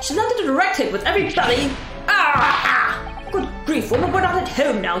uncanny. She landed a direct hit with every belly. Ah! Good grief, woman, we're not at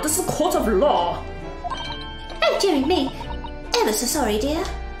home now. This is a court of law. Oh, dearie me. Ever so sorry, dear.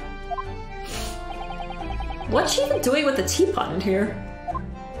 What's she even doing with the teapot in here?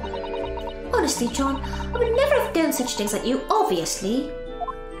 Honestly, John, I would never have done such things like you, obviously.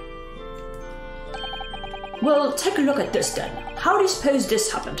 Well, take a look at this then. How do you suppose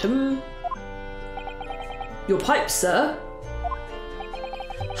this happened, Your pipe, sir.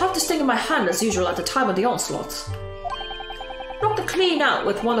 Have the sting in my hand as usual at the time of the onslaught. Knocked it clean out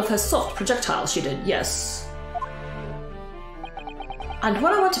with one of her soft projectiles she did, yes. And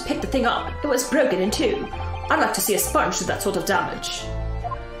when I went to pick the thing up, it was broken in two. I'd like to see a sponge do that sort of damage.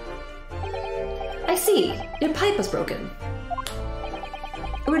 I see. Your pipe was broken.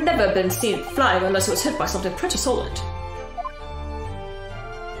 It would never have been seen flying unless it was hit by something pretty solid.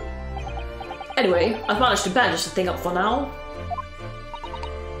 Anyway, I've managed to bandage the thing up for now.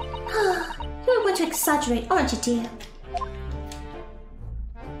 You're going to exaggerate, aren't you, dear?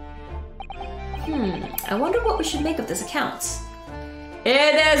 I wonder what we should make of this account.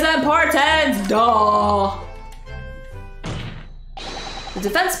 It is important, duh! The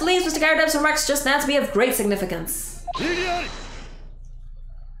defense believes Mr. Gardeb's remarks just now to be of great significance.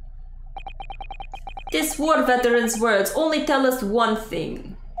 This war veteran's words only tell us one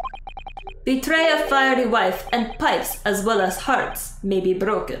thing. Betray a fiery wife, and pipes as well as hearts may be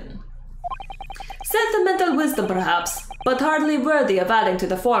broken. Sentimental wisdom perhaps, but hardly worthy of adding to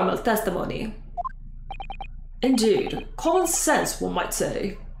the formal testimony. Indeed, common sense one might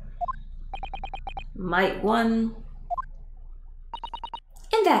say. Might one?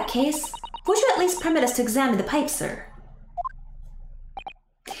 In that case, would you at least permit us to examine the pipe, sir?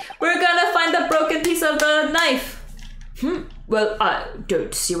 We're gonna find the broken piece of the knife! Well, I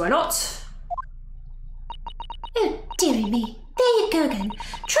don't see why not. Oh, dearie me. There you go then.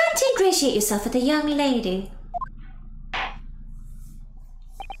 Try to ingratiate yourself with the young lady.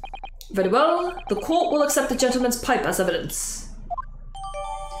 Very well. The court will accept the gentleman's pipe as evidence.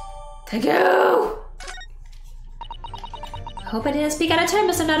 Thank you! Hope I didn't speak out of turn,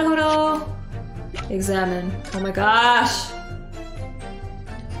 Mr. Naruhodo. Examine. Oh my gosh!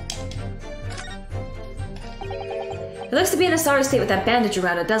 It looks to be in a sorry state with that bandage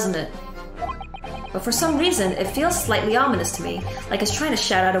around it, doesn't it? But for some reason, it feels slightly ominous to me, like it's trying to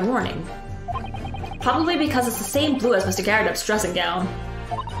shout out a warning. Probably because it's the same blue as Mr. Garredup's dressing gown.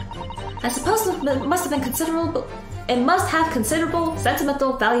 I suppose it must have considerable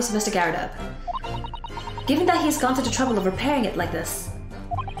sentimental value to Mr. Garredup, given that he's gone to the trouble of repairing it like this.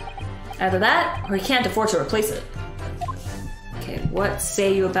 Either that, or he can't afford to replace it. Okay, what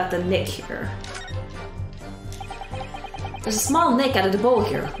say you about the nick here? There's a small nick out of the bowl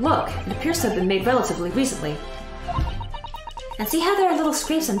here. Look, it appears to have been made relatively recently. And see how there are little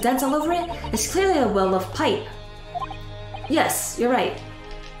scrapes and dents all over it? It's clearly a well-loved pipe. Yes, you're right.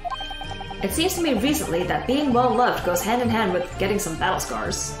 It seems to me recently that being well-loved goes hand in hand with getting some battle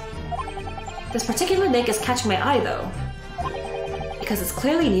scars. This particular nick is catching my eye, though, because it's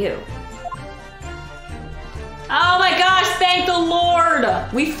clearly new. Oh my gosh, thank the Lord!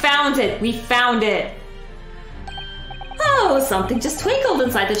 We found it! We found it! Oh, something just twinkled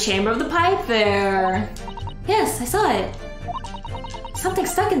inside the chamber of the pipe there. Yes, I saw it. Something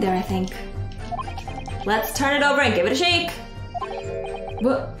stuck in there, I think. Let's turn it over and give it a shake.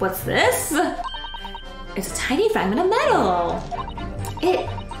 What's this? It's a tiny fragment of metal. It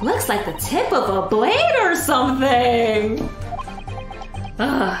looks like the tip of a blade or something.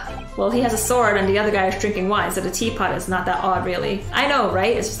 Well, he has a sword and the other guy is drinking wine, so the teapot is not that odd, really. I know,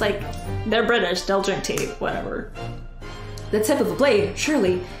 right? It's just like, they're British, they'll drink tea, whatever. The tip of a blade,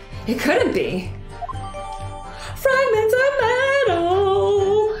 surely. It couldn't be. Fragments of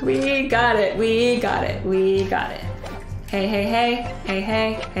metal! We got it, we got it, we got it. Hey, hey, hey, hey,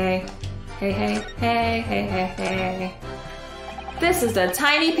 hey, hey, hey, hey, hey, hey, hey, hey. This is the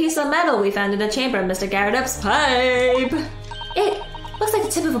tiny piece of metal we found in the chamber of Mr. Garredup's pipe. It looks like the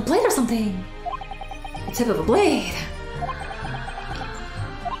tip of a blade or something. The tip of a blade?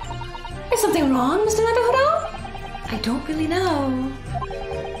 Is something wrong, Mr. Naruhodo? I don't really know.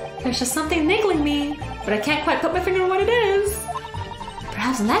 There's just something niggling me, but I can't quite put my finger on what it is.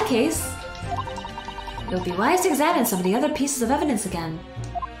 Perhaps in that case, it would be wise to examine some of the other pieces of evidence again.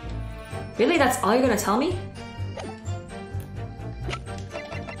 Really, that's all you're gonna tell me?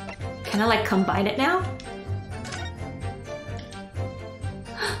 Can I, like, combine it now?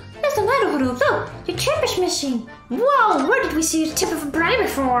 Mr. Naruhodo, look! Your chip is missing! Whoa, where did we see the tip of a blade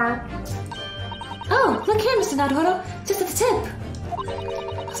before? Oh, look here, Mr. Naruhodo, just at the tip.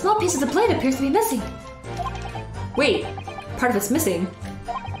 A small piece of the blade appears to be missing. Wait, part of it's missing.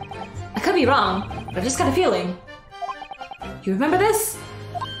 I could be wrong, but I've just got a feeling. You remember this?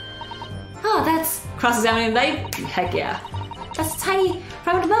 Oh, that's... Cross-examining the knife? Heck yeah. That's a tiny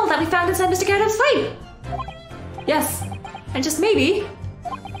fragment of metal that we found inside Mr. Garredup's pipe! Yes, and just maybe...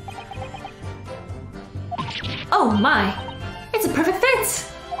 Oh my! It's a perfect fit!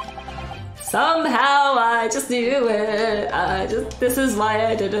 Somehow I just knew it. This is why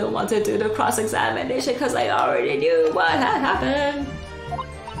I didn't want to do the cross-examination, because I already knew what had happened.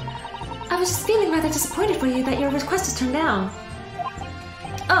 I was just feeling rather disappointed for you that your request was turned down.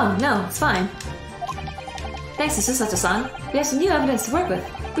 Oh, no, it's fine. Thanks, Susato-san. We have some new evidence to work with.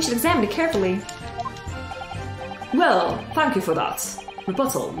 We should examine it carefully. Well, thank you for that.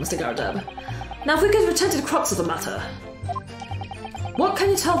 Rebuttal, Mr. Garredup. Now if we could return to the crux of the matter. What can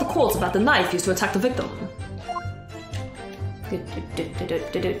you tell the court about the knife used to attack the victim?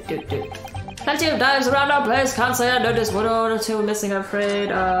 Plenty of knives around our place, can't say I noticed one or two missing, I'm afraid.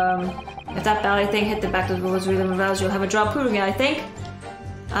 If that ballet thing hit the back of the rules reading revels, you'll have a job proving it, I think.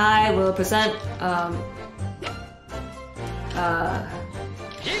 I will present,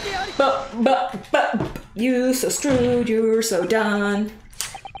 you so screwed, you're so done.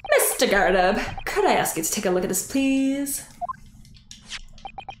 Mr. Garredup, could I ask you to take a look at this, please?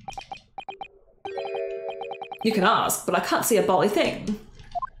 You can ask, but I can't see a bally thing.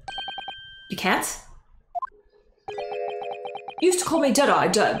 You can't? You used to call me Dead-Eye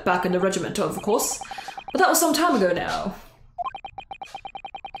Dead back in the regiment, of course, but that was some time ago now.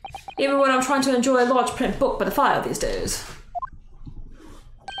 Even when I'm trying to enjoy a large print book by the fire these days.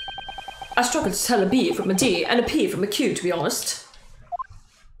 I struggle to tell a B from a D and a P from a Q, to be honest.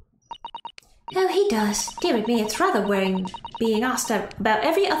 Oh, he does. Dear me, it's rather worrying being asked about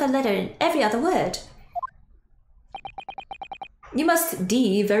every other letter and every other word. You must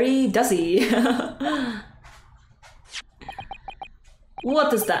D very doesy.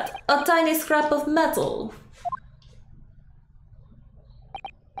 What is that? A tiny scrap of metal?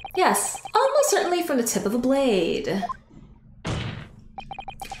 Yes, almost certainly from the tip of a blade.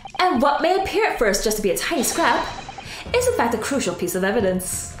 And what may appear at first just to be a tiny scrap is in fact a crucial piece of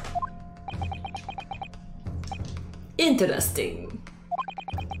evidence. Interesting.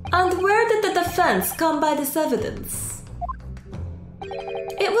 And where did the defense come by this evidence?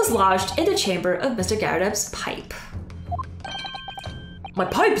 It was lodged in the chamber of Mr. Garredeb's pipe. My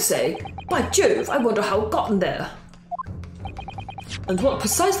pipe, say? By Jove, I wonder how it got in there. And what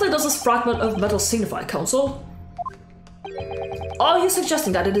precisely does this fragment of metal signify, Counsel? Are you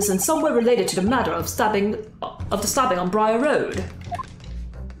suggesting that it is in some way related to the matter of the stabbing on Briar Road?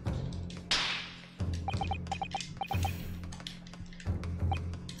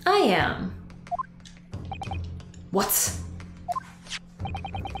 I am. What?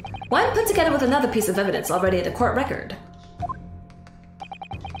 When put together with another piece of evidence already in the court record,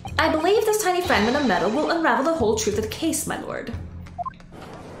 I believe this tiny fragment of metal will unravel the whole truth of the case, my lord.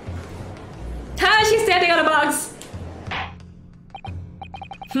 Ah, she's standing on a box!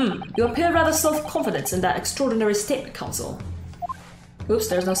 You appear rather self-confident in that extraordinary statement, Counsel. Oops,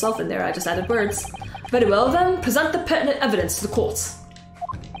 there's no self in there, I just added words. Very well then, present the pertinent evidence to the court.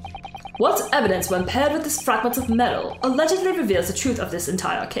 What evidence, when paired with this fragment of metal, allegedly reveals the truth of this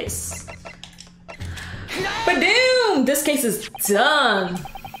entire case? Ba-doom! This case is done!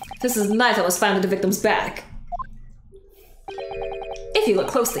 This is the knife that was found in the victim's bag. If you look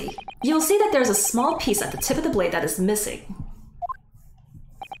closely, you will see that there is a small piece at the tip of the blade that is missing.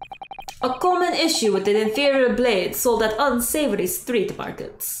 A common issue with the inferior blade sold at unsavory street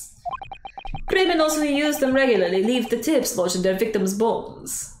markets. Criminals who use them regularly leave the tips lodged in their victims'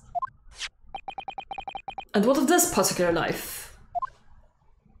 bones. And what of this particular knife?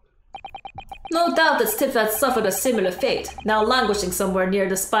 No doubt its tip had suffered a similar fate, now languishing somewhere near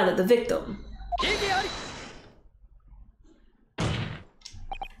the spine of the victim.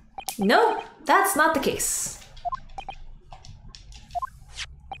 No, that's not the case.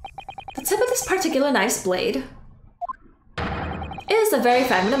 The tip of this particular knife's blade is the very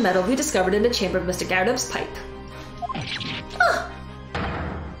fragment of metal we discovered in the chamber of Mr. Garredeb's pipe. Huh.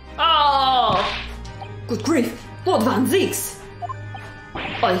 Oh! Good grief! Lord Van Zeeks!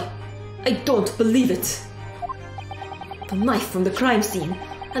 I don't believe it. The knife from the crime scene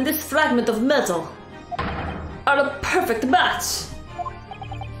and this fragment of metal are a perfect match!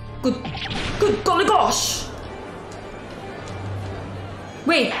 Good golly gosh!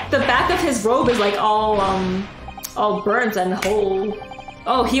 Wait, the back of his robe is like all burnt and whole.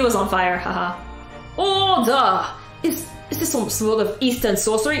 Oh, he was on fire, haha. Oh, duh! Is this some sort of Eastern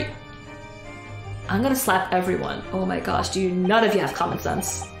sorcery? I'm gonna slap everyone. Oh my gosh, none of you have common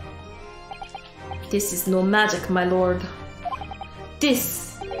sense. This is no magic, my lord.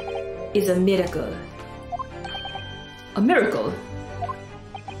 This is a miracle. A miracle?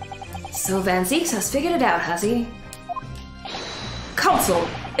 So Van Zeeks has figured it out, has he? Counsel,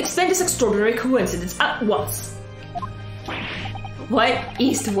 explain this extraordinary coincidence at once. What?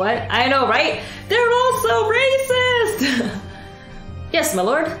 East what? I know, right? They're all so racist! Yes, my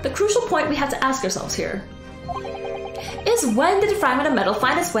lord, the crucial point we have to ask ourselves here is when did the fragment of metal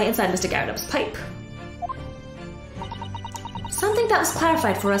find its way inside Mr. Garredeb's pipe? Something that was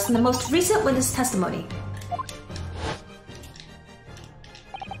clarified for us in the most recent witness testimony.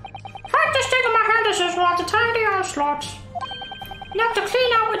 Hardest thing in my hand is was a tiny onslaught. You have to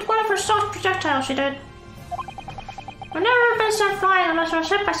clean out with one of her soft projectiles she did. I've never been sent flying unless I was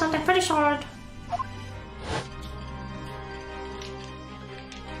hit by something pretty solid.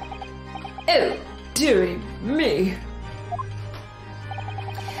 Oh, dearie me.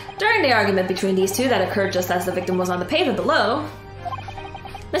 During the argument between these two that occurred just as the victim was on the pavement below,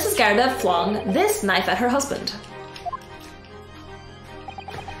 Mrs. Garredeb flung this knife at her husband.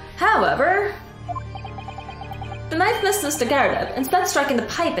 However, the knife missed Mr. Garredeb, instead striking the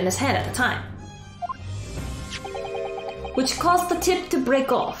pipe in his hand at the time, which caused the tip to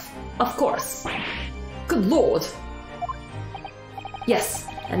break off, of course. Good lord. Yes,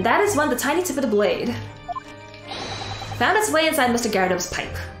 and that is when the tiny tip of the blade found its way inside Mr. Garredeb's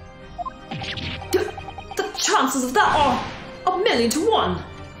pipe. The chances of that are 1,000,000 to 1!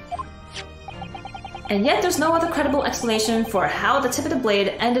 And yet there's no other credible explanation for how the tip of the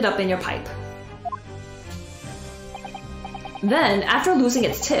blade ended up in your pipe. Then, after losing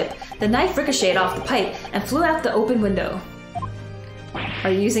its tip, the knife ricocheted off the pipe and flew out the open window. Are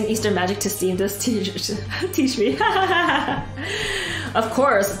you using Eastern magic to steam this? Teach me. Of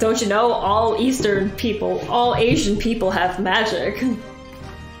course, don't you know all Eastern people, all Asian people have magic.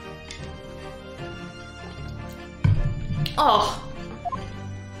 Oh,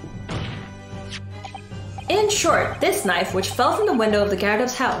 In short, this knife, which fell from the window of the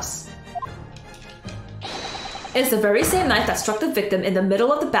Gyarados house, is the very same knife that struck the victim in the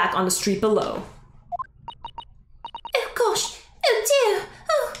middle of the back on the street below. Oh gosh! Oh dear!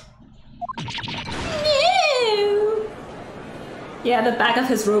 Oh! No! Yeah, the back of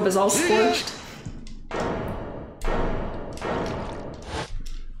his robe is all scorched.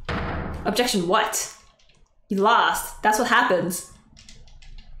 Objection, what? You lost. That's what happens.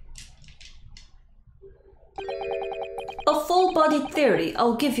 A full-bodied theory,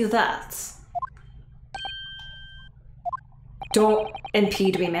 I'll give you that. Don't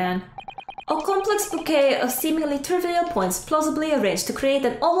impede me, man. A complex bouquet of seemingly trivial points plausibly arranged to create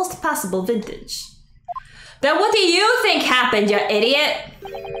an almost passable vintage. Then what do you think happened, you idiot?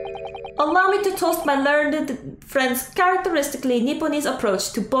 Allow me to toast my learned friend's characteristically Nipponese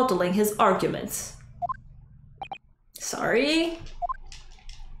approach to bottling his arguments. Sorry?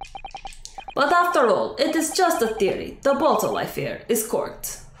 But after all, it is just a theory. The bottle, I fear, is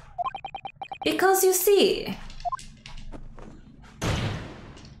corked. Because you see,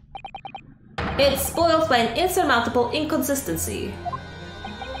 it's spoiled by an insurmountable inconsistency.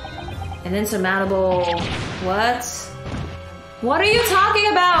 An insurmountable... what? What are you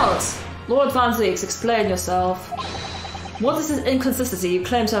talking about? Lord Van Zieks, explain yourself. What is this inconsistency you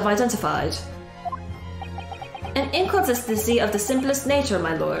claim to have identified? An inconsistency of the simplest nature,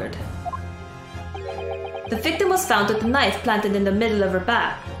 my lord. The victim was found with the knife planted in the middle of her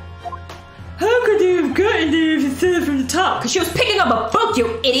back. How could they have gotten there if you said it from the top? Because she was picking up a book,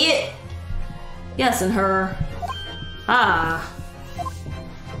 you idiot! Yes, and her... ah.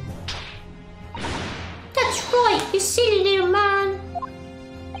 That's right, you silly little man.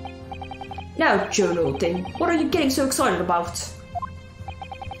 Now, Jono, then, what are you getting so excited about?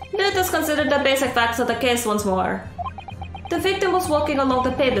 Let us consider the basic facts of the case once more. The victim was walking along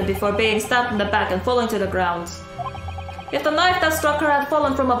the pavement before being stabbed in the back and falling to the ground. If the knife that struck her had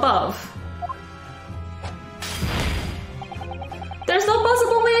fallen from above, there's no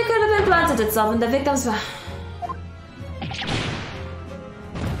possible way it could have implanted itself in the victim's...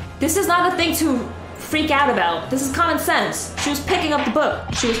 This is not a thing to freak out about. This is common sense. She was picking up the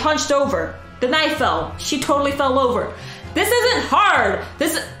book. She was hunched over. The knife fell. She totally fell over. This isn't hard.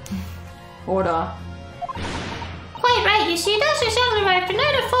 This is... Order. Quite right, you see, that's exactly right. If it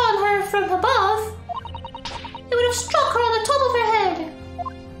had fallen her from above, it would have struck her on the top of her head.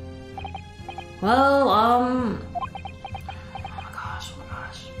 Well, oh my gosh.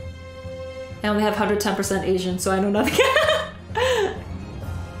 I only have 110% Asian, so I know nothing.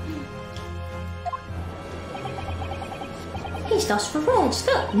 He's lost for words,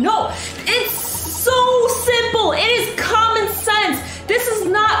 look. No, it's so simple. It is common sense. This is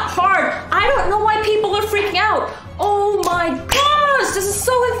not hard. I don't know why people are freaking out. Oh my gosh, this is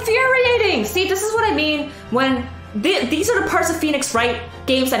so infuriating. See, this is what I mean when these are the parts of Phoenix Wright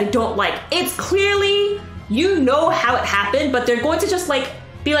games that I don't like. It's clearly, you know how it happened, but they're going to just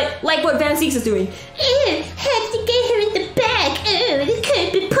be like what Van Zieks is doing. Ew, had to get her in the back. Oh, it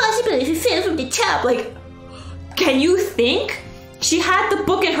couldn't be possible if it fell from the top. Like, can you think? She had the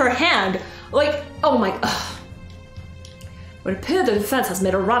book in her hand. Like, oh my... Would appear the defense has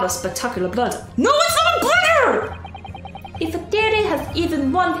made a rather spectacular blunder. No, it's not a blunder! If a theory has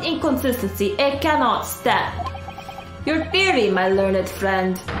even one inconsistency, it cannot stand. Your theory, my learned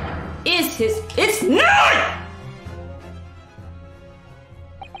friend, is his... It's not!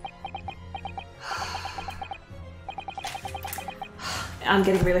 I'm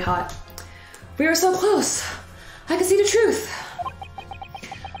getting really hot. We were so close. I could see the truth.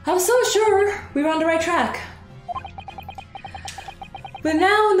 I was so sure we were on the right track. But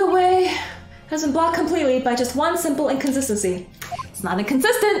now the way has been blocked completely by just one simple inconsistency. It's not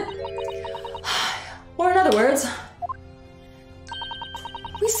inconsistent. Or in other words,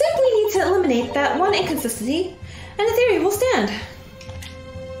 we simply need to eliminate that one inconsistency and the theory will stand.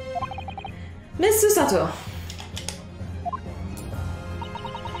 Miss Susato.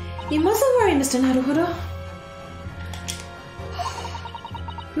 You mustn't worry, Mr. Naruhodo.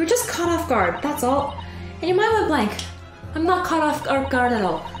 We were just caught off guard, that's all. And your mind went blank. I'm not caught off guard at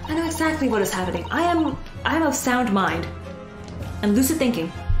all. I know exactly what is happening. I am of sound mind. And lucid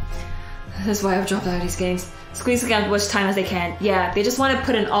thinking. That's why I've dropped out of these games. Squeezing out as much time as they can. Yeah, they just want to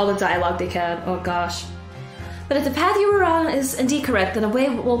put in all the dialogue they can. Oh gosh. But if the path you were on is indeed correct, then a way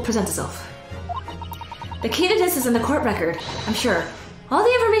will present itself. The key to this is in the court record, I'm sure. All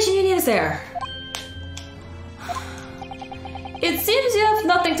the information you need is there. It seems you have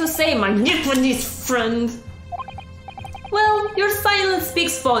nothing to say, my Nipponese friend. Well, your silence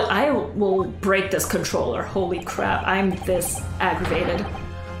speaks volumes. I will break this controller. Holy crap, I'm this aggravated.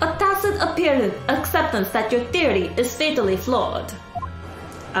 But that's tacit acceptance that your theory is fatally flawed.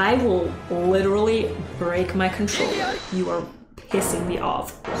 I will literally break my controller. You are pissing me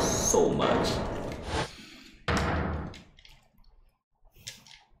off so much.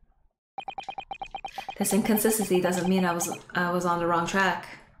 This inconsistency doesn't mean I was on the wrong track.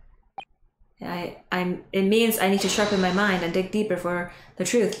 It means I need to sharpen my mind and dig deeper for the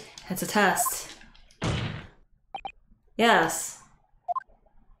truth. It's a test. Yes.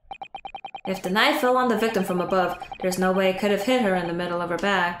 If the knife fell on the victim from above, there's no way it could have hit her in the middle of her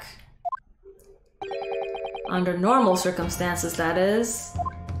back. Under normal circumstances, that is.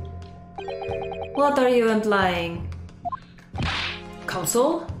 What are you implying?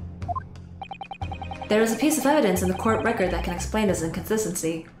 Counsel? There is a piece of evidence in the court record that can explain this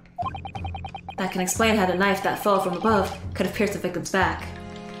inconsistency. That can explain how the knife that fell from above could have pierced the victim's back.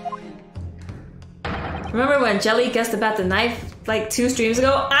 Remember when Jelly guessed about the knife like 2 streams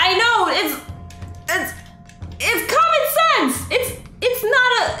ago? I know! It's common sense! It's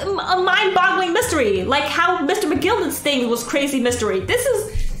not a mind-boggling mystery, like how Mr. McGilden's thing was crazy mystery. This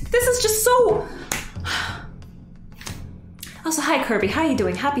is just so... Also, hi Kirby, how are you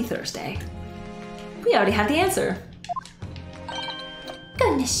doing? Happy Thursday. We already have the answer.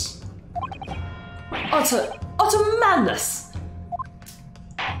 Goodness. Utter madness!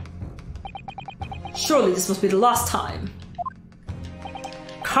 Surely this must be the last time.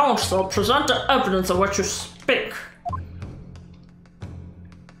 Counsel, present the evidence of what you speak.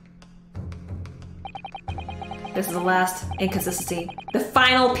 This is the last inconsistency. The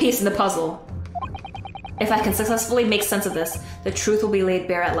final piece in the puzzle. If I can successfully make sense of this, the truth will be laid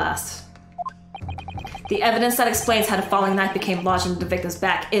bare at last. The evidence that explains how the falling knife became lodged in the victim's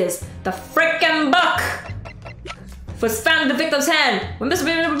back is the frickin' book! Was found in the victim's hand when Mr.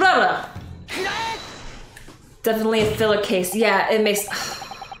 Blah blah. Definitely a filler case. Yeah, it makes...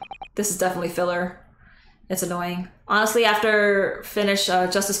 This is definitely filler. It's annoying. Honestly, after finish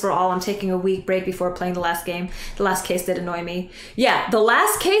Justice for All, I'm taking a week break before playing the last game. The last case did annoy me. Yeah, the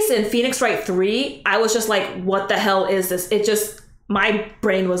last case in Phoenix Wright 3, I was just like, what the hell is this? It just... My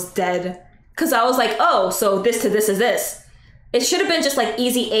brain was dead. Because I was like, oh, so this to this is this. It should have been just like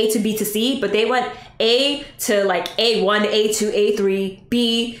easy A to B to C, but they went A to like A1, A2, A3,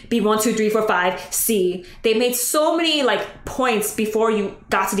 B, B1, 2, 3, 4, 5, C. They made so many like points before you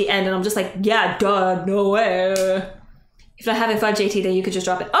got to the end, and I'm just like, yeah, duh, no way. If you're not having fun, JT, then you could just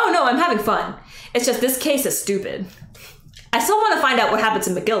drop it. Oh no, I'm having fun. It's just this case is stupid. I still want to find out what happened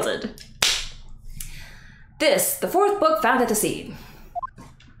to McGilded. This, the 4th book found at the scene.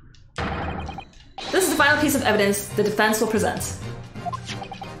 This is the final piece of evidence the defense will present.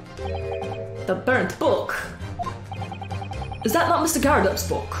 The burnt book. Is that not Mr. Garardup's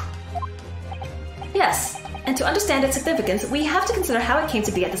book? Yes, and to understand its significance, we have to consider how it came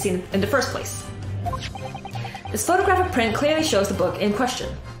to be at the scene in the first place. This photographic print clearly shows the book in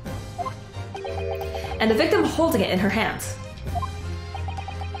question, and the victim holding it in her hands.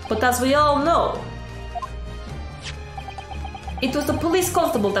 But as we all know, it was the police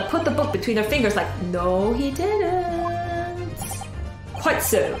constable that put the book between her fingers like, no, he didn't. Quite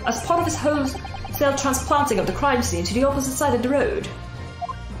so, as part of his wholesale transplanting of the crime scene to the opposite side of the road.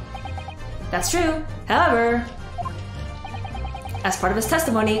 That's true. However, as part of his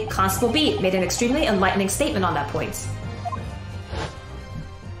testimony, Constable B made an extremely enlightening statement on that point.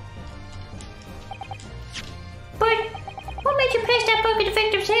 But what made you place that book in the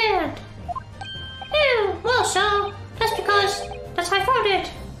victim's hand? Oh, well, so that's because that's how I found it.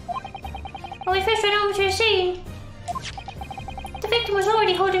 When we first went over to the scene, the victim was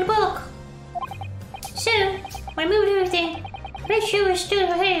already holding the book. So, when I moved everything, I made sure it was still in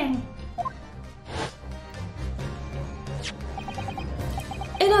her hand.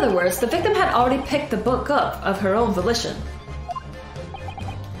 In other words, the victim had already picked the book up of her own volition.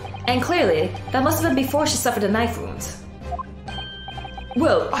 And clearly, that must have been before she suffered a knife wound.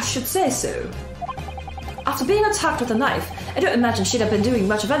 Well, I should say so. After being attacked with a knife, I don't imagine she'd have been doing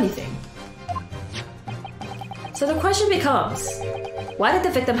much of anything. So the question becomes, why did the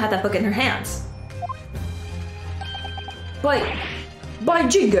victim have that book in her hands? By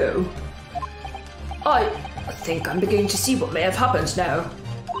Jingo! I think I'm beginning to see what may have happened now.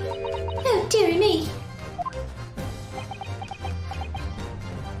 Oh, dearie me.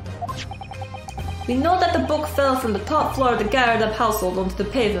 We know that the book fell from the top floor of the Garardub household onto the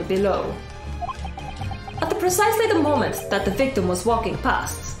pavement below. At precisely the moment that the victim was walking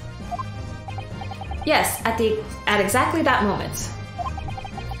past. Yes, at exactly that moment.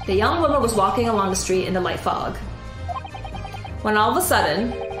 The young woman was walking along the street in the light fog, when all of a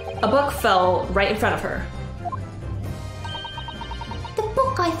sudden, a book fell right in front of her. The book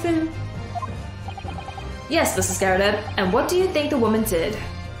book I threw. Yes, Mrs. Garrett, and what do you think the woman did?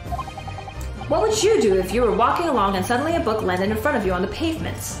 What would you do if you were walking along and suddenly a book landed in front of you on the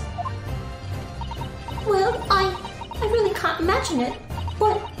pavement? Well, I really can't imagine it,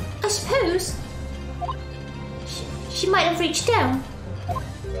 but I suppose she might have reached down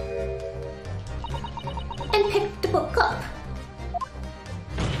and picked the book up.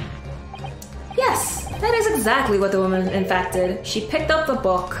 Yes, that is exactly what the woman in fact did. She picked up the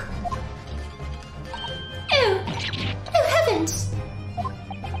book. Oh heavens!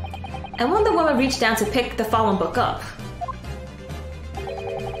 And when the woman reached down to pick the fallen book up,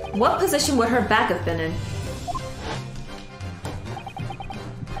 what position would her back have been in?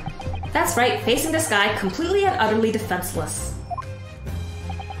 That's right, facing the sky, completely and utterly defenseless.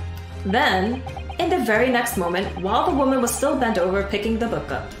 Then, in the very next moment, while the woman was still bent over picking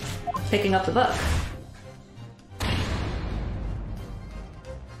up the book,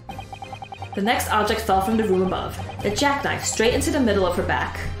 the next object fell from the room above, the jackknife straight into the middle of her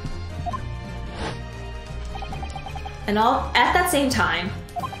back. And all at that same time,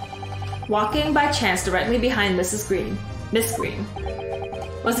 walking by chance directly behind Miss Green,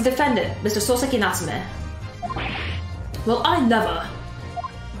 was the defendant, Mr. Soseki Natsume. Well, I never.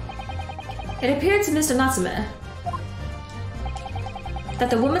 It appeared to Mr. Natsume that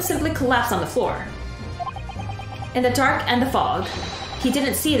the woman simply collapsed on the floor. In the dark and the fog, he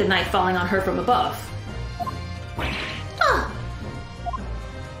didn't see the knife falling on her from above. Ah!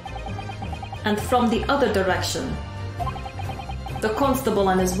 And from the other direction, the constable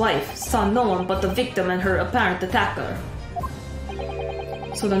and his wife saw no one but the victim and her apparent attacker.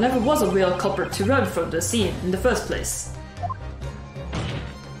 So there never was a real culprit to run from the scene in the first place.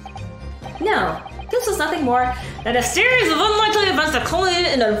 No, this was nothing more than a series of unlikely events that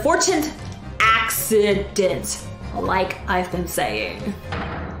culminated in an unfortunate accident, like I've been saying.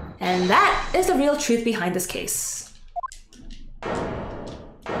 And that is the real truth behind this case.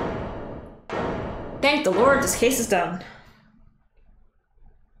 Thank the Lord, this case is done.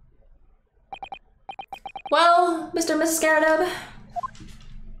 Well, Mr. and Mrs. Garrett,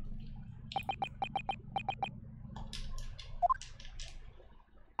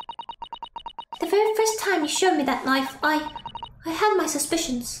 The very first time you showed me that knife, I had my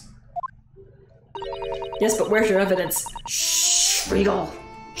suspicions. yes, but where's your evidence? Shh, Regal.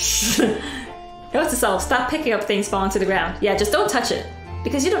 Shh. Note to self, stop picking up things falling to the ground. Yeah, just don't touch it,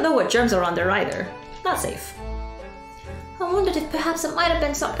 because you don't know what germs are on there either. Not safe. I wondered if perhaps it might have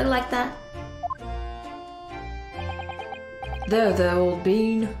been something like that. There, old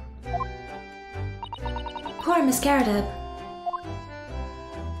bean. Poor Miss Garrett.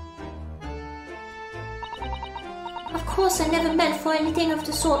 Of course, I never meant for anything of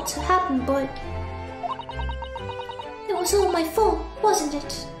the sort to happen, but it was all my fault, wasn't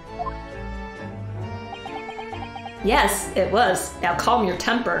it? Yes, it was. Now calm your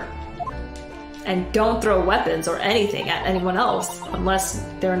temper. And don't throw weapons or anything at anyone else, unless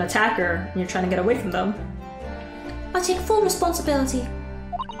they're an attacker and you're trying to get away from them. I take full responsibility.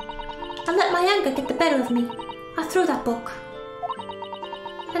 I let my anger get the better of me. I threw that book.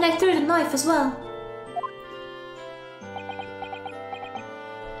 And I threw the knife as well.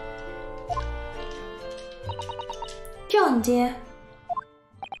 John, dear.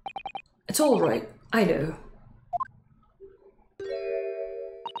 It's all right. I know.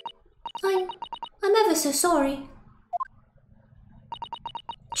 I'm ever so sorry.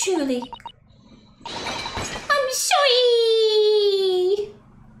 Truly. I'm sorry!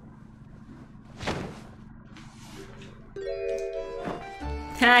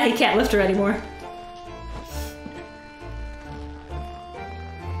 Ah, he can't lift her anymore.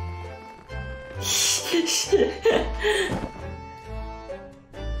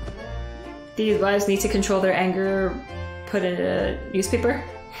 These wives need to control their anger. Put in a newspaper.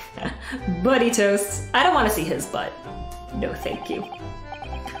 Buddy toast. I don't want to see his butt. No, thank you.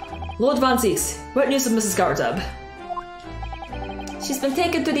 Lord Von Zieks, what news of Mrs. Gardub? She's been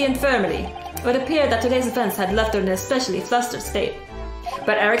taken to the infirmary. It would appear that today's events had left her in an especially flustered state.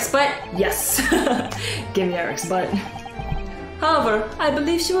 But Eric's butt? Yes. Give me Eric's butt. However, I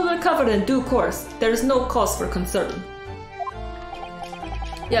believe she will recover in due course. There is no cause for concern.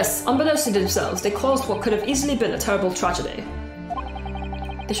 Yes, unbeknownst to themselves, they caused what could have easily been a terrible tragedy.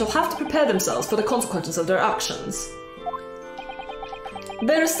 They shall have to prepare themselves for the consequences of their actions.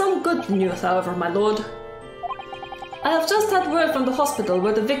 There is some good news, however, my lord. I have just had word from the hospital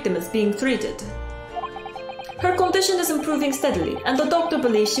where the victim is being treated. Her condition is improving steadily, and the doctor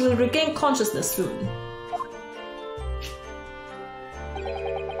believes she will regain consciousness soon.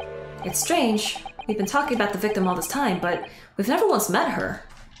 It's strange. We've been talking about the victim all this time, but We've never once met her.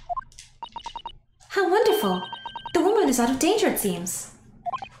 How wonderful! The woman is out of danger, it seems.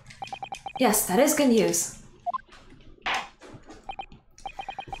 Yes, that is good news.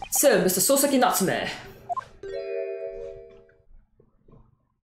 So, Mr. Soseki Natsume.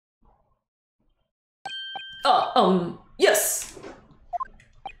 Yes!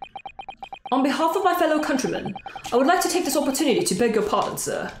 On behalf of my fellow countrymen, I would like to take this opportunity to beg your pardon,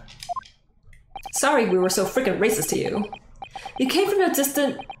 sir. Sorry we were so freaking racist to you. You came from your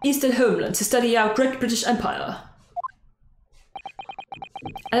distant eastern homeland to study our great British Empire.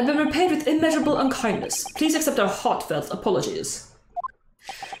 And have been repaid with immeasurable unkindness. Please accept our heartfelt apologies.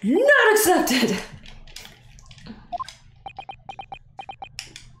 Not accepted!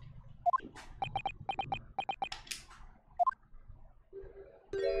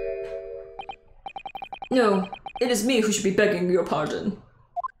 No, it is me who should be begging your pardon.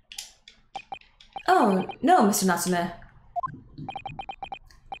 Oh, no, Mr. Natsume.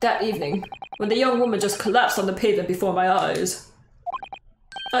 That evening, when the young woman just collapsed on the pavement before my eyes,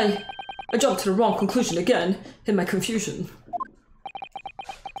 I jumped to the wrong conclusion again, in my confusion.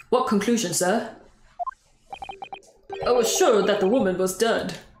 What conclusion, sir? I was sure that the woman was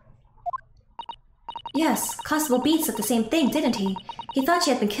dead. Yes, Constable Beat said the same thing, didn't he? He thought she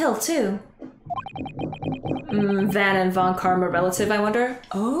had been killed, too. Van and Von Karma relative, I wonder?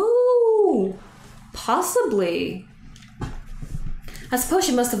 Oh, possibly. I suppose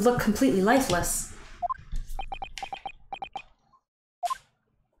she must have looked completely lifeless.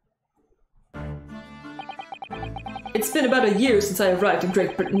 It's been about a year since I arrived in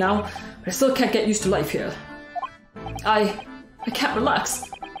Great Britain now, but I still can't get used to life here. I can't relax.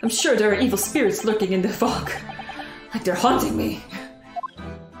 I'm sure there are evil spirits lurking in the fog. Like they're haunting me.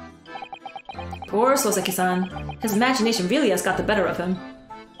 Poor Soseki-san. His imagination really has got the better of him.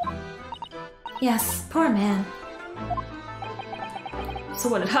 Yes, poor man. So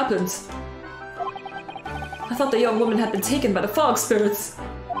what had happened? I thought the young woman had been taken by the fog spirits.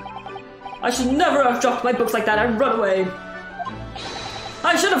 I should never have dropped my books like that and run away.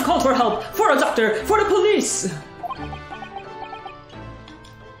 I should have called for help, for a doctor, for the police!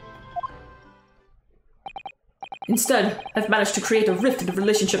 Instead, I've managed to create a rift in the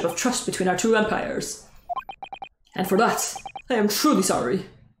relationship of trust between our two empires. And for that, I am truly sorry.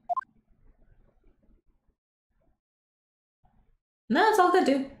 No, it's all good,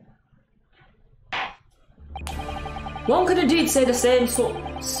 dude. One could indeed say the same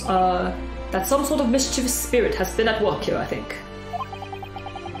that some sort of mischievous spirit has been at work here, I think.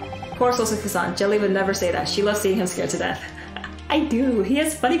 Poor Soseki-san. Jelly would never say that. She loves seeing him scared to death. I do. He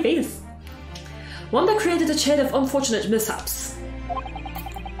has a funny face. One that created a chain of unfortunate mishaps.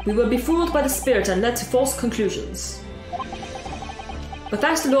 We were befooled by the spirit and led to false conclusions. But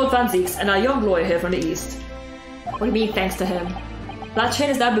thanks to Lord Van Zieks and our young lawyer here from the east. What do you mean, thanks to him? That chain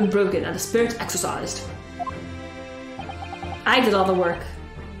has now been broken and the spirit exorcised. I did all the work.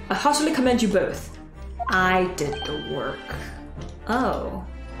 I heartily commend you both. I did the work. Oh.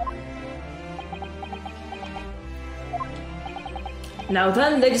 Now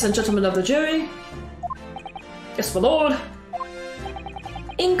then, ladies and gentlemen of the jury. Yes, my lord.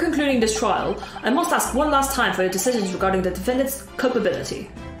 In concluding this trial, I must ask one last time for your decisions regarding the defendant's culpability.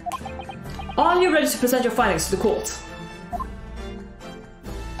 Are you ready to present your findings to the court?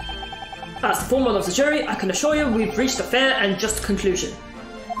 As the foreman of the jury, I can assure you we've reached a fair and just conclusion.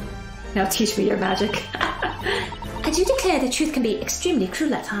 Now teach me your magic. I do declare the truth can be extremely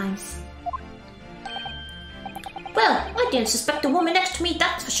cruel at times. Well, I didn't suspect the woman next to me,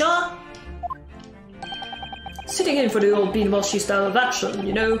 that's for sure. Sitting in for the old Bean Walshy style of action,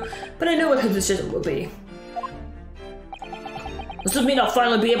 you know, but I know what her decision will be. Does this mean I'll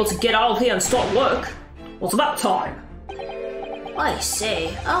finally be able to get out of here and start work? Well, it's about time. I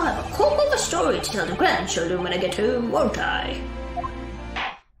say, I'll have a cool of a story to tell the grandchildren when I get home, won't I?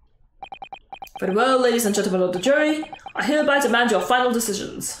 Very well, ladies and gentlemen of the jury, I hereby demand your final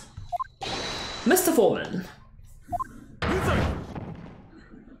decisions. Mr. Foreman.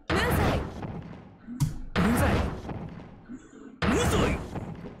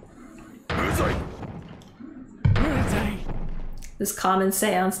 This common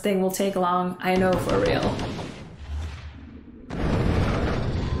seance thing will take long, I know for real.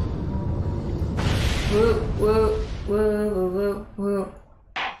 Woo, woo, woo, woo, woo, woo.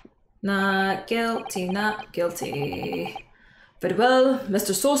 Not guilty, not guilty. Very well,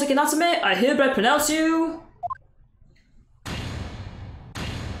 Mr. Soseki Natsume, I hereby pronounce you...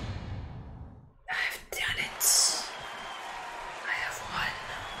 I've done it. I have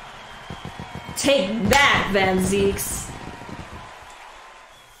won. Take that, Van Zieks.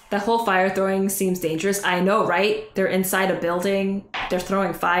 That whole fire throwing seems dangerous. I know, right? They're inside a building. They're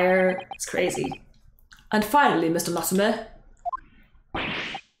throwing fire. It's crazy. And finally, Mr. Natsume.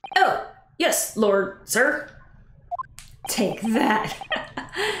 Oh, yes, Lord, sir. Take that.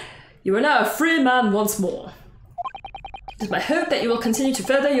 You are now a free man once more. It is my hope that you will continue to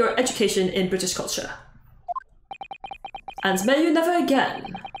further your education in British culture. And may you never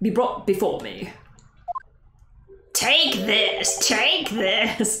again be brought before me. Take this! Take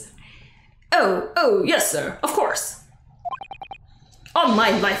this! Oh, yes, sir, of course. On my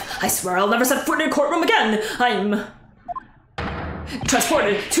life, I swear I'll never set foot in a courtroom again! I'm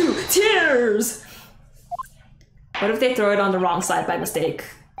transported to tears! What if they throw it on the wrong side by mistake?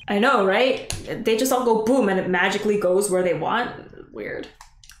 I know, right? They just all go boom and it magically goes where they want? Weird.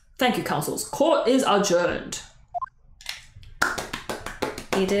 Thank you, counsels. Court is adjourned.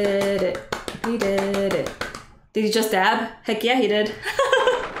 He did it. He did it. Did he just dab? Heck yeah, he did.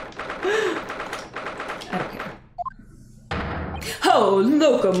 I don't care. Oh,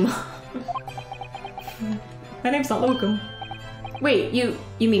 Locum. My name's not Locum. Wait, you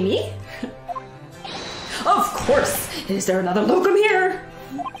mean me? Of course! Is there another Locum here?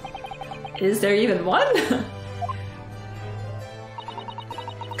 Is there even one?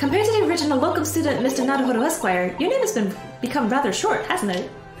 Compared to the original Locum student, Mr. Naruhodo Esquire, your name has become rather short, hasn't it?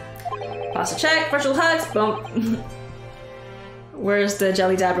 Pasta check, virtual hugs, bump. Where's the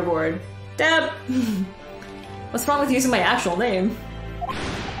jelly dab reward? Dab! What's wrong with using my actual name?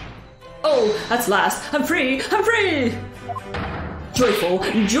 Oh, that's last. I'm free! I'm free! Joyful,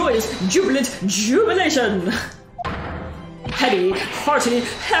 joyous, jubilant, jubilation! Heady, hearty,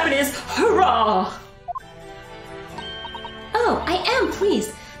 happiness, hurrah! Oh, I am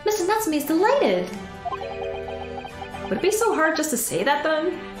pleased. Mr. Natsume is delighted. Would it be so hard just to say that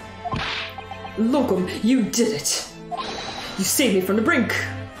then? Locum, you did it! You saved me from the brink!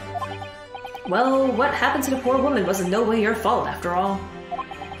 Well, what happened to the poor woman was in no way your fault after all.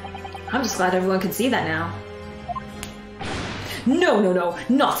 I'm just glad everyone can see that now. No,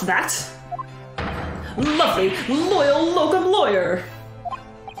 not that! Lovely, loyal Locum lawyer!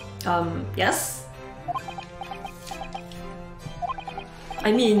 Yes?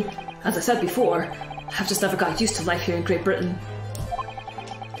 I mean, as I said before, I've just never got used to life here in Great Britain.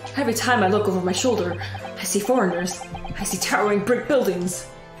 Every time I look over my shoulder, I see foreigners. I see towering brick buildings.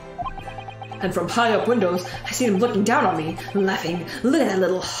 And from high up windows, I see them looking down on me, laughing. Look at that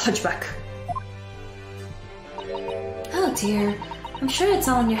little hunchback. Oh dear. I'm sure it's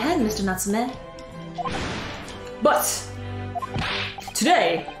all in your head, Mr. Natsume. But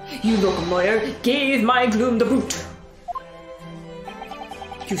today, you Locum lawyer gave my gloom the boot.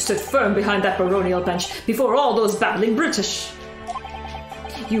 You stood firm behind that baronial bench before all those babbling British.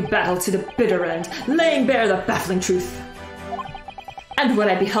 You battled to the bitter end, laying bare the baffling truth. And when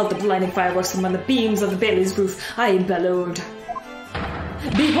I beheld the blinding fireworks from on the beams of the Bailey's roof, I bellowed,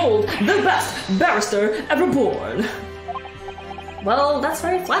 "Behold, the best barrister ever born!" Well, that's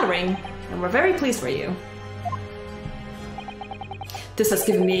very flattering, and we're very pleased for you. This has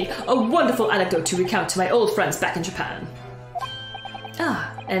given me a wonderful anecdote to recount to my old friends back in Japan.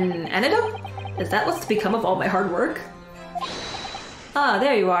 Ah, an anecdote? Is that what's become of all my hard work? Ah,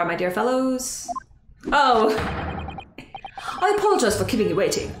 there you are, my dear fellows. Oh, I apologize for keeping you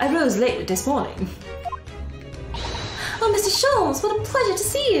waiting. I rose late this morning. Oh, Mr. Sholmes, what a pleasure to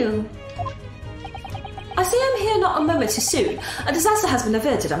see you. I see I'm here not a moment too soon. A disaster has been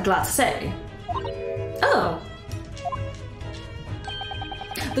averted, I'm glad to say. Oh.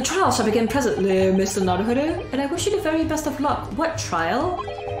 The trial shall begin presently, Mr. Naruhodo, and I wish you the very best of luck. What trial?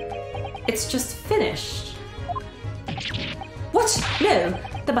 It's just finished. What? No,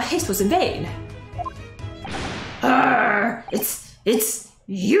 then my haste was in vain. It's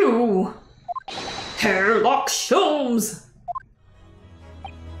you, Herlock Sholmes.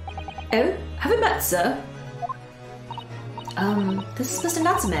 Oh, have we met, sir? This is Mr.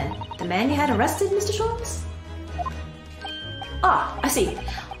 Natsume, the man you had arrested, Mr. Sholmes? Ah, I see.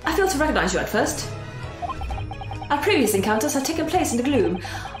 I failed to recognize you at first. Our previous encounters had taken place in the gloom,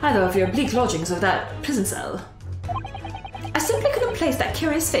 either of your bleak lodgings or that prison cell. I simply couldn't place that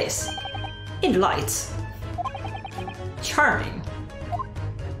curious face in the light. Charming.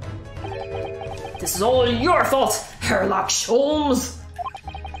 This is all your fault, Herlock Sholmes.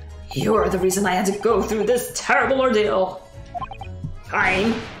 You're the reason I had to go through this terrible ordeal.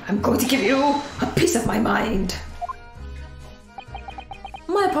 I'm going to give you a piece of my mind.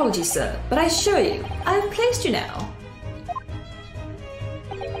 My apologies, sir, but I assure you, I have placed you now.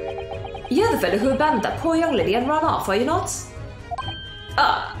 You're the fellow who abandoned that poor young lady and ran off, are you not?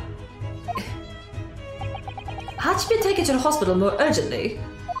 Ah. Had she been taken to the hospital more urgently?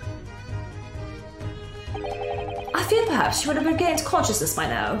 perhaps she would have regained consciousness by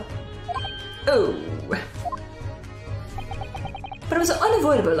now. Oh. But it was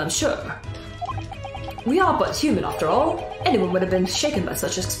unavoidable, I'm sure. We are but human after all. Anyone would have been shaken by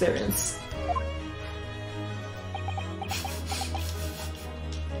such experience.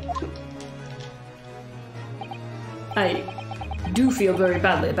 I do feel very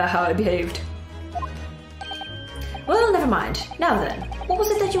badly about how I behaved. Well, never mind. Now then, what was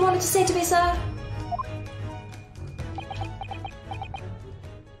it that you wanted to say to me, sir?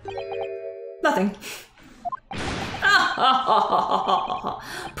 Nothing.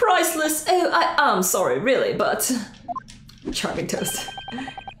 Priceless! Oh, I am sorry, really, but... Charming toast.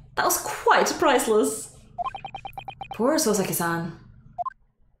 That was quite priceless. Poor Sosaki-san.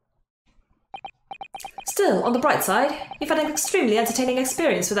 Still, on the bright side, you've had an extremely entertaining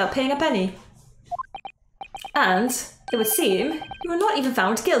experience without paying a penny. And, it would seem, you were not even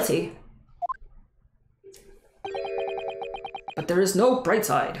found guilty. But there is no bright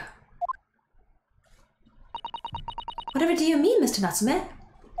side. Whatever do you mean, Mr. Natsume?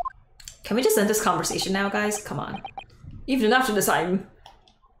 Can we just end this conversation now, guys? Come on. Even after this, I'm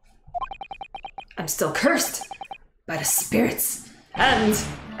still cursed by the spirits and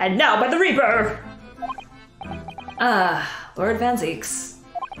now by the Reaper. Ah, Lord Van Zeeks.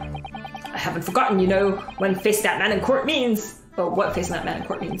 I haven't forgotten, you know, when facing that man in court means. Oh, what facing that man in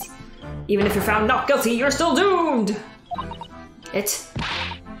court means. Even if you're found not guilty, you're still doomed. It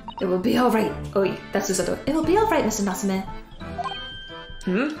will be alright. Oh, wait, that's just a... It will be alright, Mr. Natsume.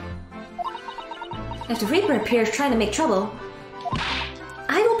 If the Reaper appears trying to make trouble,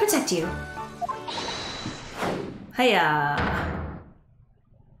 I will protect you. Hiya.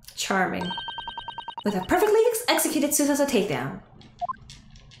 Charming. With a perfectly executed Susato takedown.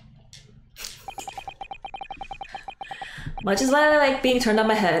 Much as I like being turned on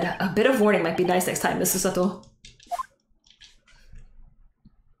my head, a bit of warning might be nice next time, Miss Susato.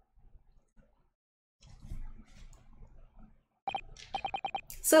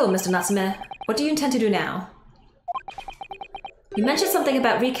 So, Mr. Natsume, what do you intend to do now? You mentioned something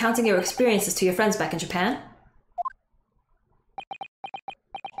about recounting your experiences to your friends back in Japan?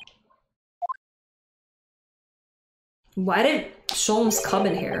 Why did Sholmes come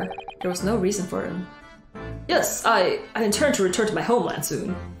in here? There was no reason for him. Yes, I intend to return to my homeland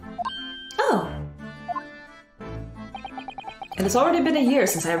soon. Oh. It has already been a year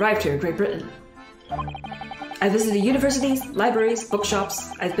since I arrived here in Great Britain. I visited universities, libraries,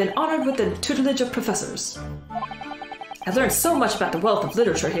 bookshops. I've been honored with the tutelage of professors. I've learned so much about the wealth of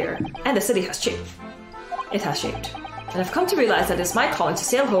literature here, and the city has shaped. It has shaped. And I've come to realize that it's my calling to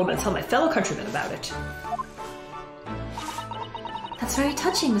sail home and tell my fellow countrymen about it. That's very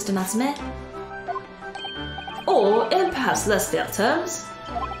touching, Mr. Natsume. Or, in perhaps less veiled terms,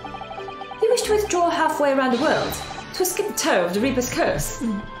 You wish to withdraw halfway around the world? to escape the terror of the Reaper's curse.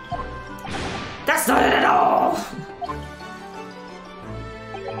 That's not it at all!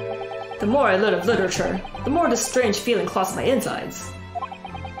 The more I learn of literature, the more this strange feeling claws my insides.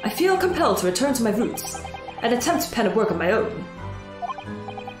 I feel compelled to return to my roots and attempt to pen a work of my own.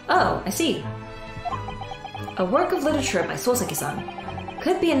 Oh, I see. A work of literature by Sosaki-san.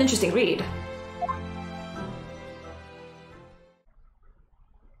 Could be an interesting read.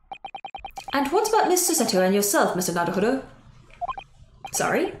 And what about Miss Susato and yourself, Mr. Naruhodo?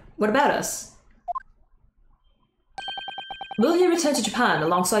 Sorry? What about us? Will you return to Japan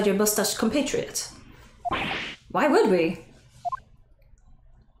alongside your mustached compatriot? Why would we?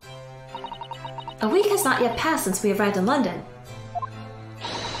 A week has not yet passed since we arrived in London.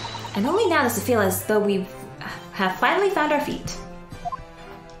 And only now does it feel as though we have finally found our feet.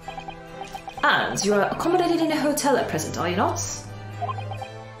 And you are accommodated in a hotel at present, are you not?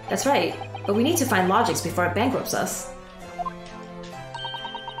 That's right, but we need to find lodgings before it bankrupts us.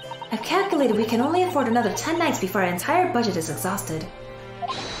 I've calculated we can only afford another 10 nights before our entire budget is exhausted.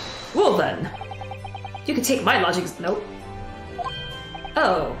 Well then, you can take my lodgings. Nope.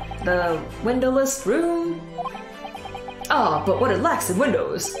 Oh, the windowless room? Ah, but what it lacks in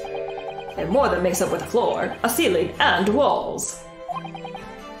windows. It more than makes up with a floor, a ceiling, and walls.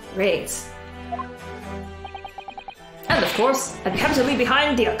 Great. And of course, I'd be happy to leave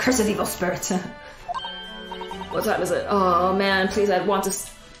behind the accursed evil spirit. What time is it? Oh man, please, I want this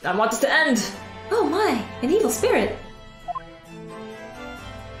to end. Oh my, an evil spirit.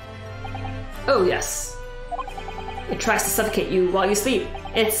 Oh yes. It tries to suffocate you while you sleep.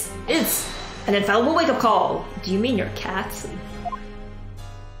 It's an infallible wake-up call. Do you mean your cat?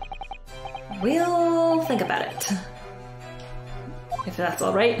 We'll think about it. If that's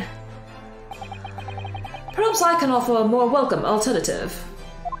alright. Perhaps I can offer a more welcome alternative.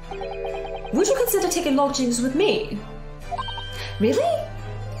 Would you consider taking lodgings with me? Really?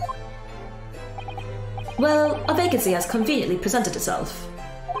 Well, a vacancy has conveniently presented itself.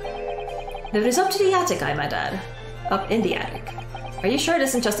 It is up to the attic, I might add. Up in the attic. Are you sure it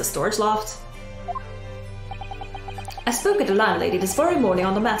isn't just a storage loft? I spoke with the landlady this very morning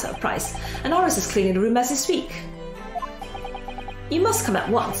on the matter of price, and Oris is cleaning the room as we speak. You must come at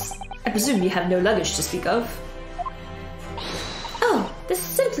once. I presume you have no luggage to speak of. Oh, this is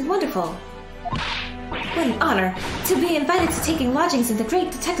simply wonderful. What an honor to be invited to taking lodgings in the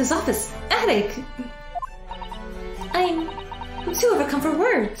great detective's office attic. I'm too overcome for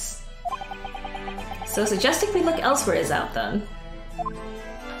words. So suggesting we look elsewhere is out then.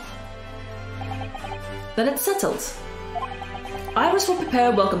 Then it's settled. Iris will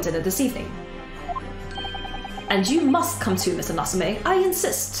prepare a welcome dinner this evening. And you must come too, Mr. Natsume. I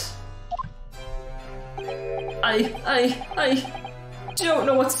insist. I don't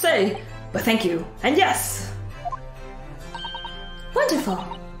know what to say, but thank you, and yes! Wonderful.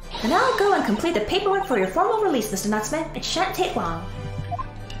 And I'll go and complete the paperwork for your formal release, Mr. Natsume. It shan't take long.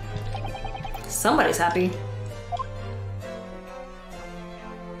 Somebody's happy.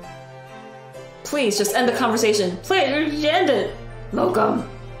 Please, just end the conversation. Please, end it! Locum.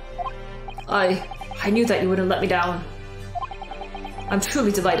 I knew that you wouldn't let me down. I'm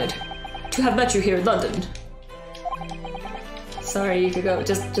truly delighted to have met you here in London. Sorry, you could go.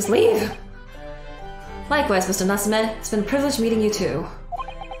 Just leave. Likewise, Mr. Natsume. It's been a privilege meeting you too.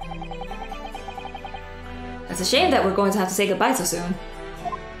 It's a shame that we're going to have to say goodbye so soon.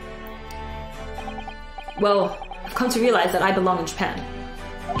 Well, I've come to realize that I belong in Japan.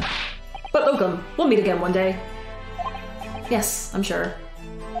 But Locum, we'll meet again one day. Yes, I'm sure.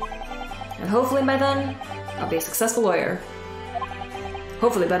 And hopefully by then, I'll be a successful lawyer.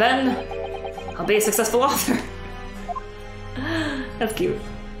 Hopefully by then, I'll be a successful author. That's cute.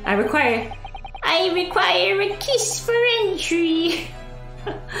 I require a kiss for entry.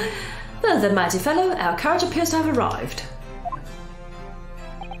 Well then, mighty fellow, our carriage appears to have arrived.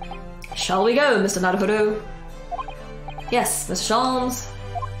 Shall we go, Mr. Naruhodo? Yes, Mr. Sholmes.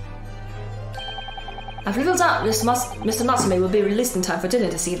 I've little doubt Mr. Natsume will be released in time for dinner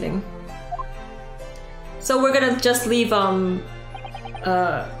this evening. So we're gonna just leave,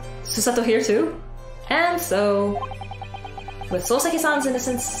 Susato here too? And so, with Soseki-san's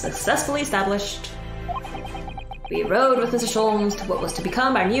innocence successfully established, we rode with Mr. Sholmes to what was to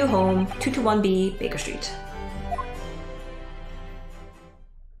become our new home, 221B Baker Street.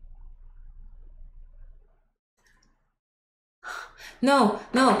 No,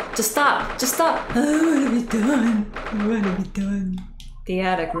 just stop. I wanna be done. The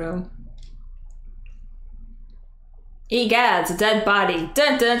attic room. Egads, a dead body.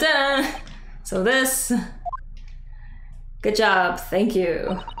 Dun dun dun! So this... Good job, thank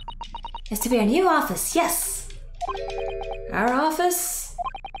you. It's to be our new office, yes! Our office?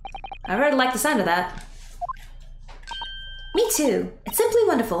 I really like the sound of that. Me too. It's simply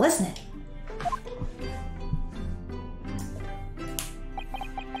wonderful, isn't it?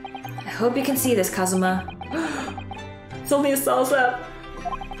 I hope you can see this, Kazuma. It's only a cell's up.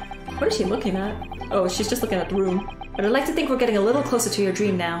 What is she looking at? Oh, she's just looking at the room. But I'd like to think we're getting a little closer to your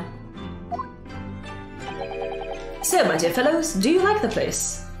dream now. So, my dear fellows, do you like the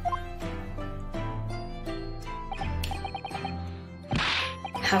place?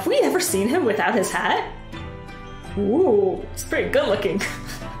 Have we ever seen him without his hat? Ooh, it's pretty good looking.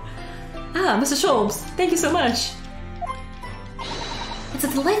 Ah, Mr. Sholmes, thank you so much. It's a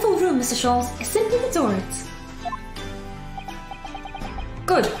delightful room, Mr. Sholmes. I simply adore it.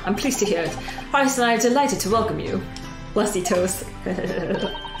 Good, I'm pleased to hear it. Iris and I are delighted to welcome you. Bless you, Toast.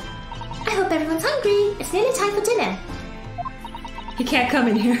 I hope everyone's hungry. It's nearly time for dinner. He can't come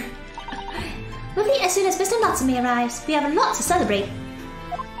in here. We'll eat as soon as Mr. Natsume arrives. We have a lot to celebrate.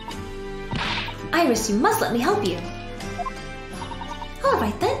 Iris, you must let me help you.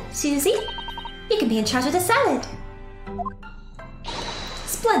 Alright then, Susie. You can be in charge of the salad.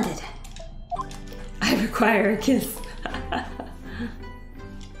 Splendid. I require a kiss.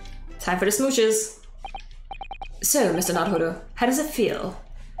 Time for the smooches. So, Mr. Naruhodo, how does it feel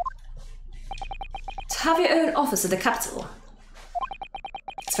to have your own office at the capital?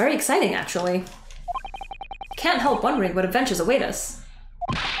 It's very exciting, actually. Can't help wondering what adventures await us.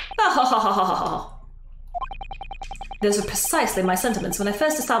 Those were precisely my sentiments when I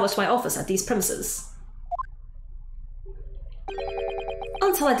first established my office at these premises.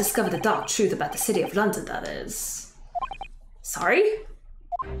 Until I discovered the dark truth about the city of London, that is. Sorry?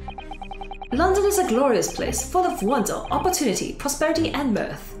 London is a glorious place, full of wonder, opportunity, prosperity, and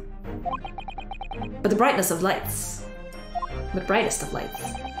mirth. But the brightest of lights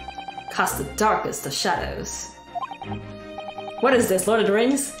cast the darkest of shadows. What is this, Lord of the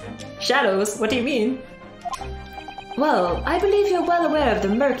Rings? Shadows? What do you mean? Well, I believe you're well aware of the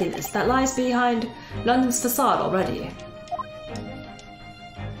murkiness that lies behind London's facade already.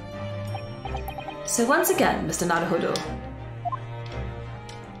 So once again, Mr. Naruhodo.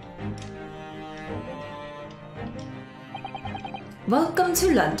 Welcome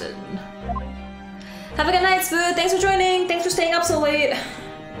to London. Have a good night, Smooth. Thanks for joining. Thanks for staying up so late.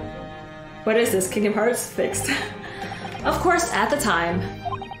 What is this? Kingdom Hearts? Fixed. Of course, at the time,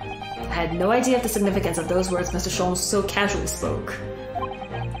 I had no idea of the significance of those words Mr. Sholmes so casually spoke.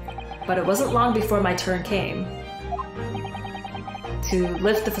 But it wasn't long before my turn came to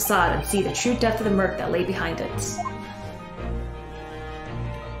lift the facade and see the true depth of the murk that lay behind it.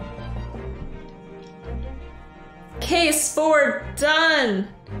 Case 4 done!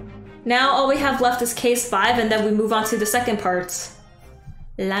 Now all we have left is case 5 and then we move on to the second part.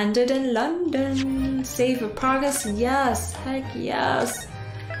 Landed in London. Save of progress, yes. Heck yes.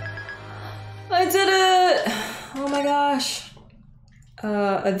 I did it! Oh my gosh.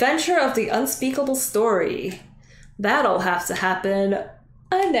 Adventure of the Unspeakable Story. That'll have to happen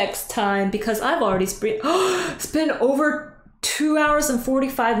next time because I've already it's been over 2 hours and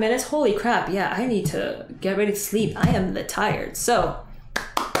 45 minutes. Holy crap, yeah, I need to get ready to sleep. I am tired. So,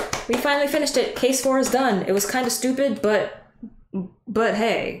 we finally finished it. Case 4 is done. It was kind of stupid, but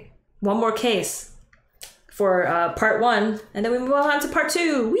hey, one more case for part 1, and then we move on to part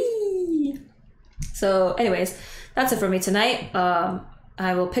 2. Whee! So, anyways, that's it for me tonight.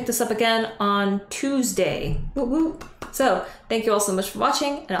 I will pick this up again on Tuesday. Woo woo. So, thank you all so much for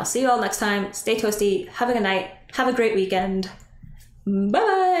watching, and I'll see you all next time. Stay toasty, have a good night, have a great weekend.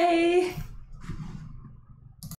 Bye-bye!